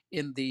sharing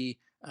in the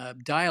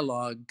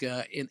dialogue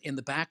in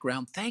the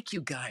background. Thank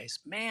you guys.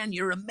 Man,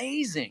 you're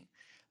amazing.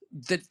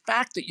 The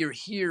fact that you're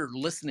here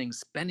listening,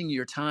 spending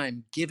your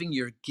time, giving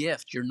your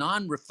gift, your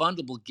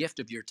non-refundable gift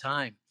of your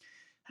time,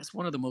 that's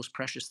one of the most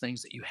precious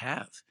things that you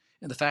have.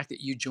 And the fact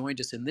that you joined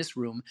us in this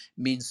room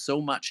means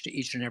so much to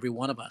each and every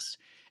one of us.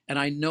 And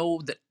I know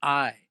that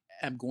I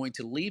am going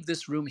to leave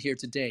this room here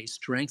today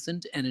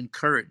strengthened and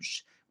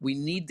encouraged. We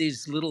need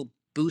these little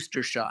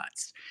booster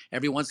shots.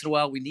 Every once in a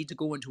while, we need to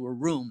go into a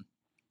room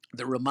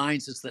that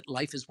reminds us that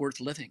life is worth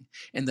living,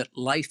 and that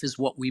life is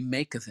what we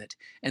make of it,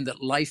 and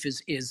that life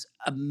is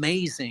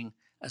amazing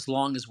as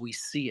long as we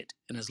see it,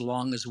 and as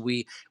long as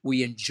we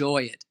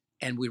enjoy it,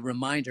 and we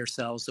remind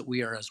ourselves that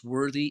we are as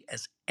worthy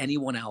as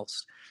anyone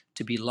else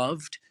to be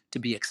loved, to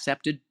be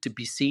accepted, to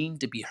be seen,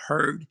 to be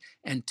heard,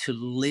 and to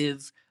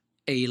live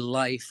a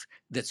life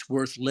that's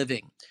worth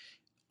living.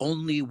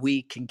 Only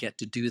we can get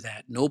to do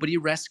that. Nobody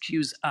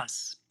rescues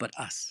us but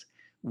us.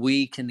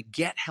 We can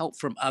get help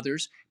from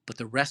others, but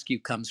the rescue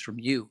comes from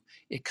you.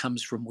 It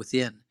comes from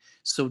within.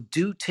 So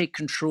do take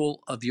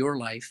control of your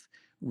life,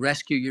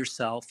 rescue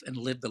yourself, and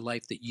live the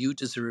life that you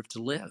deserve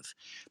to live.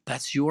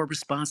 That's your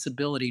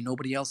responsibility.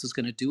 Nobody else is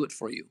going to do it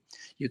for you.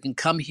 You can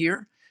come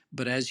here,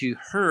 but as you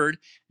heard,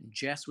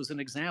 Jess was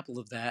an example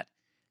of that,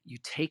 you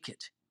take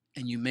it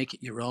and you make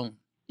it your own.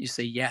 You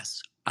say,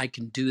 yes, I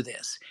can do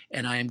this,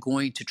 and I am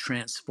going to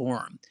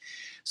transform.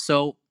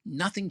 So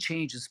nothing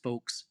changes,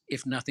 folks,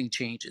 if nothing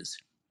changes.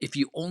 If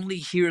you only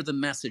hear the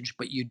message,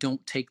 but you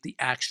don't take the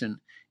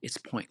action, it's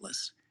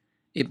pointless.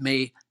 It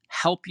may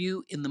help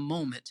you in the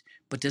moment,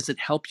 but does it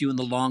help you in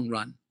the long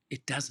run?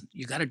 It doesn't.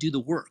 You got to do the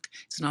work.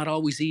 It's not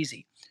always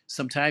easy.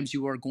 Sometimes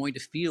you are going to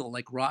feel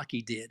like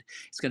Rocky did.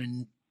 It's going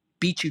to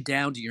beat you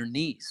down to your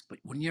knees. But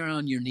when you're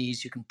on your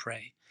knees, you can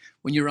pray.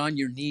 When you're on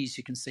your knees,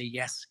 you can say,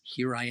 yes,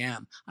 here I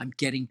am. I'm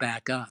getting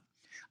back up.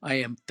 I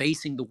am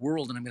facing the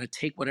world, and I'm going to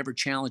take whatever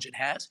challenge it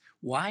has.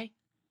 Why?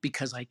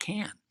 Because I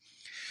can.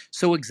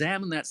 So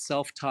examine that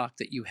self-talk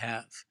that you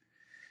have.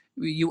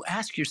 You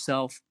ask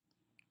yourself,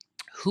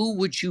 who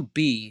would you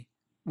be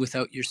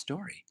without your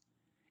story?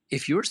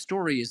 If your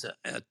story is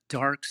a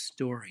dark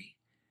story,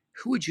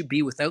 who would you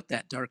be without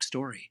that dark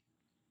story?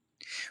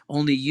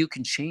 Only you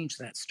can change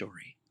that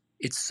story.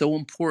 It's so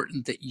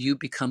important that you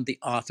become the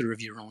author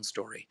of your own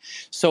story.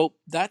 So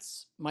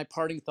that's my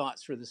parting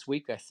thoughts for this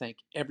week. I thank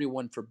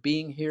everyone for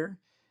being here.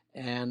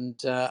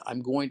 And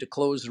I'm going to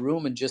close the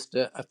room in just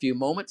a few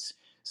moments.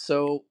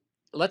 So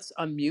let's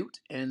unmute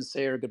and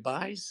say our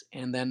goodbyes,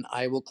 and then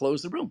I will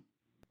close the room.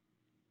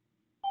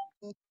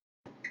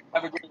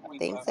 Have a great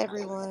week. Thanks,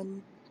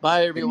 everyone.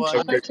 Bye, everyone.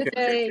 Okay.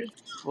 Today.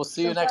 We'll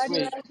see you So next glad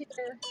you're week. all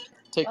here.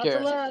 Take Lots of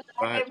care. love.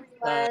 Bye.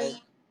 Bye.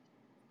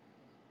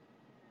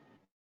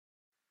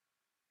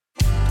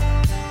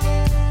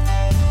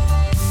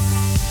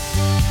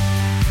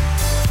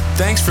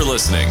 Thanks for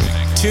listening.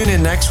 Tune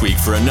in next week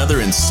for another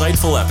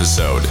insightful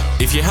episode.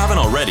 If you haven't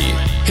already,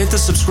 hit the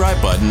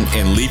subscribe button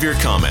and leave your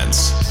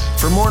comments.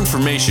 For more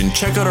information,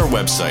 check out our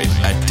website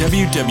at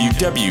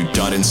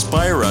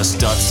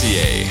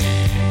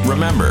www.inspireus.ca.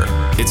 Remember,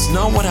 it's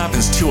not what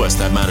happens to us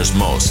that matters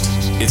most.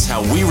 It's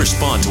how we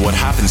respond to what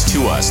happens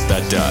to us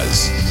that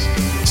does.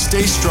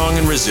 Stay strong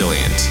and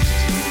resilient.